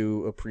podcast. I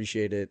do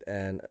appreciate it,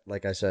 and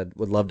like I said,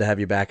 would love to have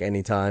you back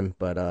anytime.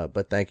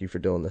 But thank you for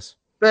doing this.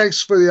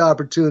 Thanks for the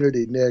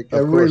opportunity, Nick. I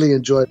really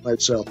enjoyed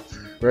myself.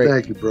 Great.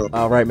 Thank you, bro.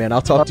 All right, man.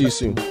 I'll talk to you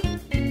soon.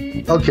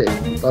 Okay.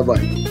 Bye-bye.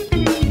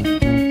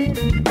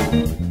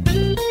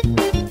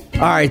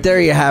 All right, there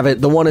you have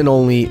it. The one and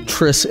only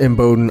Tris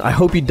Imboden. I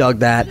hope you dug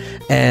that,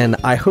 and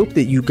I hope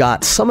that you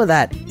got some of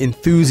that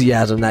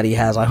enthusiasm that he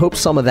has. I hope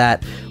some of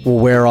that will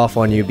wear off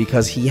on you,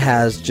 because he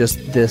has just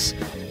this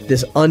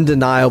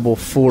undeniable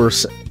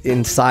force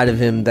inside of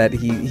him that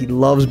he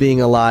loves being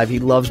alive, he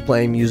loves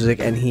playing music,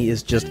 and he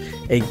is just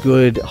a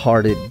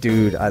good-hearted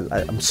dude.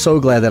 I'm so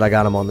glad that I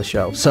got him on the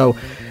show. So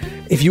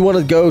if you want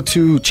to go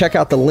to check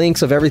out the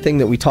links of everything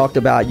that we talked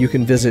about, you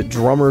can visit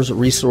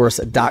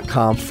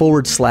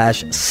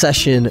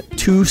drummersresource.com/session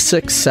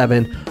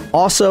 267.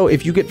 Also,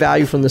 if you get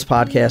value from this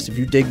podcast, if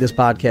you dig this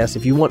podcast,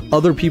 if you want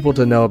other people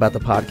to know about the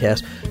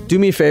podcast, do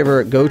me a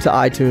favor, go to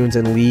iTunes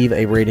and leave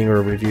a rating or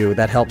a review.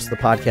 That helps the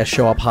podcast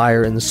show up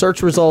higher in the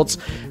search results,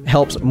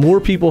 helps more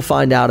people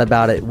find out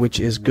about it, which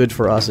is good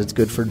for us, it's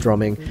good for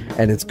drumming,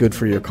 and it's good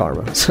for your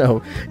karma.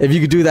 So if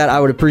you could do that, I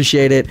would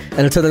appreciate it.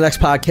 And until the next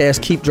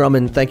podcast, keep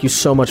drumming. Thank you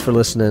so much for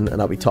listening,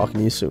 and I'll be talking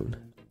to you soon.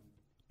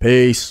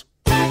 Peace.